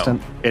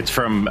persistent? No, it's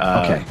from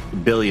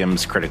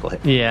Billiam's critical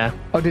hit. Yeah.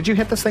 Oh, did you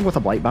hit this thing with a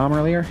blight bomb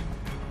earlier?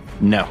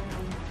 No.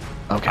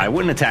 Okay. I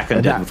wouldn't attack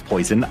undead with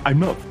poison. I'm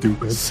not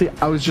stupid. See,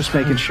 I was just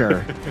making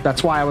sure.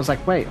 That's why I was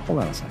like, wait, hold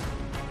on a second.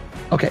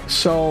 Okay,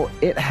 so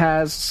it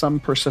has some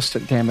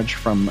persistent damage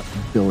from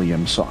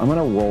Billiam, so I'm going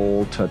to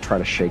roll to try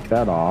to shake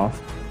that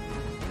off.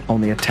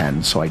 Only a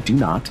 10, so I do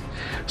not.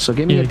 So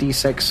give me a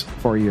d6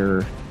 for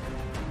your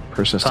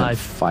persistent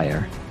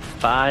fire.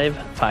 5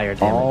 fire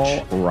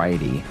damage.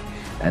 Alrighty.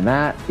 And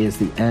that is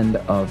the end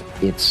of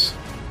its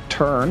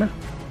turn.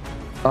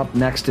 Up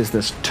next is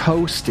this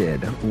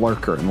toasted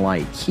lurker in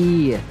light.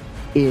 He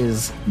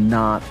is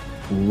not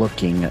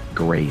looking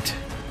great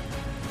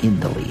in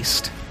the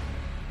least.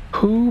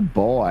 Hoo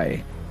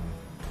boy.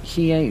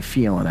 He ain't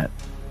feeling it.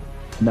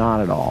 Not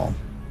at all.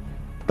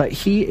 But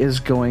he is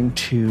going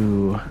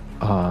to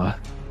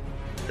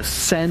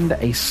send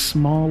a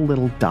small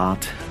little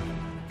dot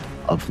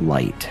of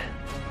light.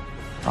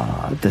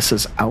 This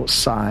is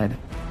outside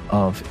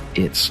of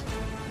its...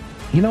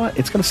 You know what?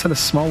 It's going to send a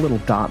small little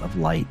dot of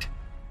light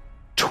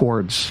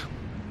towards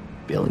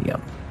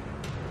Billiam,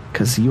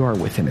 because you are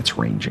within its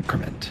range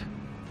increment.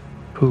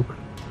 Poop.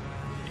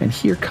 And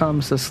here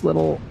comes this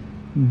little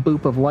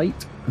boop of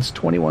light. It's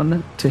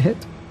 21 to hit.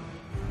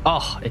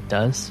 Oh, it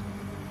does.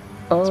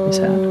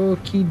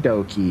 Okie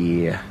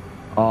dokie.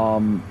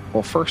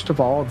 Well, first of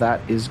all,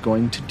 that is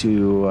going to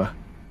do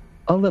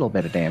a little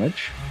bit of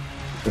damage.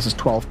 This is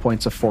 12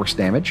 points of force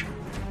damage.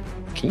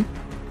 Okay.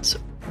 So,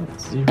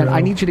 and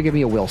I need you to give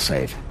me a will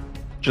save.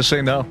 Just so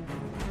you know,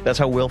 that's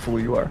how willful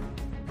you are.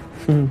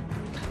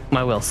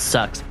 My will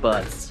sucks,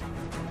 but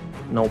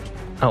nope.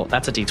 Oh,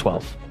 that's a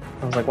D12.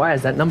 I was like, why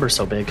is that number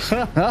so big?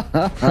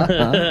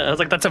 I was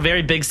like, that's a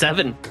very big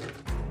 7.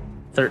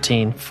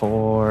 13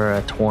 for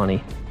a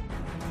 20.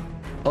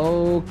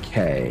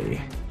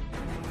 Okay.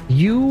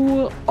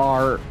 You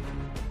are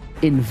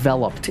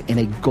enveloped in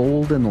a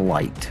golden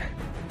light.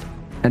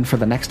 And for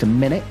the next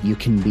minute, you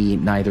can be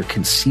neither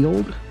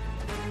concealed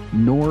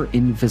nor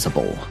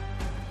invisible.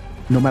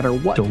 No matter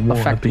what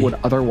effect would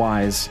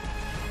otherwise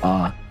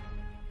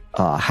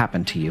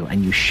happen to you,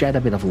 and you shed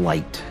a bit of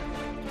light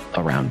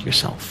around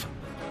yourself.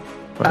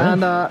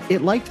 And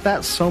it liked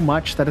that so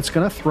much that it's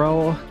going to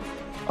throw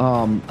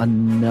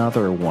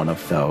another one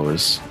of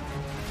those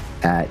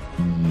at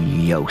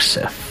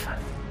Yosef.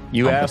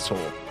 You asshole.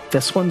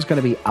 This one's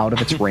going to be out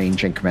of its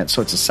range increment,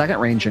 so it's a second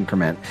range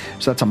increment,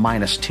 so that's a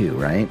 -2,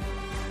 right?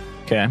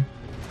 Okay.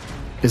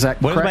 Is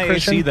that what correct, is my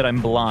Christian? AC that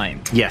I'm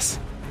blind? Yes.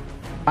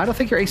 I don't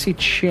think your AC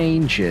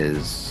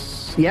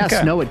changes. Yes,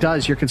 Okay. no, it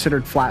does. You're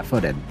considered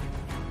flat-footed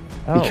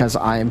because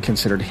I am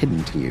considered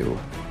hidden to you.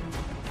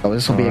 Oh,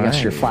 this will be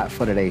against your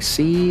flat-footed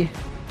AC,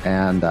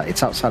 and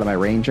it's outside of my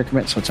range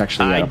increment, so it's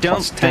actually I at a don't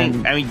plus think.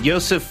 10. I mean,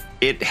 Yosef,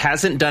 it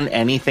hasn't done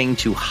anything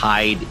to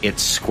hide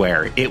its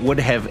square. It would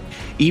have,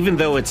 even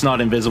though it's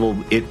not invisible.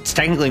 It's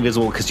technically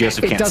invisible because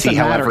Yosef can't see.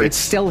 Matter. However, It's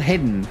still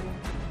hidden.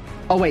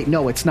 Oh wait,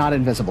 no, it's not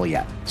invisible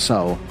yet.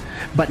 So,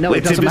 but no,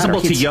 it's it doesn't invisible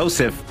matter. to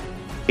Yosef.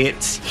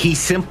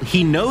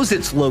 He knows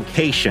its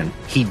location.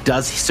 He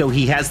does, so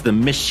he has the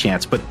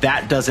mischance, but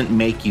that doesn't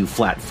make you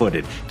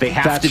flat-footed. They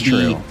have to be.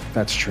 True.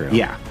 That's true.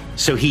 Yeah.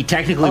 So he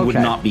technically would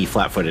not be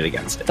flat-footed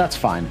against it. That's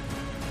fine.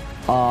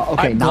 Okay,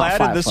 I'm not glad in the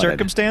flat-footed.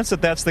 circumstance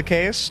that that's the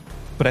case,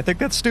 but I think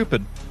that's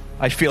stupid.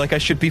 I feel like I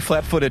should be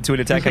flat-footed to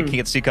an attack I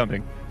can't see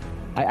coming.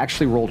 I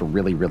actually rolled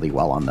really, really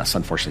well on this.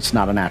 Unfortunately, it's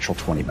not a natural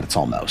 20, but it's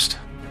almost.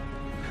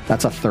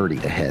 That's a 30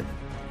 to hit.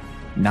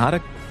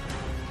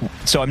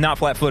 So I'm not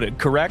flat-footed,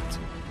 correct?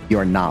 You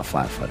are not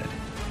flat-footed.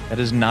 That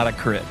is not a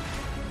crit.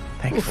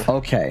 Thankfully.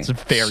 Okay. It's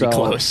very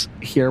close.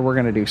 Here we're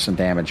going to do some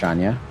damage on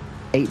you.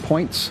 8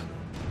 points.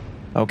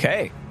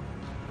 Okay.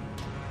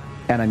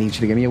 And I need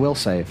you to give me a will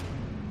save.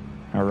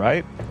 All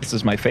right. This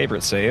is my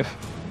favorite save.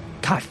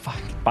 God, fuck.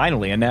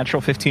 Finally, a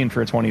natural 15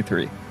 for a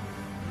 23.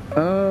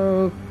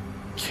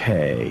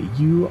 Okay.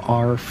 You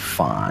are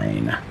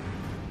fine. I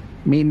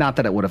mean, not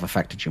that it would have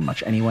affected you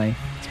much anyway.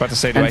 I was about to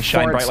say, do I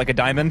shine bright like a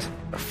diamond?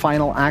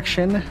 Final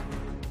action.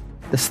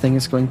 This thing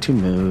is going to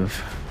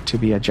move to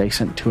be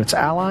adjacent to its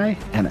ally,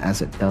 and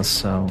as it does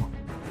so,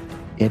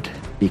 it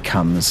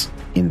becomes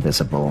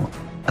invisible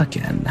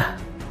again.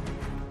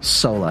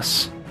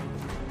 Solus,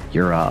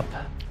 you're up.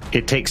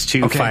 It takes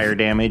 2 fire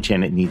damage,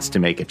 and it needs to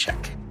make a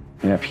check.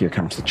 Yep, here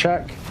comes the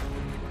check.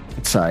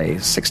 It's a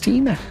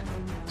 16,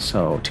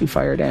 so 2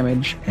 fire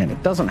damage, and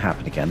it doesn't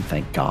happen again,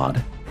 thank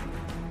God.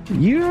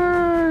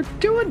 You're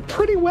doing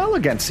pretty well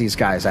against these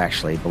guys,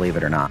 actually, believe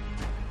it or not.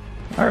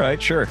 All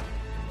right, sure.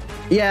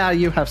 Yeah,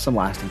 you have some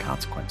lasting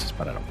consequences,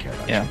 but I don't care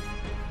about you.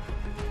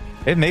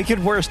 It'd make it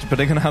worse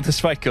depending on how this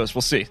fight goes.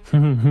 We'll see.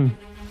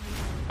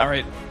 All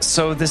right,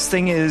 so this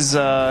thing is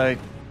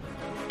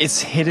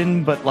it's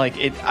hidden, but like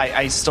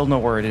I still know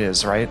where it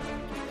is, right?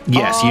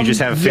 Yes, you just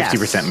have a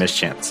 50%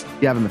 mischance.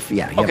 You have a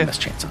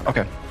mischance on it.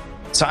 Okay.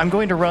 So I'm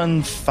going to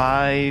run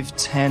 5,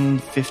 10,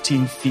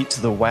 15 feet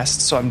to the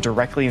west, so I'm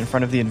directly in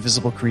front of the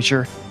invisible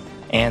creature,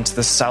 and to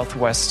the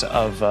southwest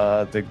of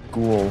the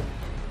ghoul.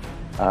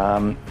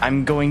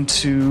 I'm going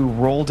to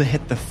roll to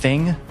hit the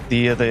thing,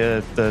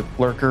 the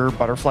lurker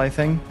butterfly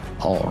thing.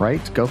 All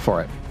right, go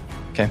for it.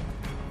 Okay.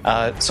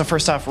 So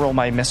first off, roll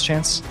my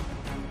mischance.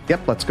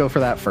 Yep, let's go for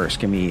that first.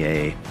 Give me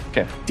a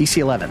DC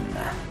 11.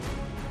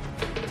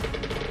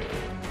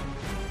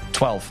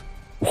 12.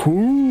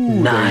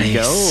 Ooh, nice.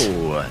 There you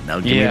go. Now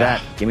give me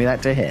that. Give me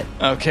that to hit.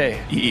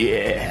 Okay.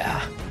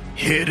 Yeah.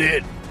 Hit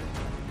it.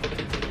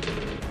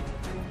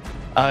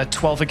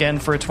 12 again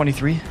for a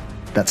 23.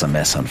 That's a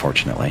miss,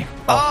 unfortunately.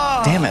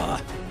 Oh, damn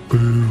it.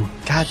 Boo.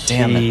 God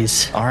damn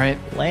Jeez. it. All right.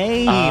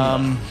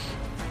 Lame.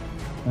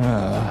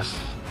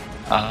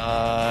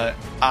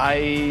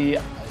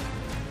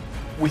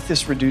 With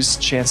this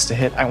reduced chance to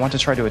hit, I want to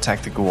try to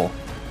attack the ghoul.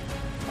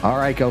 All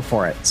right, go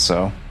for it.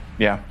 So,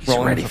 yeah. He's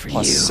rolling ready with for a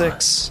plus you.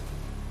 6.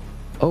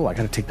 Oh, I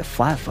got to take the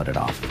flat-footed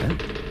off of it.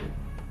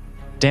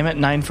 Damn it,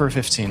 9 for a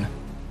 15.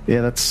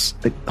 Yeah, that's...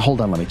 hold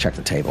on, let me check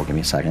the table. Give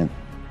me a second.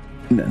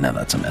 No,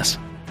 that's a miss.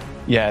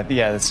 Yeah,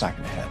 that's not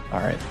going to hit. All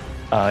right.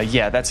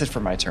 Yeah, that's it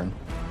for my turn.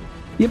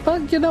 Yeah,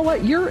 but you know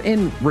what? You're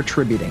in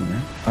retributing.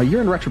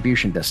 You're in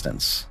retribution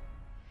distance.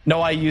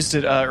 No, I used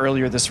it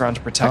earlier this round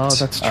to protect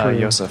that's true.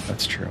 Yosef.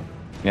 That's true.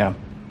 Yeah,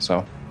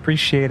 so.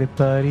 Appreciate it,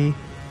 buddy.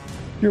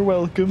 You're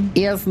welcome.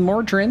 Yes,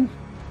 Mordrin,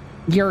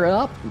 you're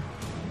up.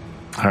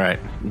 All right.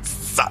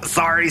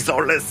 Sorry,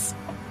 Solus.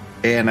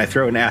 And I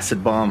throw an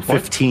acid bomb,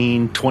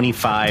 15,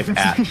 25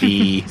 at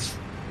the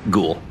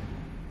ghoul.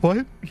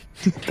 What?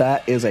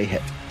 That is a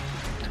hit.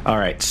 All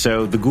right,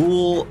 so the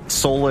ghoul,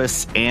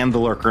 Solus, and the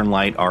Lurker in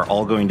Light are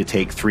all going to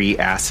take 3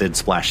 acid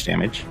splash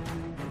damage.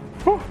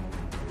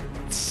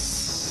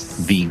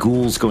 The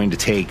ghoul's going to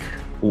take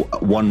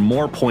 1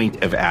 more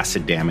point of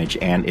acid damage,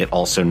 and it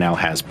also now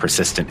has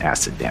persistent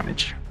acid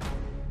damage.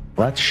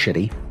 Well, that's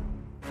shitty.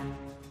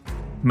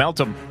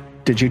 Melt him.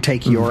 Did you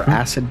take your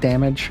acid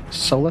damage,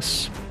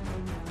 Solus?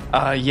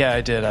 Yeah,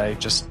 I did. I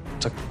just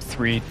took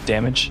 3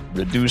 damage.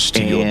 Reduced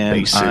to your And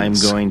basics. I'm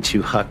going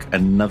to huck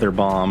another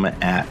bomb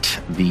at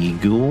the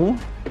ghoul.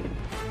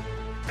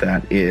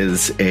 That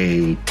is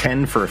a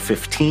 10 for a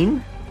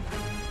 15,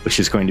 which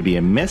is going to be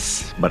a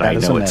miss, but I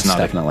know it's not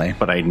definitely.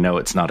 But I know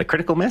it's not a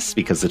critical miss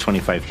because the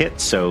 25 hit.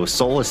 So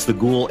Solus, the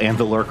ghoul, and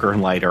the Lurker in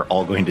Light are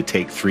all going to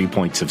take 3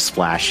 points of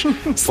slashing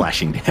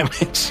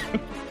damage.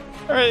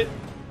 All right.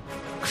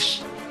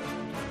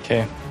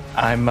 Okay.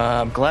 I'm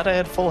glad I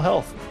had full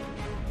health.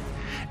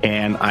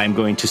 And I'm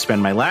going to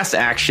spend my last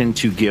action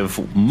to give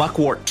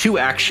Muckwort 2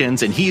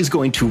 actions, and he is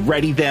going to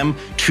ready them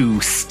to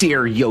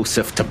steer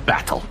Yosef to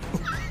battle.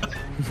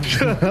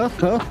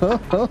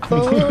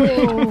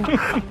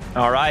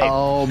 All right.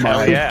 Oh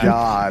my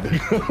god.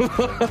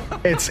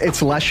 It's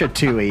Lesha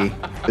Tui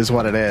is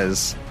what it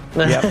is.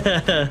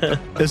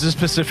 Yep. This is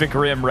Pacific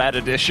Rim Rat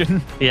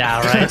Edition. Yeah,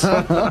 right.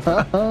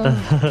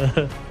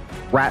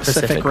 Rat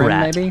Pacific Rim,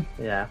 Rat. maybe?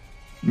 Yeah.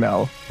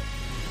 No.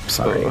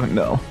 Sorry.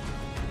 No.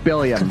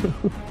 Billion.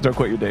 Don't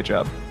quit your day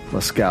job.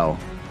 Let's go.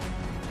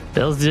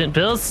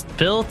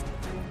 Bill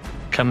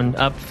coming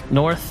up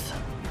north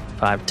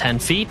 5-10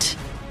 feet,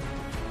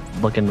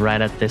 looking right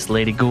at this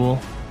lady ghoul,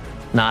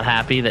 not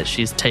happy that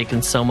she's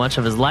taken so much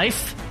of his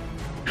life.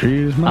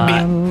 She's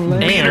my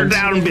Beat her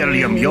down,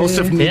 Billiam.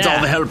 Yosef needs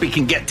all the help he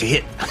can get to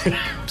hit.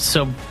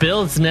 So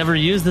Bill's never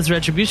used this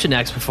retribution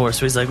axe before,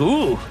 so he's like,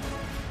 ooh,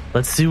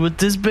 let's see what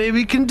this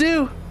baby can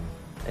do.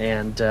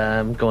 And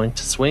I'm going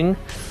to swing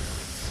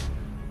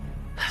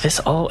this.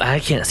 Oh, I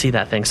can't see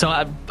that thing. So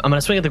I'm going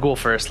to swing at the ghoul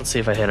first. Let's see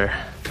if I hit her.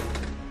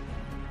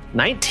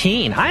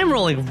 19. I am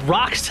rolling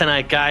rocks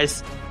tonight,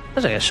 guys. I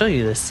was going to show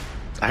you this.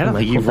 I don't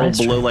think you've rolled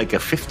below like a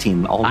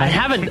 15 all night. I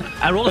haven't.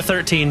 I rolled a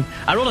 13.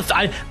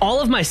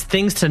 All of my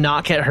things to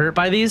not get hurt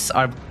by these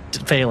are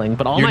failing,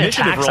 but all Your my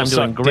initiative attacks I'm rolls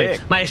doing suck great.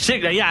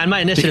 dick. And my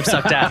initiative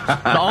sucked out.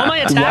 But all my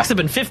attacks have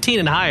been 15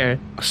 and higher.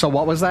 So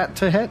what was that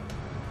to hit?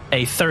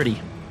 A 30.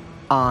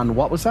 On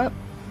what was that?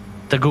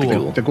 The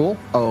ghoul. The ghoul?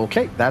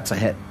 Okay, that's a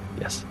hit.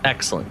 Yes.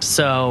 Excellent.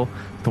 So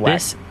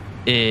this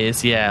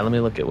is, let me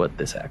look at what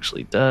this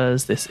actually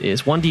does. This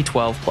is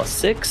 1d12 plus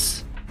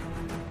 6.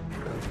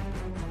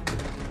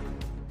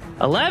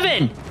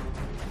 11!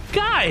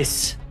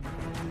 Guys!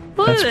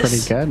 Look That's at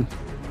this. pretty good.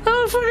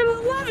 Oh, fucking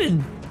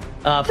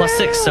 11! Plus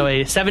 6, so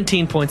a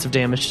 17 points of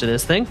damage to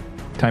this thing.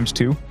 Times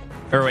 2?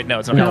 Or wait, no,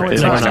 it's not No, a crit.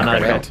 it's It's not not a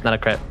a crit. Not a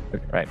crit.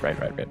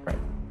 Right.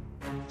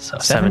 So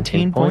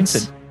 17 points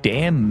of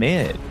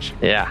damage.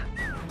 Yeah.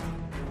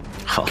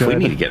 Oh, we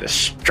need to get a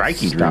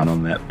striking rune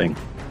on that thing.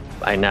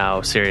 I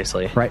know,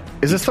 seriously. Right.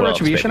 Is this the 12s,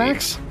 Retribution baby.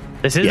 Axe?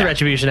 This is the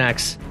Retribution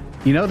Axe.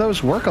 You know,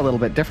 those work a little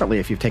bit differently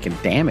if you've taken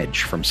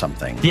damage from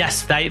something.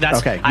 Yes, that's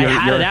okay. I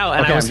had it out,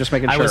 and okay, I was I'm just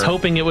making sure. I was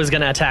hoping it was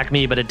going to attack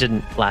me, but it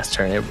didn't last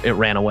turn. It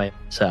ran away.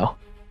 So,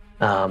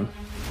 man,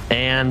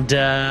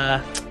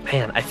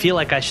 I feel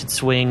like I should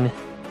swing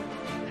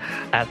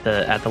at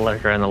the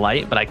lurker and the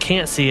light, but I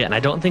can't see it, and I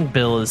don't think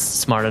Bill is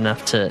smart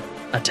enough to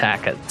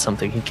attack at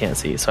something he can't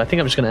see. So I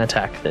think I'm just going to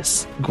attack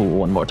this ghoul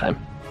one more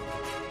time.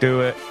 Do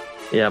it.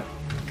 Yep.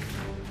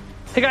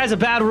 Hey guys, a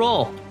bad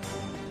roll.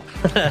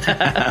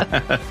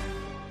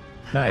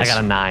 Nice. I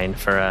got a 9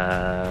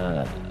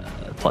 for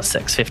plus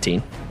 6,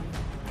 15.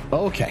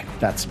 Okay,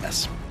 that's a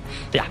miss.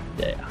 Yeah.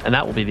 And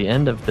that will be the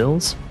end of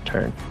Bill's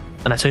turn.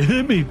 And I say,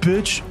 hit me,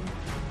 bitch.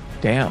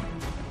 Damn.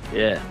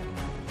 Yeah.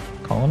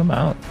 Calling him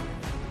out.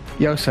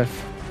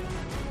 Yosef,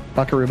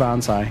 Buckaroo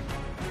Banzai.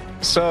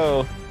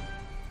 So,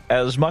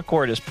 as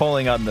Muckwort is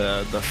pulling on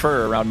the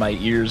fur around my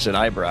ears and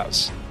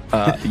eyebrows,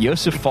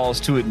 Yosef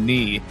falls to a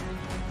knee,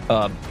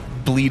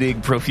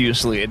 bleeding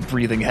profusely and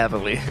breathing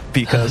heavily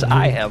because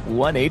I have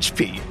 1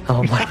 HP.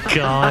 Oh my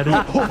god.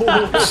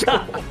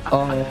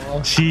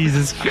 Oh,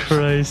 Jesus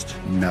Christ.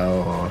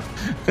 no.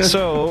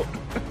 So,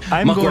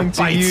 I'm Muckwort going to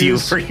bites use... you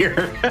for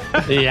your...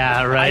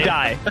 Yeah, I right.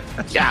 die.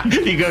 yeah,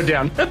 you go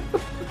down.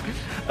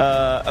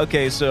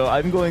 Okay, so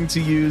I'm going to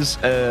use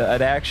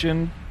an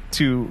action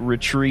to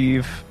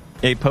retrieve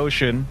a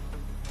potion,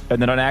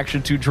 and then an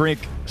action to drink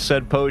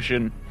said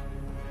potion,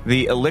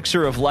 the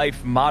Elixir of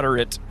Life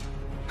Moderate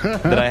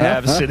that I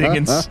have sitting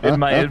in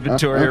my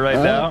inventory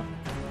right now.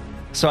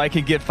 So I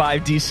can get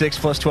 5d6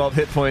 plus 12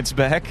 hit points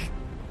back,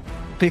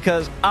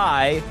 because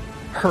I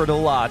hurt a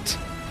lot,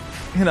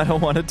 and I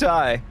don't want to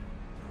die.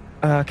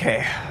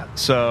 Okay,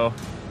 so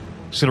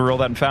just going to roll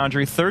that in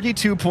Foundry.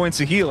 32 points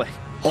of healing.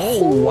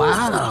 Oh,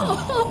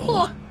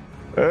 wow.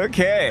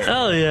 Okay.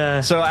 Hell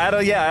yeah. So out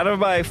of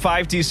my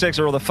 5d6,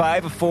 I rolled a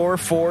 5, a 4,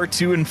 4,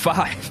 2, and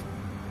 5.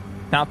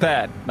 Not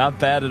bad. Not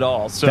bad at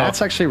all. So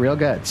That's actually real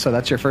good. So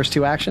that's your first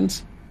 2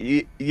 actions?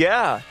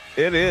 Yeah,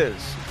 it is.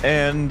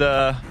 And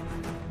I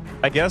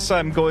guess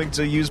I'm going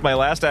to use my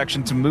last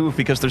action to move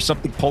because there's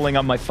something pulling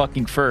on my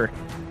fucking fur.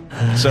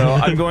 So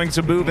I'm going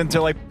to move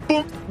until I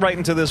boom right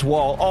into this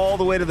wall all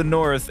the way to the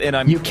north,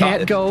 and You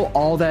can't go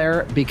all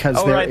there because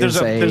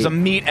there's a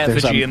meat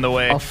effigy in the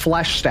way. A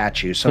flesh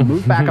statue. So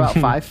move back about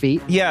 5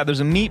 feet. Yeah, there's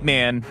a meat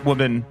man,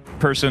 woman,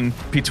 person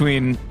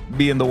between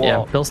me and the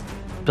wall. Yeah,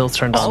 Bill's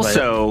turned on.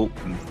 Also,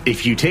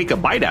 if you take a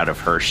bite out of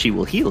her, she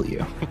will heal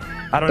you.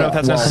 I don't know if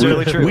that's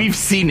necessarily true. We've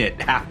seen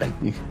it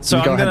happen. So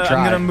You go I'm ahead and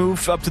try. gonna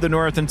move up to the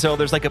north until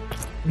there's like a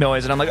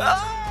noise, and I'm like,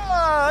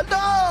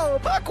 no,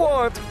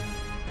 Buckwort,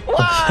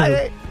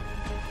 why?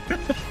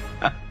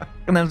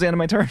 And that's the end of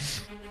my turn.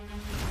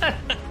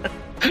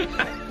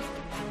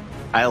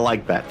 I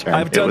like that turn.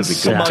 I've done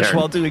so much turn.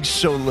 while doing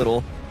so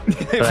little. I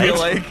feel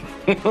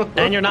like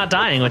And you're not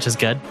dying, which is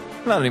good.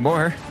 not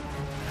anymore.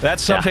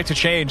 That's subject to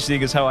change,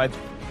 seeing as how I've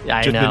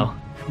I just know.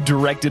 been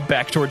directed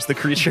back towards the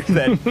creature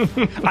that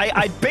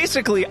I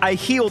basically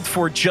healed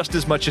for just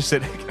as much as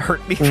it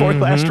hurt me for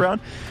last round.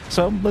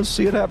 So let's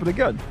see it happen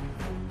again.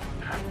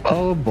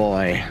 Oh,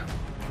 boy.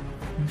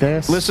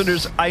 This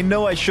Listeners, I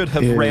know I should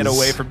have ran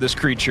away from this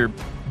creature,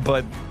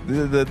 but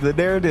the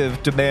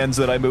narrative demands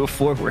that I move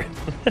forward.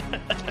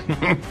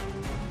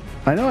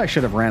 I know I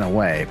should have ran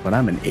away, but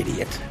I'm an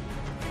idiot.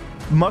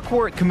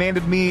 Muckwort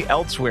commanded me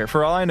elsewhere.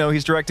 For all I know,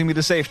 he's directing me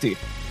to safety.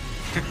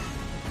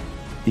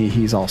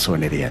 He's also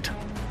an idiot.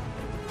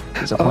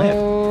 There's a plan.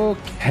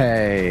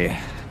 Okay.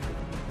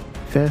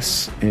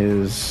 This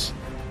is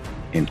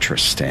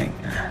interesting.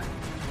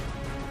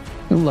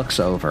 Who looks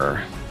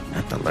over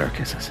at the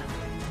Lurkuses?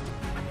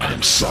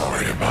 I'm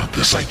sorry about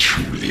this, I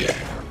truly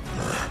am.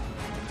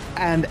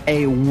 And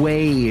a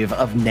wave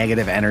of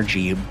negative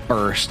energy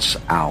bursts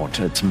out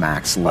at its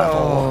max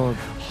level.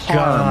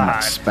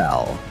 Harm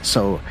spell.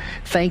 So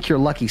thank your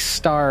lucky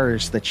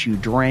stars that you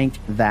drank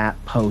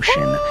that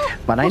potion.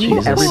 But I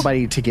need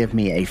everybody to give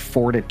me a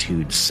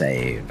fortitude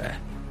save.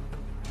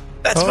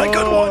 That's my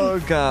good one.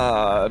 Oh,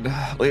 God.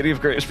 Lady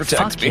of Grace,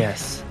 protect me.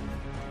 Yes.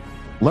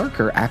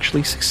 Lurker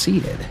actually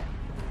succeeded.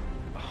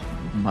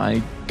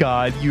 My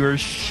God, you're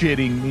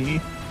shitting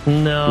me.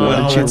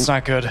 No. That's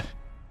not good.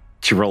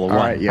 Did you roll a 1?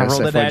 All right, I Yosef,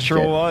 rolled a what'd you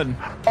natural get? 1.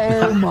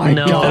 Oh my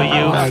No,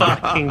 god. you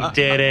fucking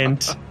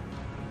didn't.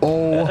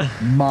 Oh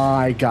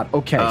my god.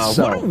 Okay,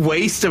 so What a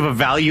waste of a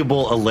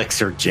valuable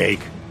elixir,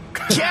 Jake.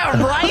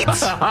 Yeah, right?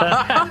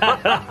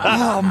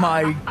 Oh,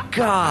 my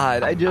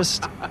God.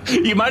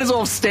 You might as well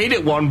have stayed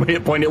at 1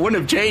 hit point. It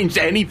wouldn't have changed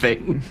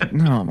anything.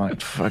 No, my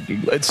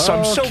fucking... I'm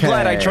so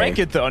glad I drank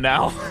it, though,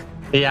 now.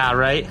 Yeah,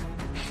 right?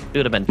 You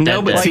would have been dead.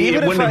 No, but dead. see, it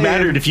even if wouldn't have I-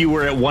 mattered if you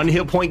were at 1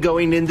 hit point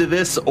going into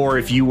this, or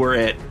if you were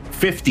at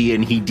 50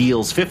 and he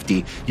deals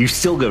 50. You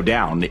still go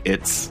down.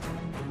 It's...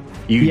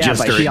 You yeah,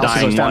 just but are he also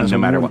dying goes down 1 as no a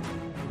matter wound. what.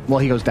 Well,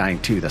 he goes dying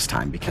 2 this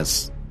time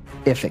because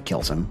if it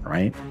kills him,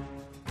 right?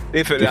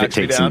 If it If it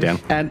takes him down.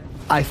 And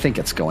I think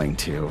it's going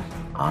to,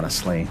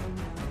 honestly.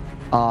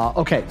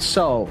 Okay,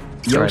 so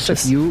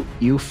Righteous.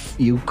 Yosef,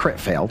 you crit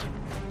failed.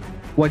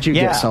 What'd you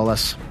get,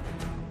 Solus?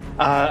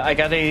 I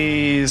got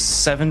a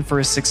 7 for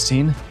a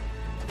 16.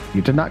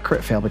 You did not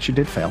crit fail, but you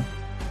did fail.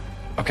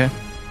 Okay.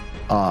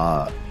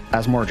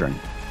 Asmordran,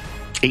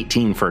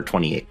 18 for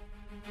 28.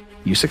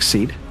 you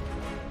succeed.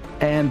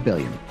 And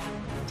Billion.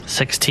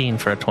 16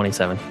 for a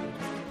 27.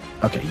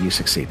 Okay, you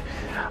succeed.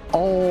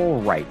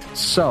 All right,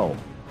 so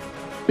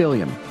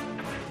Billion,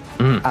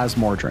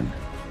 Asmordran,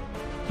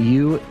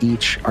 you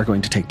each are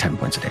going to take 10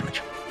 points of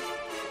damage.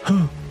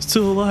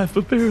 Still alive,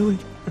 but barely.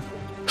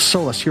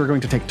 Solus, you're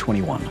going to take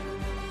 21.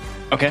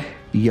 Okay.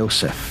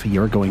 Yosef,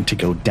 you're going to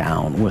go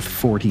down with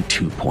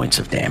 42 points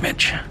of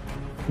damage.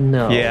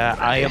 No. Yeah,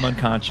 I am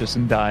unconscious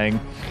and dying.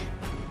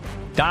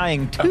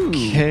 Dying, too.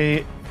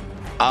 Okay.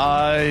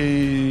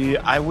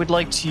 I would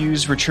like to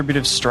use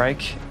Retributive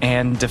Strike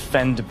and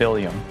defend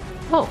Billiam.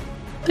 Oh,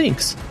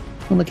 thanks.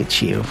 Look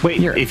at you.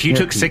 Wait, if you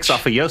took 6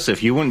 off of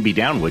Yosef, you wouldn't be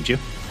down, would you?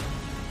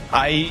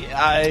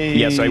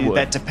 Yes, I would.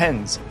 That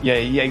depends. Yeah,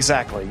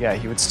 exactly. Yeah,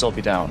 he would still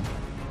be down.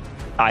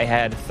 I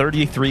had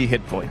 33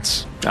 hit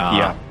points.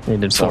 Yeah. He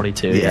did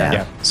 42.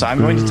 Yeah. So I'm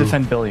going to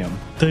defend Billiam.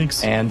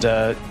 Thanks. And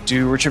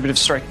do Retributive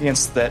Strike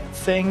against that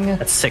thing.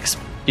 That's 6.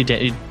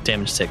 You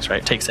damage 6,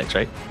 right? Take 6,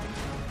 right?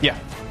 Yeah.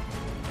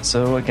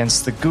 So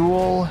against the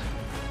ghoul.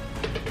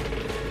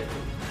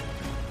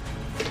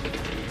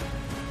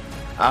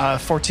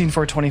 14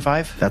 for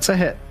 25. That's a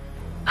hit.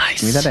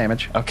 Nice. Give me that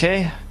damage.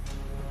 Okay.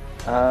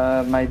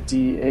 My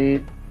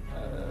D8.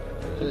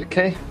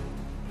 Okay.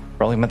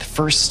 Rolling my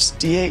first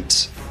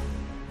D8.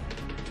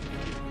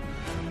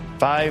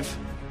 5,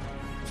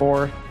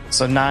 4,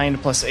 so 9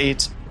 plus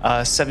 8,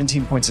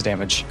 17 points of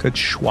damage. Good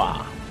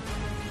schwa.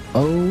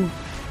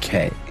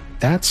 Okay.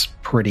 That's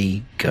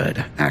pretty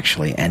good,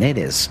 actually. And it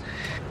is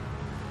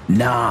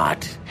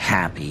not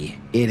happy.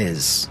 It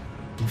is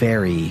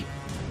very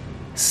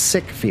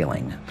sick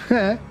feeling.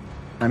 I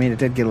mean, it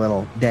did get a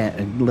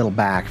little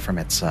back from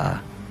its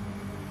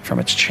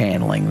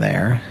channeling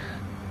there.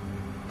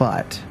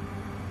 But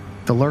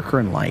the Lurker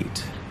in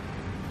Light,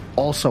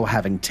 also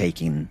having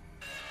taken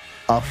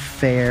a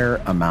fair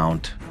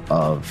amount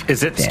of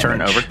Is its damage.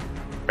 turn over?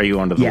 Are you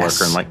onto the Yes,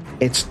 Lurker in Light?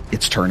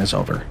 its turn is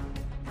over.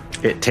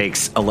 It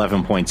takes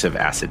 11 points of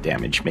acid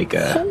damage. Make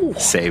a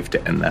save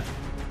to end that.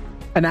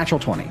 A natural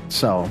 20.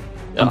 So,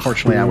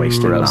 unfortunately, I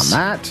wasted it on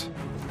that.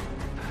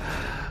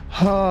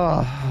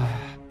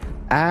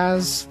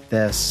 As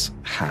this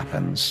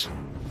happens,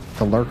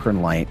 the Lurker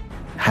in Light,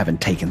 having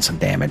taken some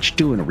damage,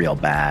 doing real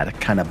bad,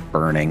 kind of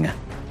burning,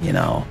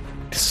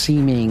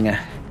 seeming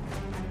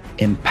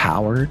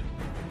empowered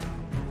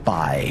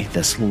by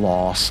this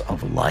loss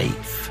of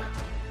life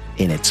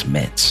in its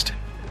midst,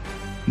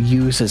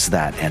 uses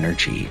that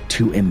energy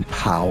to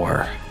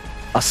empower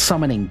a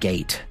summoning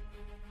gate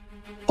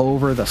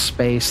over the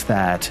space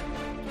that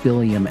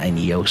Billiam and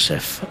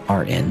Yosef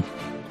are in.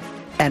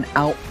 And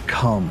out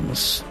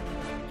comes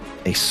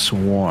a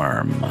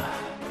swarm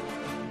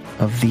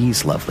of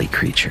these lovely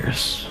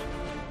creatures.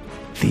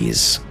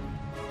 These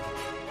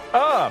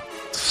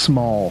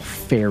small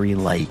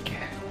fairy-like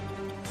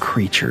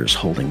creatures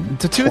holding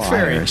the tooth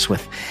pliers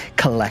with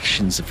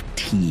collections of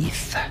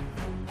teeth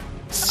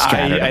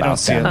scattered I about don't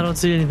see them. it. I don't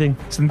see anything.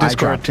 It's in I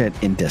Discord. dropped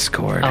it in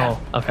Discord.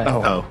 Oh, okay.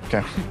 Oh,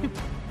 okay.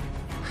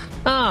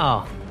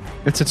 Oh.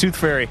 It's a tooth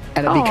fairy.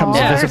 And it becomes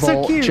yeah, visible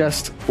they're so cute.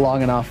 just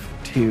long enough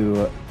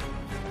to...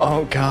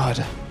 Oh,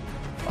 God.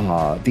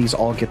 These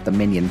all get the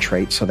minion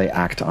trait, so they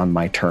act on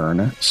my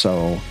turn.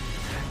 So,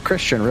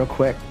 Christian, real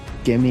quick,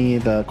 give me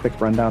the quick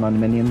rundown on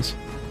minions.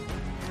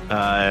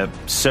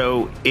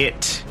 So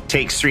it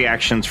takes 3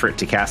 actions for it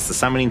to cast the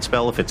summoning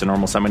spell if it's a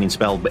normal summoning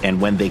spell,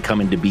 and when they come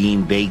into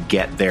being, they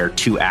get their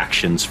 2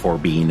 actions for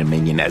being a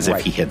minion as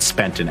if he had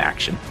spent an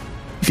action.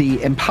 The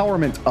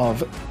empowerment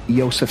of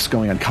Yosef's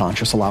going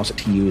unconscious allows it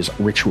to use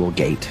Ritual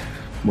Gate,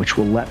 which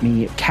will let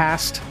me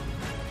cast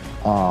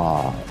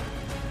a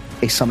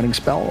summoning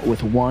spell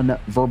with 1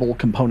 verbal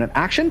component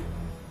action.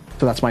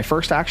 So that's my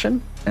first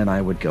action, and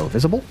I would go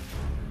visible.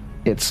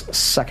 Its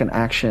second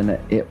action,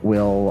 it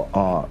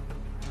will...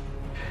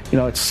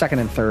 its second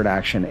and third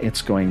action,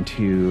 it's going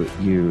to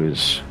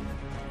use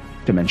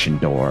Dimension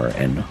Door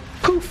and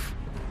poof,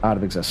 out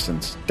of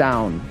existence,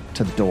 down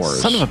to the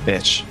doors. Son of a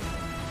bitch.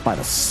 By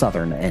the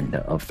southern end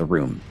of the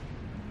room.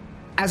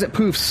 As it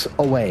poofs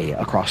away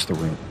across the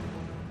room,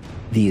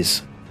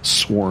 these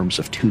swarms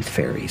of tooth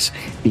fairies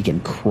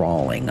begin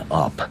crawling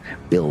up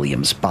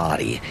Billiam's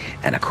body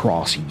and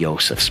across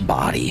Yosef's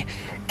body,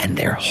 and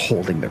they're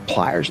holding their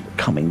pliers and they're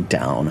coming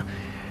down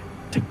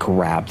to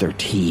grab their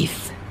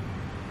teeth.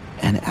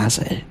 And as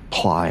a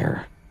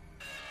plier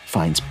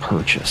finds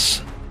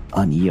purchase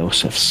on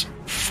Yosef's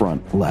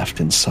front left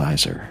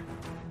incisor,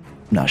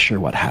 not sure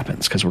what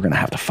happens because we're going to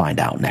have to find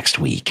out next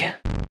week.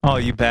 Oh,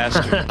 you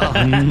bastard.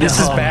 This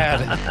is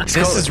bad.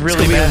 This is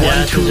really bad.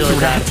 Yeah, it's really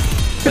bad.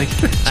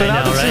 So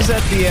now this is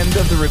at the end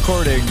of the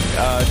recording.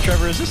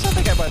 Trevor, is this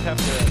something I might have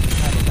to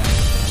handle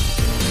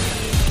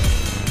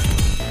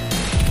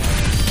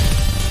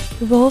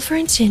back? Roll for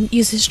Intent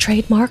uses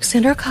trademarks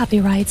and/or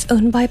copyrights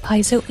owned by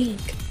Paizo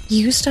Inc.,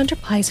 used under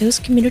Paizo's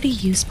community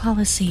use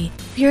policy.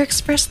 We are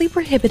expressly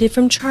prohibited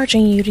from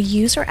charging you to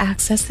use or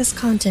access this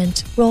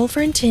content. Roll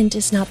for Intent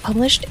is not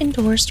published,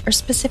 endorsed, or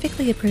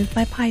specifically approved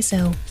by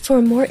Paizo.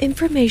 For more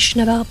information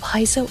about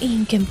Paizo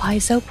Inc. and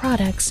Paizo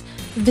products,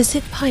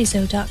 visit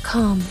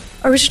paizo.com.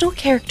 Original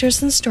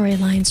characters and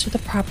storylines are the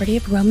property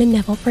of Roman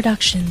Neville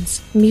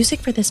Productions.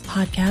 Music for this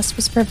podcast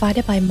was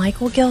provided by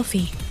Michael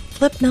Gilfie,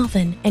 Flip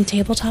Melvin, and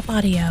Tabletop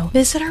Audio.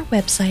 Visit our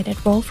website at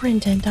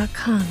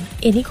rollforintent.com.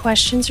 Any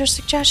questions or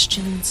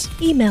suggestions,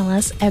 email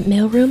us at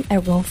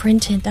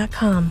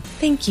mailroom@rollforintent.com.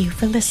 Thank you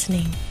for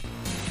listening.